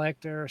book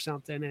collector or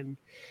something, and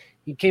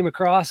he came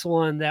across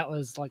one that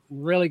was like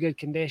really good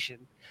condition.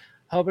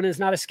 Hoping it's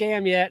not a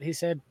scam yet. He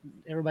said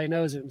everybody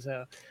knows him.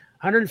 So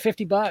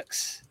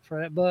 $150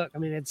 for that book. I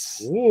mean,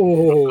 it's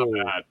not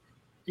bad.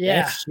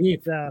 Yeah. That's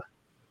cheap. So,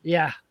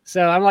 yeah.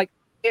 So I'm like,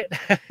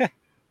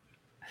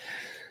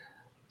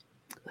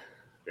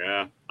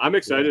 yeah, I'm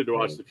excited to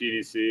watch the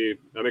PDC.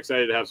 I'm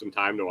excited to have some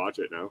time to watch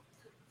it now.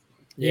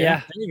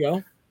 Yeah. There you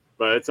go.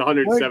 But it's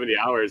 170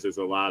 hours is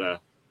a lot of.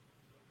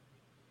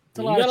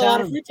 You got a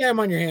lot of free time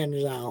on your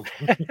hands now.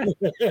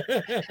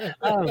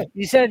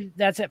 You said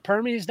that's at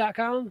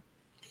permies.com?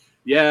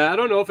 Yeah, I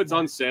don't know if it's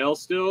on sale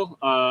still.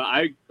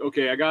 I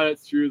got it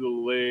through the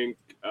link.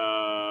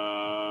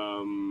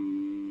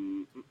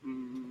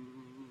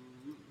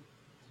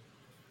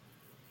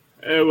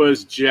 It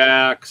was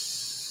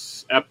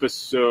Jack's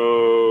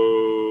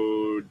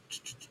episode.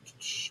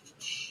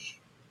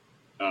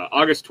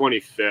 August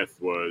 25th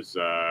was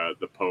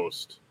the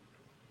post.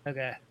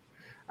 Okay.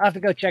 I'll have to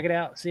go check it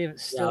out, see if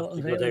it's still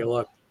available. Go take a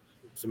look.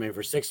 So, I mean,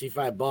 for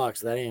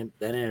 $65, that ain't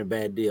a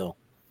bad deal.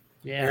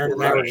 Yeah. Aaron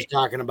and I were just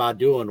talking about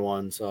doing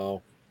one,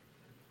 so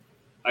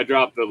I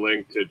dropped the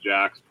link to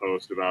Jack's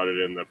post about it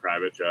in the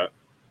private chat.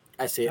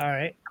 I see it. All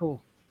right,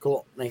 cool.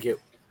 Thank you.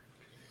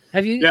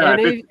 Have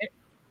any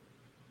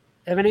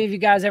of you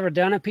guys ever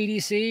done a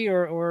PDC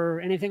or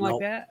anything like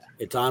that?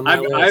 It's on my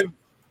list.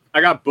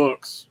 I got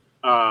books.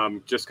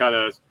 Just kind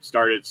of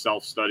started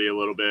self-study a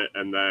little bit,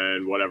 and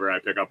then whatever I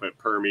pick up at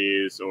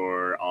Permies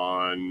or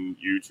on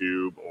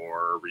YouTube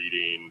or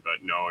reading,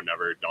 but no,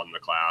 never done the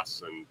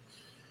class. And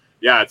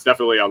yeah, it's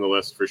definitely on the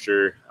list for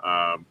sure.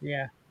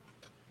 Yeah.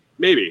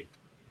 Maybe.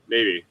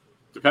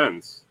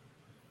 Depends.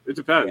 It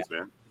depends,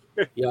 man.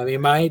 Yeah, I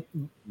mean,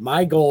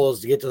 my goal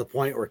is to get to the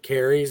point where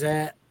Carrie's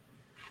at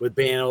with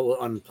being able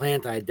on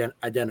plant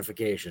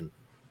identification.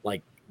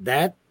 Like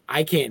that,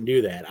 I can't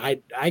do that.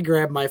 I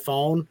grab my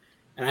phone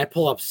and I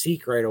pull up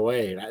Seek right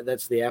away.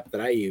 That's the app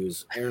that I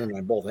use. Aaron and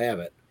I both have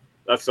it.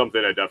 That's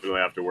something I definitely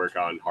have to work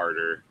on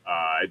harder.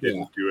 I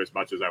didn't do as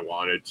much as I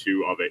wanted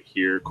to of it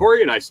here.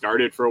 Corey and I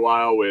started for a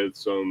while with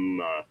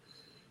some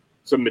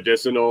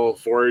medicinal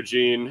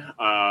foraging.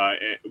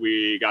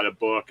 We got a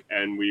book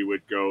and we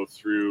would go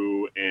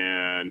through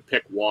and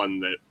pick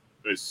one that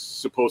was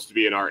supposed to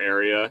be in our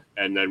area,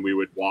 and then we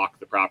would walk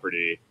the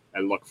property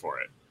and look for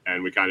it.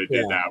 And we kind of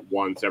did that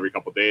once every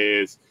couple of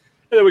days.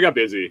 And then we got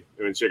busy,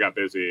 and shit got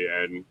busy,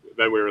 and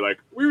then we were like,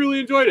 we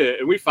really enjoyed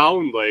it, and we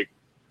found like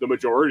the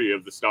majority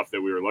of the stuff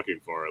that we were looking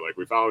for. Like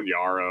we found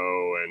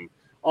yarrow and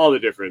all the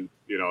different,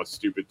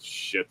 stupid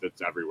shit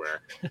that's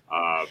everywhere.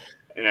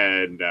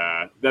 And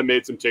then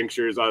made some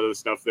tinctures out of the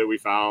stuff that we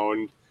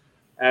found.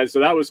 And so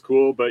that was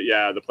cool. But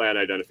yeah, the plant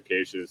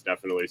identification is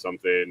definitely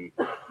something.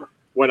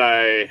 When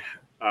I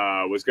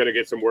was going to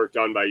get some work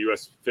done by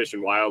U.S. Fish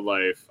and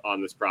Wildlife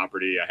on this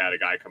property, I had a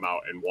guy come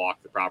out and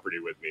walk the property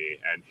with me,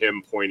 and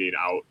him pointing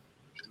out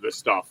the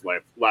stuff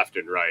like left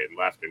and right,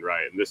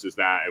 and this is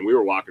that. And we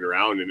were walking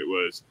around, and it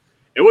was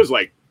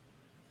like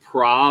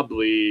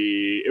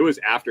probably it was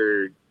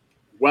after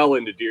well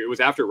into deer. It was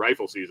after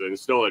rifle season,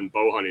 still in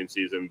bow hunting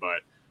season,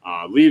 but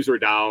leaves were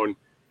down,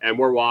 and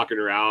we're walking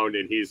around,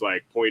 and he's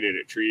like pointing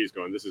at trees,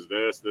 going, "This is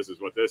this. This is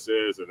what this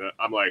is." And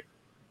I'm like,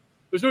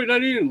 There's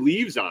not even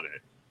leaves on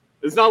it.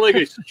 It's not like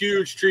a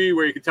huge tree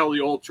where you can tell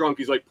the old trunk.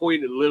 He's like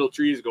pointing at the little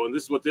trees, going,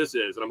 "This is what this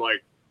is." And I'm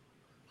like,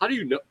 "How do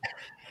you know?"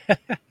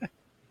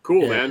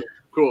 Cool, man.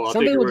 Cool. I'll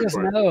Some take your people word just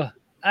for it. know.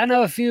 I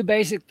know a few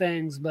basic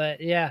things, but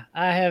yeah,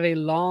 I have a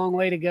long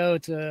way to go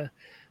to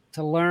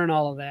learn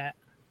all of that,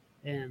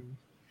 and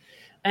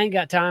I ain't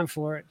got time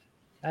for it.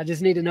 I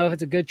just need to know if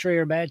it's a good tree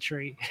or a bad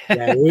tree.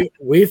 Yeah,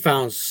 we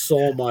found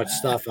so much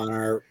stuff on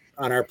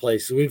our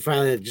place. We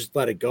finally just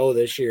let it go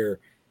this year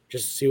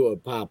just to see what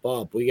would pop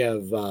up. We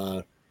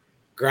have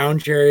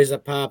ground cherries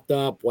that popped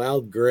up,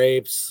 wild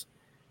grapes,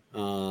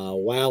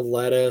 wild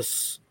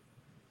lettuce,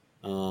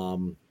 a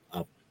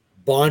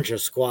bunch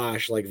of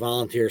squash, like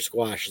volunteer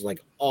squash, is like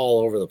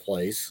all over the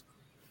place.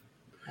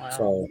 Wow.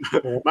 So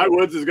My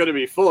woods is going to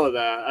be full of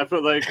that. I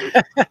put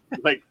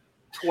like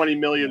 20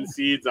 million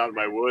seeds out of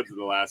my woods in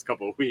the last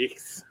couple of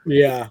weeks.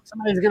 yeah,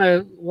 Somebody's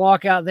gonna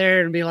walk out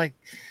there and be like,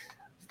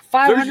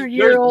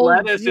 500-year-old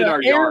lettuce in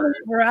our yard.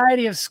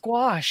 variety of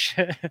squash.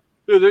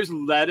 Dude, there's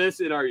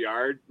lettuce in our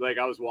yard. Like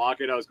I was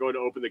walking, I was going to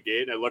open the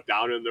gate, and I looked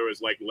down, and there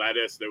was like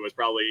lettuce that was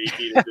probably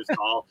 18 inches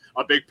tall,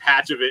 a big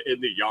patch of it in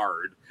the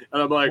yard.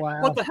 And I'm like,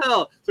 Wow. what the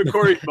hell? So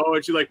Corey's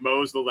mowing, she like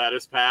mows the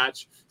lettuce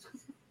patch.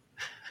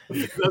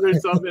 So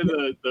there's some in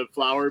the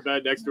flower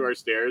bed next to our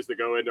stairs that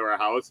go into our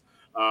house.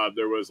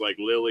 There was like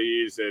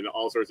lilies and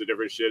all sorts of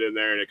different shit in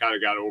there, and it kind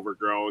of got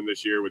overgrown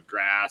this year with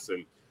grass,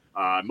 and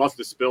must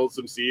have spilled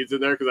some seeds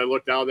in there because I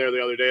looked down there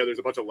the other day and there's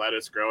a bunch of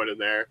lettuce growing in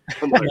there.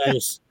 I'm like,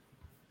 nice.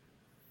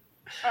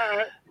 all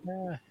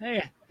right.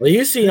 Hey, Well,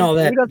 you've seen all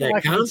that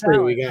like concrete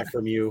we got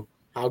from you.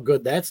 How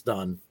good that's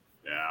done.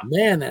 Yeah.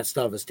 Man, that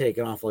stuff is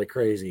taking off like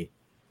crazy.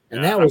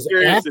 And Yeah, that was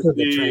I'm after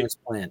the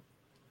transplant.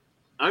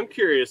 I'm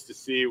curious to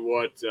see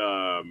what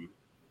the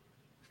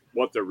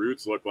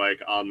roots look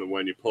like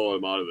when you pull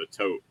them out of the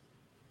tote.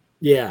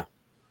 Yeah.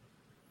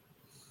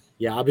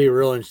 Yeah, I'll be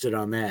real interested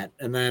on that.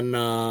 And then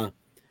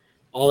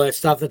all that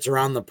stuff that's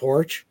around the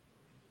porch,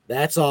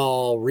 that's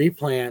all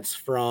replants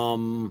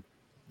from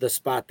the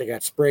spot that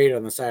got sprayed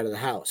on the side of the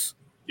house.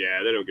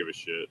 Yeah, they don't give a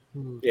shit.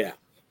 Yeah.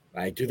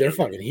 They're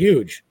fucking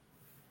huge.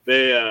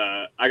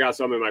 I got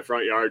some in my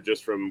front yard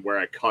just from where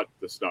I cut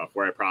the stuff,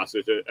 where I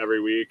process it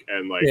every week,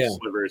 and like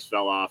slivers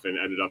fell off and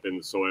ended up in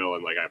the soil,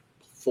 and like I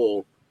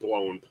full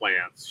blown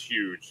plants,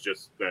 huge,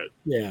 just that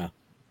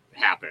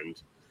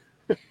happened.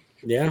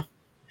 Yeah.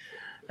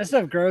 That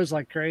stuff grows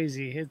like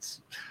crazy.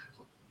 It's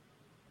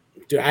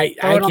dude, I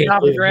throw it on can't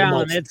top of the believe how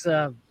ground. much- It's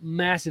a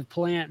massive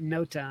plant in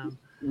no time.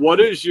 What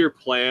is your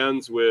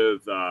plans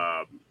with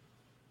the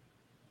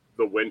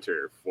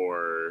winter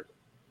for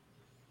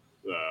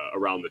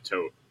around the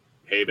tote?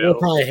 Hay bales? We'll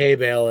probably hay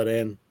bale it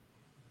in.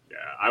 Yeah,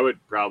 I would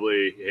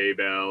probably hay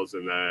bales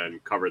and then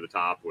cover the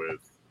top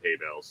with hay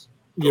bales.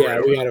 Yeah,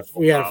 we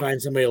gotta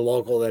find somebody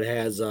local that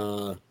has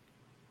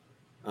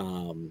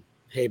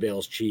hay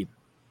bales cheap.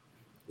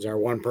 Because our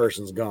one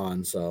person's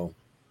gone, so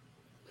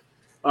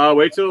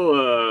wait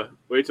till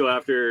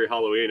after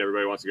Halloween.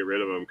 Everybody wants to get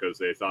rid of them because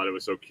they thought it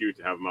was so cute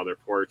to have them on their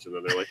porch, and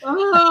then they're like,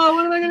 "Oh,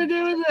 what am I going to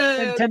do with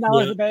it?"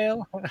 $10 a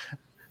bale.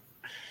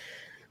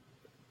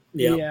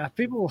 yeah. Yeah,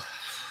 people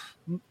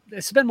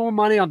they spend more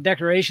money on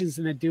decorations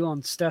than they do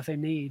on stuff they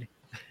need.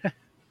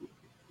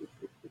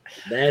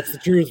 That's the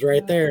truth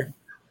right there.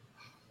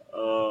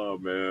 Oh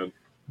man,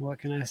 what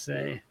can I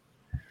say?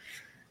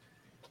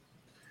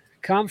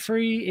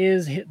 Comfrey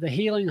is the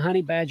healing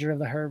honey badger of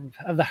the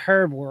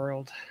herb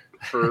world.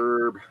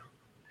 Herb.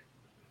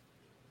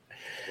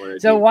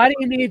 So why do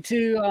you need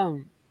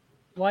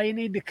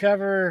to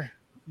cover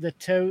the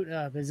tote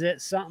up? Is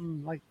it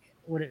something like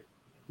would it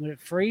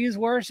freeze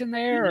worse in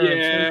there? Or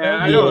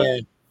yeah,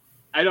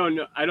 I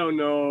don't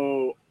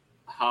know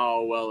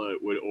how well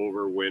it would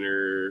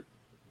overwinter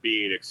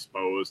being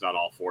exposed on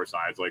all four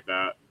sides like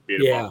that,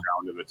 being above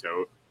ground in the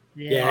tote.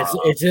 Yeah,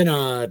 it's in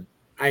a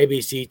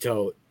IBC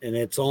tote, and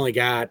it's only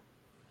got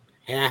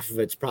half of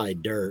it's probably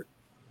dirt.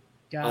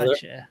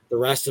 Gotcha. The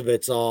rest of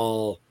it's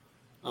all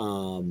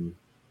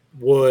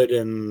wood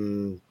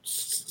and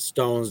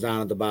stones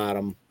down at the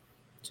bottom.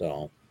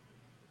 So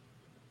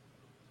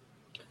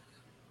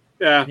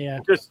yeah.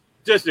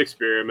 Just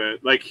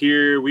experiment. Like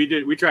here,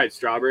 we tried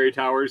strawberry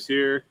towers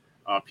here,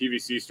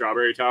 PVC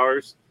strawberry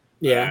towers.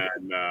 Yeah,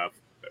 and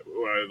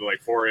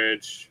like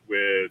 4-inch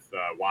with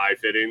Y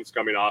fittings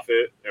coming off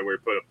it, and we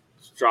put a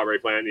strawberry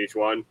plant in each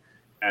one,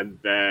 and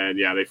then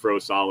they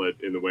froze solid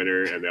in the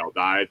winter and they all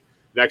died.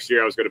 Next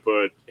year I was going to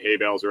put hay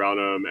bales around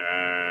them,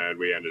 and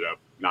we ended up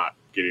not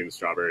getting the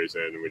strawberries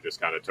in, and we just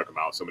kind of took them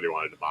out. Somebody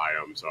wanted to buy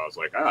them, so I was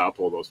like, I'll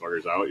pull those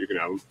fuckers out. You can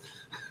have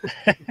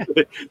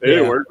them. They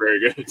didn't work very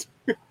good.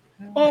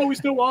 Oh, we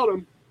still want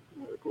them.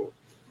 Cool.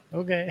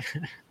 Okay.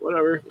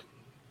 Whatever.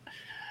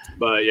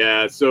 But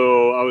yeah,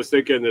 so I was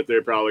thinking that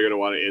they're probably going to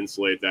want to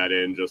insulate that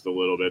in just a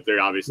little bit.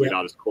 They're obviously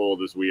not as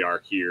cold as we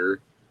are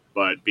here,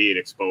 but being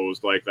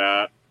exposed like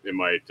that, it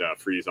might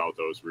freeze out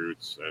those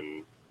roots.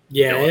 And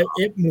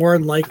it more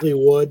than likely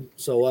would.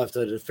 So we'll have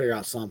to figure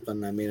out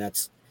something. I mean, I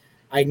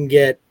think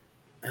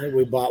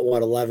we bought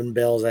 11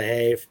 bales of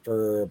hay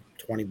for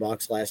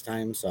 $20 last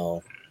time.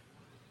 So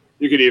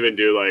You could even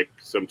do like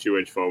some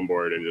 2-inch foam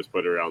board and just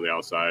put it around the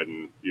outside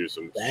and use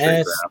some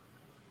shrink wrap.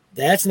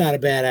 That's not a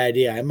bad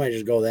idea. I might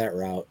just go that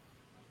route.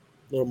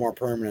 A little more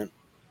permanent.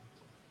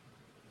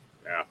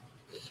 Yeah.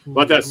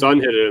 Let that sun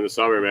hit it in the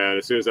summer, man.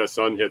 As soon as that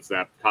sun hits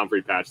that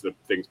concrete patch, the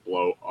things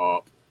blow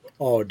up.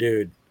 Oh,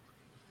 dude.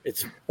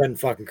 It's been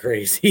fucking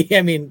crazy.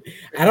 I mean,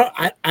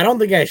 I don't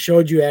think I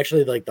showed you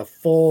actually like the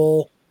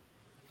full,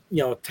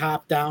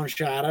 top down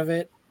shot of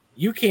it.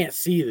 You can't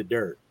see the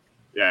dirt.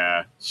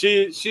 Yeah,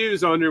 she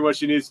was under what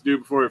she needs to do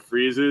before it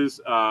freezes.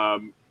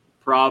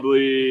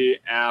 Probably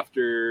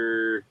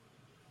after,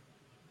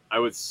 I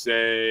would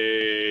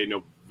say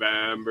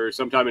November,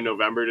 sometime in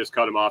November. Just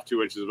cut them off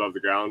 2 inches above the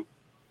ground.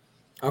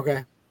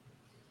 Okay,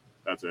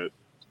 that's it.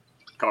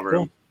 Cover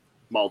them,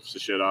 mulch the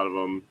shit out of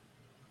them,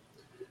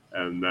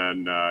 and then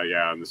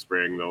in the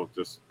spring they'll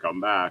just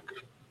come back.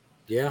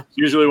 Yeah, it's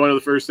usually one of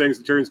the first things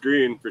that turns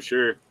green for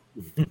sure.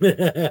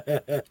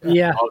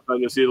 Yeah. All of a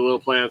sudden you see the little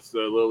plants, the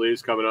little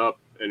leaves coming up,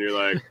 and you're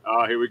like,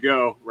 oh, here we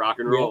go, rock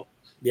and roll.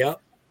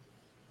 Yep.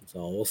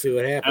 So we'll see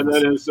what happens.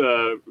 And then as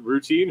a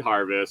routine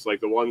harvest,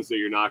 like the ones that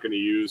you're not going to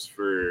use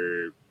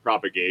for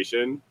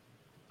propagation,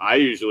 I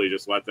usually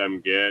just let them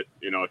get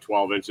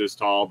 12 inches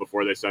tall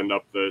before they send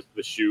up the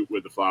shoot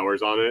with the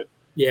flowers on it.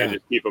 Yeah. And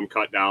just keep them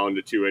cut down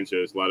to 2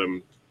 inches. Let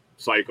them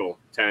cycle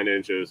 10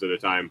 inches at a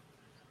time.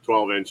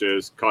 12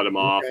 inches, cut them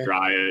off,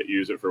 dry it,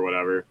 use it for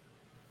whatever.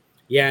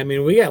 Yeah, I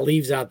mean, we got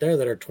leaves out there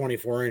that are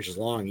 24 inches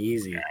long,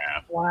 easy.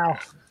 Yeah. Wow.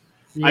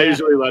 Yeah. I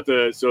usually let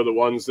the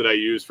ones that I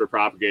use for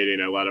propagating,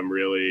 I let them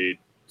really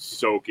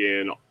soak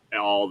in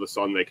all the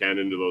sun they can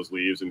into those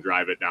leaves and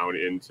drive it down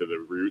into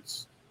the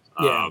roots.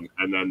 Yeah.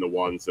 And then the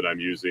ones that I'm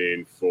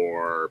using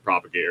for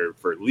propagator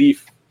for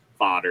leaf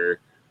fodder,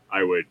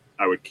 I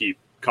would keep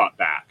cut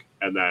back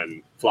and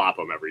then flop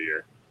them every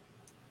year.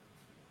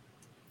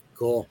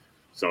 Cool.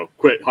 So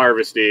quit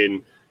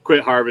harvesting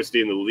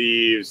the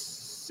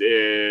leaves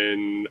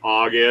in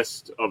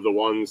August of the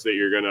ones that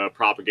you're going to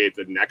propagate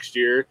the next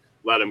year.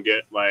 Let them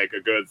get like a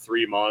good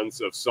 3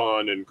 months of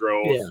sun and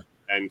growth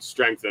and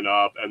strengthen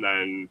up, and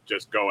then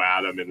just go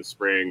at them in the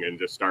spring and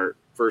just start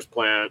first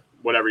plant,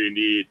 whatever you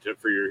need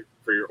for your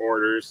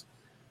orders.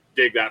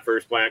 Dig that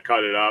first plant,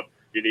 cut it up.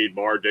 You need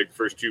more, dig the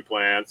first 2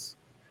 plants,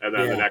 and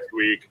then the next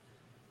week,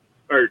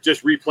 or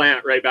just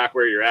replant right back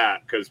where you're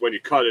at. Because when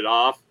you cut it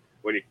up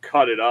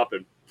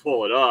and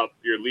pull it up,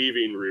 you're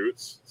leaving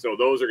roots. So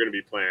those are going to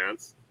be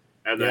plants.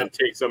 And then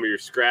take some of your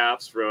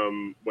scraps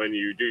from when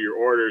you do your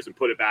orders and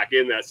put it back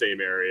in that same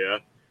area.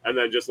 And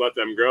then just let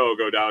them go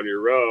down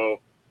your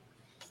row.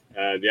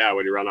 And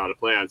when you run out of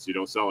plants, you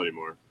don't sell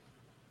anymore.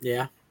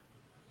 Yeah.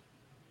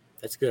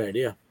 That's a good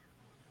idea.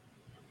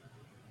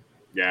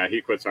 Yeah,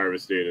 he quits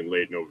harvesting in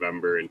late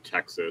November in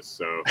Texas.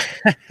 So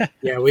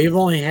yeah, we've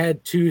only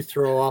had 2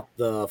 throw up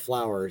the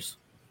flowers.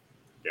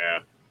 Yeah.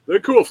 They're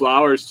cool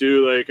flowers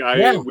too. Like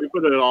we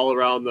put it all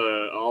along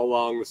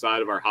the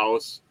side of our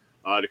house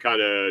to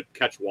kind of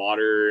catch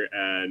water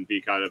and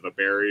be kind of a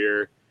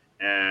barrier.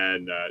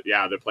 And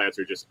the plants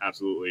are just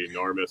absolutely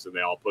enormous, and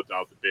they all put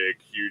out the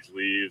big, huge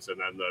leaves, and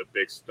then the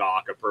big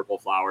stalk of purple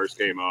flowers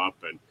came up.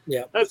 And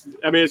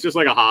it's just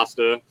like a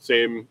hosta,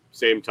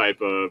 same type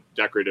of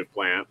decorative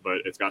plant, but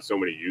it's got so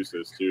many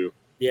uses too.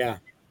 Yeah,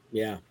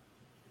 yeah.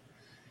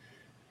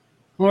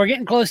 Well, we're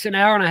getting close to an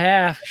hour and a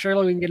half.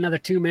 Surely we can get another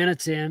 2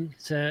 minutes in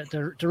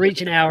to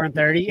reach an hour and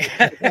 30.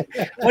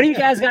 What do you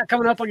guys got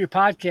coming up on your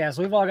podcast?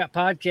 We've all got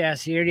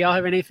podcasts here. Do y'all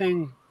have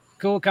anything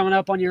cool coming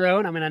up on your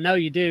own? I mean, I know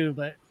you do,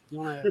 but you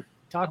want to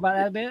talk about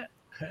that a bit?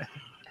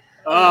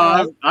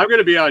 I'm going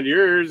to be on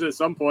yours at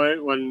some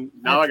point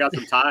now I got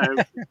some time.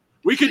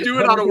 We could do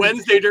it on a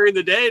Wednesday during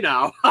the day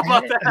now. How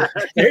about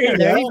that? There you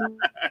go.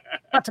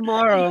 Not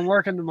tomorrow. I'm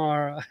working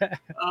tomorrow.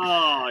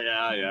 Oh,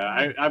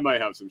 yeah. I might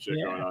have some shit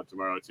going on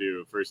tomorrow,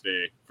 too. First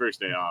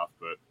day off.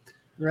 But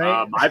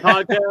my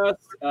podcast,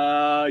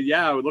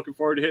 we're looking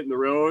forward to hitting the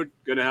road.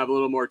 Going to have a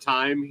little more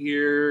time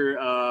here.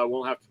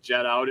 Won't have to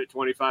jet out at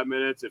 25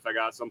 minutes. If I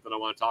got something I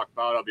want to talk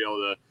about, I'll be able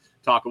to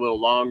talk a little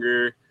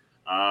longer.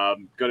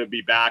 Going to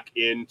be back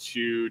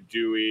into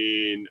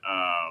doing...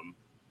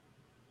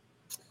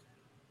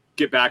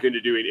 get back into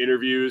doing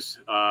interviews,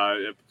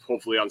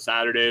 hopefully on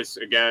Saturdays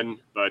again,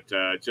 but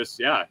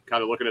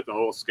kind of looking at the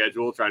whole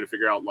schedule, trying to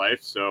figure out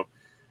life. So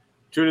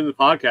tune in to the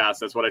podcast.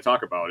 That's what I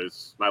talk about,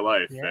 is my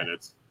life. And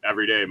it's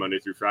every day, Monday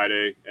through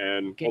Friday,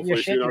 and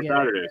hopefully soon on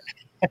Saturdays.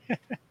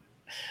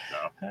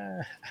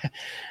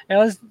 Now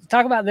let's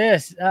talk about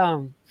this.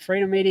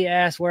 Freedom Media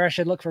asked where I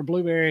should look for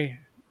blueberry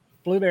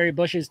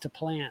bushes to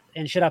plant,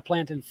 and should I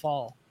plant in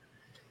fall?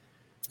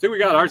 I think we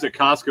got ours at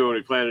Costco and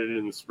we planted it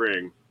in the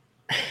spring.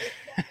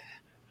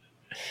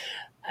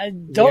 I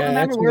don't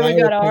remember where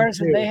we got ours,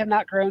 and they have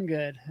not grown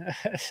good.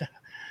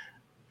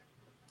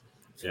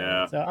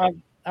 So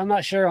I'm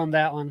not sure on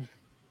that one.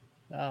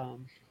 That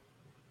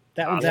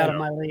one's out of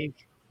my league.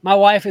 My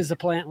wife is the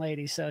plant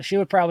lady, so she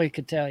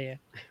could tell you.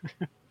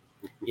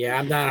 Yeah,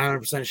 I'm not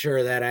 100% sure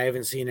of that. I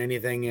haven't seen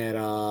anything at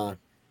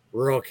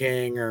Rural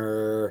King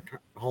or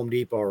Home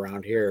Depot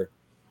around here.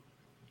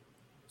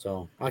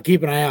 So I'll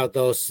keep an eye out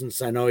though,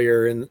 since I know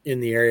you're in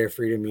the area of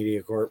Freedom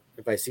Media Corp.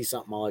 If I see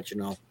something, I'll let you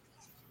know.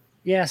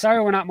 Yeah,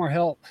 sorry we're not more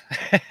help.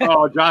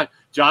 Oh,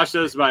 Josh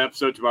says my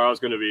episode tomorrow is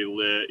going to be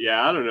lit.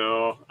 Yeah, I don't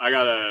know. I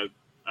got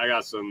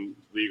some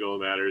legal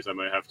matters I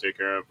might have to take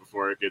care of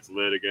before it gets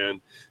lit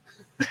again.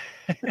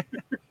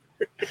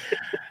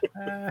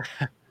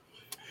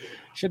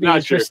 Should be Not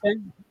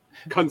interesting.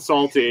 Sure.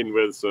 Consulting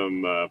with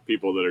some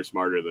people that are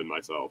smarter than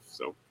myself.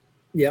 So.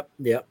 Yep.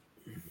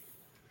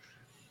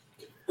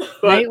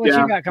 But, Nate, what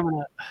you got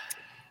coming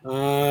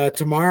up?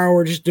 Tomorrow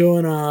we're just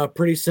doing a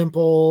pretty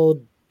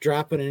simple,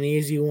 dropping an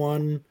easy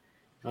one.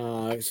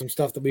 Some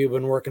stuff that we've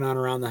been working on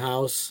around the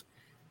house.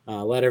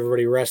 Let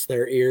everybody rest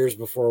their ears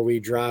before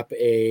we drop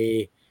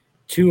a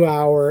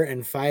 2-hour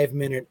and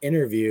 5-minute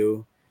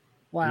interview.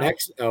 Wow.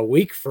 Next a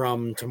week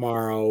from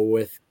tomorrow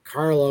with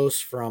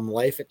Carlos from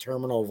Life at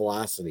Terminal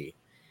Velocity.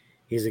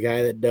 He's a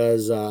guy that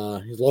does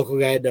he's a local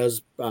guy that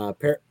does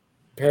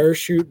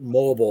parachute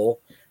mobile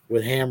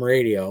with ham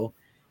radio,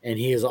 and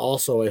he is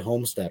also a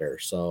homesteader.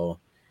 So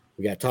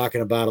we got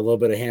talking about a little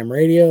bit of ham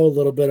radio, a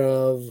little bit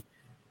of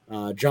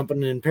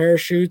jumping in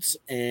parachutes,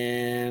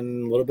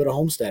 and a little bit of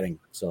homesteading.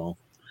 So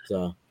it's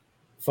a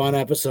fun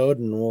episode,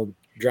 and we'll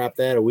drop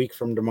that a week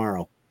from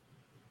tomorrow.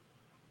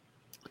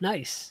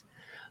 Nice.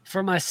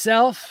 For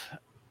myself,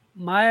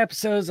 my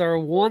episodes are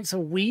once a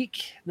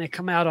week. They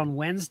come out on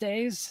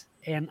Wednesdays,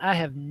 and I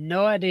have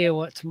no idea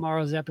what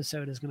tomorrow's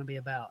episode is going to be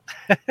about.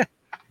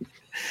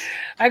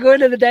 I go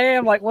into the day,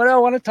 I'm like, what do I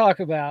want to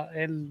talk about?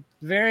 And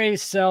very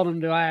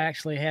seldom do I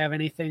actually have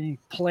anything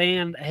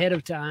planned ahead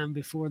of time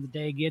before the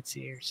day gets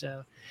here.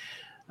 So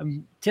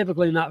I'm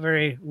typically not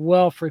very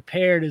well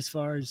prepared as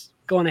far as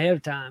going ahead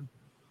of time.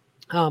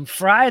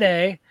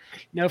 Friday,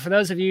 for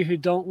those of you who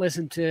don't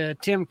listen to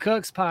Tim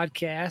Cook's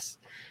podcast,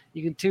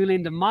 you can tune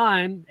into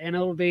mine, and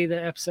it'll be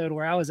the episode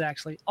where I was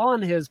actually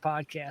on his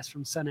podcast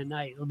from Sunday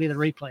night. It'll be the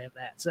replay of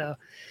that. So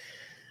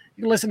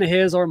you can listen to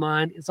his or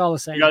mine. It's all the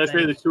same. You got to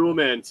say the Tool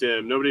Man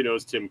Tim. Nobody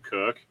knows Tim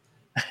Cook.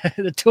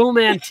 The Tool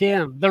Man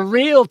Tim. The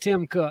real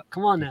Tim Cook.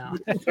 Come on now.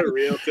 The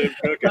real Tim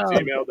Cook at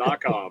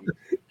gmail.com.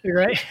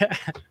 Right.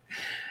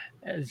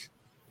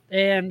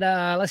 And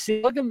let's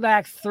see, looking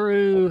back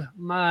through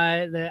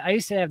I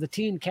used to have the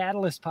Teen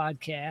Catalyst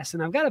podcast,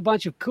 and I've got a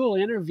bunch of cool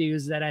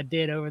interviews that I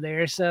did over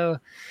there. So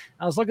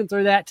I was looking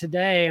through that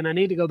today, and I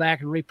need to go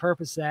back and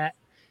repurpose that,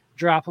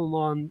 drop them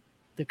on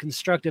the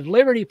Constructive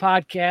Liberty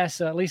podcast.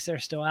 So at least they're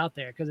still out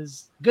there because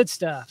it's good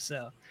stuff.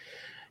 So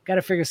got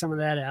to figure some of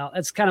that out.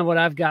 That's kind of what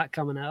I've got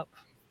coming up.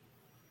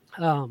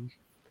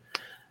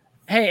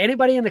 Hey,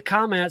 anybody in the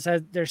comments,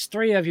 there's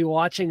 3 of you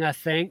watching, I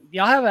think.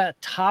 Y'all have a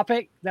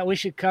topic that we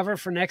should cover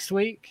for next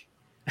week?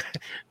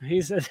 He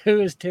says,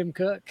 who is Tim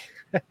Cook?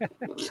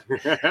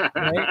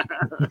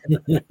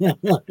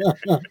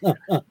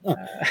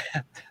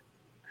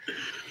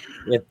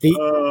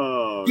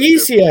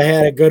 Decia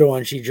had a good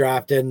one. She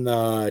dropped in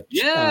the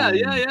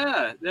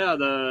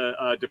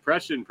the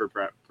depression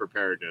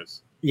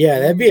preparedness. Yeah,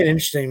 that'd be an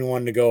interesting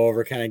one to go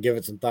over, kind of give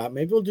it some thought.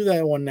 Maybe we'll do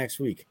that one next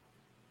week.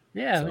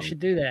 Yeah, we should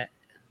do that.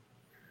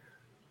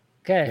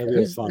 Okay,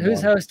 who's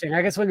hosting?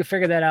 I guess we can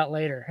figure that out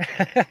later.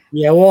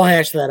 Yeah, we'll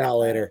hash that out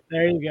later.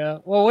 There you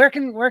go. Well, where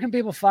can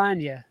people find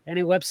you?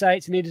 Any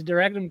websites you need to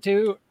direct them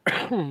to?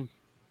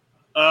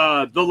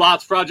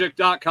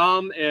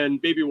 thelotsproject.com and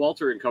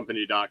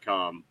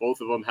babywalterandcompany.com.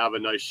 Both of them have a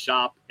nice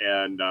shop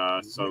and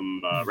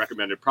some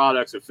recommended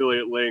products,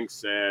 affiliate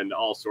links, and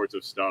all sorts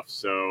of stuff.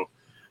 So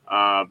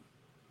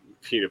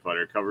peanut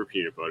butter, cover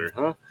peanut butter,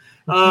 huh?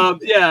 So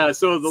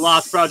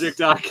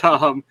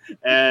thelotsproject.com,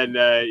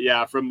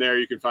 and from there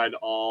you can find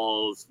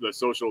all the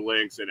social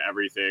links and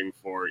everything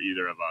for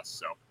either of us.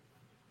 So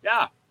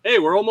hey,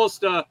 we're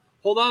almost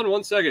hold on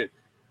one second.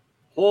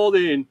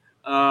 We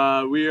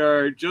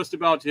are just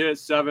about to hit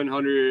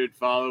 700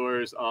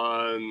 followers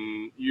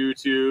on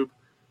YouTube,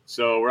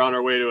 so we're on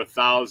our way to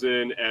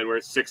 1,000, and we're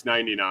at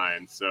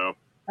 699. So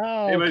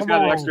anybody's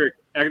got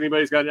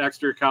an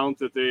extra account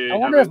that they I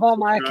wonder if all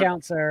my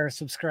accounts are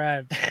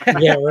subscribed.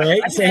 Yeah, right.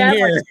 Same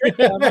here.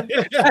 But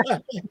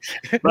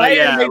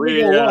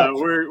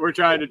we're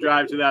trying to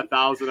drive to that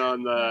 1,000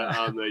 on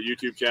the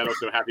YouTube channel.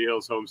 So Happy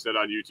Hills Homestead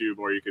on YouTube,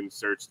 or you can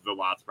search the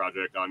Lots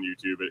Project on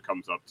YouTube. It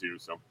comes up too.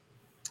 So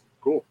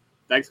cool.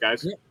 Thanks,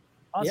 guys. Yep.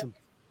 Awesome.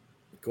 Yep.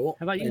 Cool.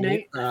 How about you,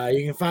 Nate?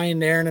 You can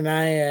find Aaron and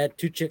I at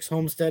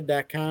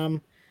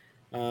twochickshomestead.com.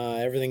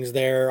 Everything's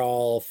there,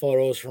 all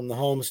photos from the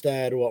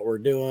homestead, what we're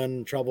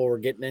doing, trouble we're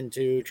getting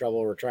into,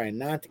 trouble we're trying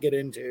not to get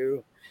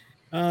into,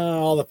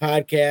 all the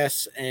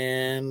podcasts.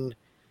 And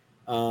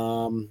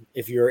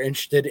if you're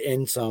interested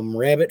in some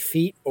rabbit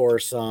feet or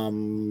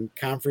some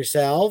comfrey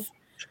salve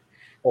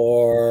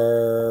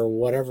or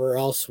whatever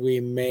else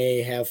we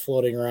may have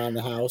floating around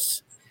the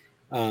house,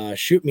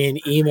 shoot me an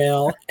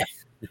email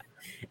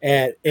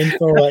at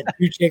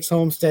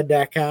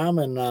info@twochickshomestead.com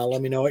and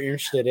let me know what you're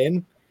interested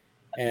in.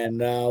 And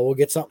we'll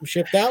get something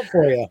shipped out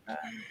for you.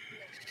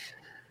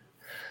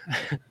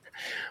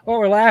 What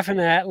we're laughing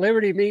at,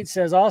 Liberty Meat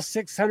says all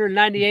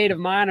 698 of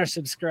mine are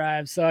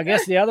subscribed. So I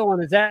guess the other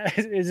one is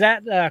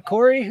that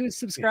Corey who's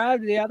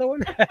subscribed to the other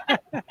one.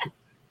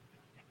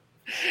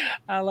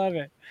 I love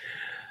it.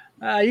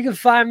 You can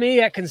find me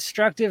at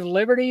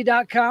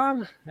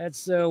constructiveliberty.com.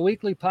 That's a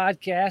weekly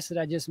podcast that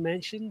I just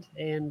mentioned.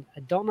 And I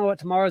don't know what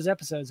tomorrow's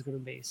episode is going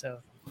to be. So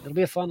it'll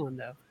be a fun one,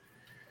 though.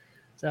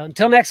 So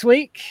until next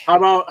week. How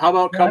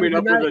about coming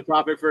up with a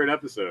topic for an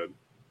episode?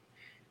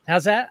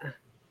 How's that?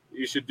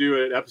 You should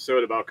do an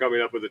episode about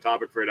coming up with a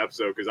topic for an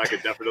episode because I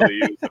could definitely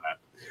use that.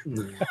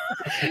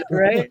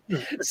 Right?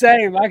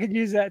 Same. I could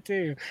use that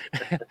too.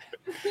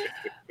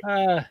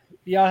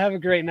 Y'all have a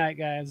great night,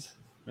 guys.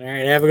 All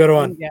right. Have a good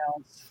one.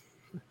 Gals.